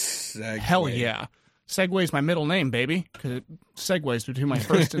is a segue. Hell yeah. Segway's my middle name, baby, because it segues between my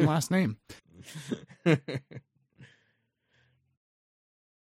first and last name.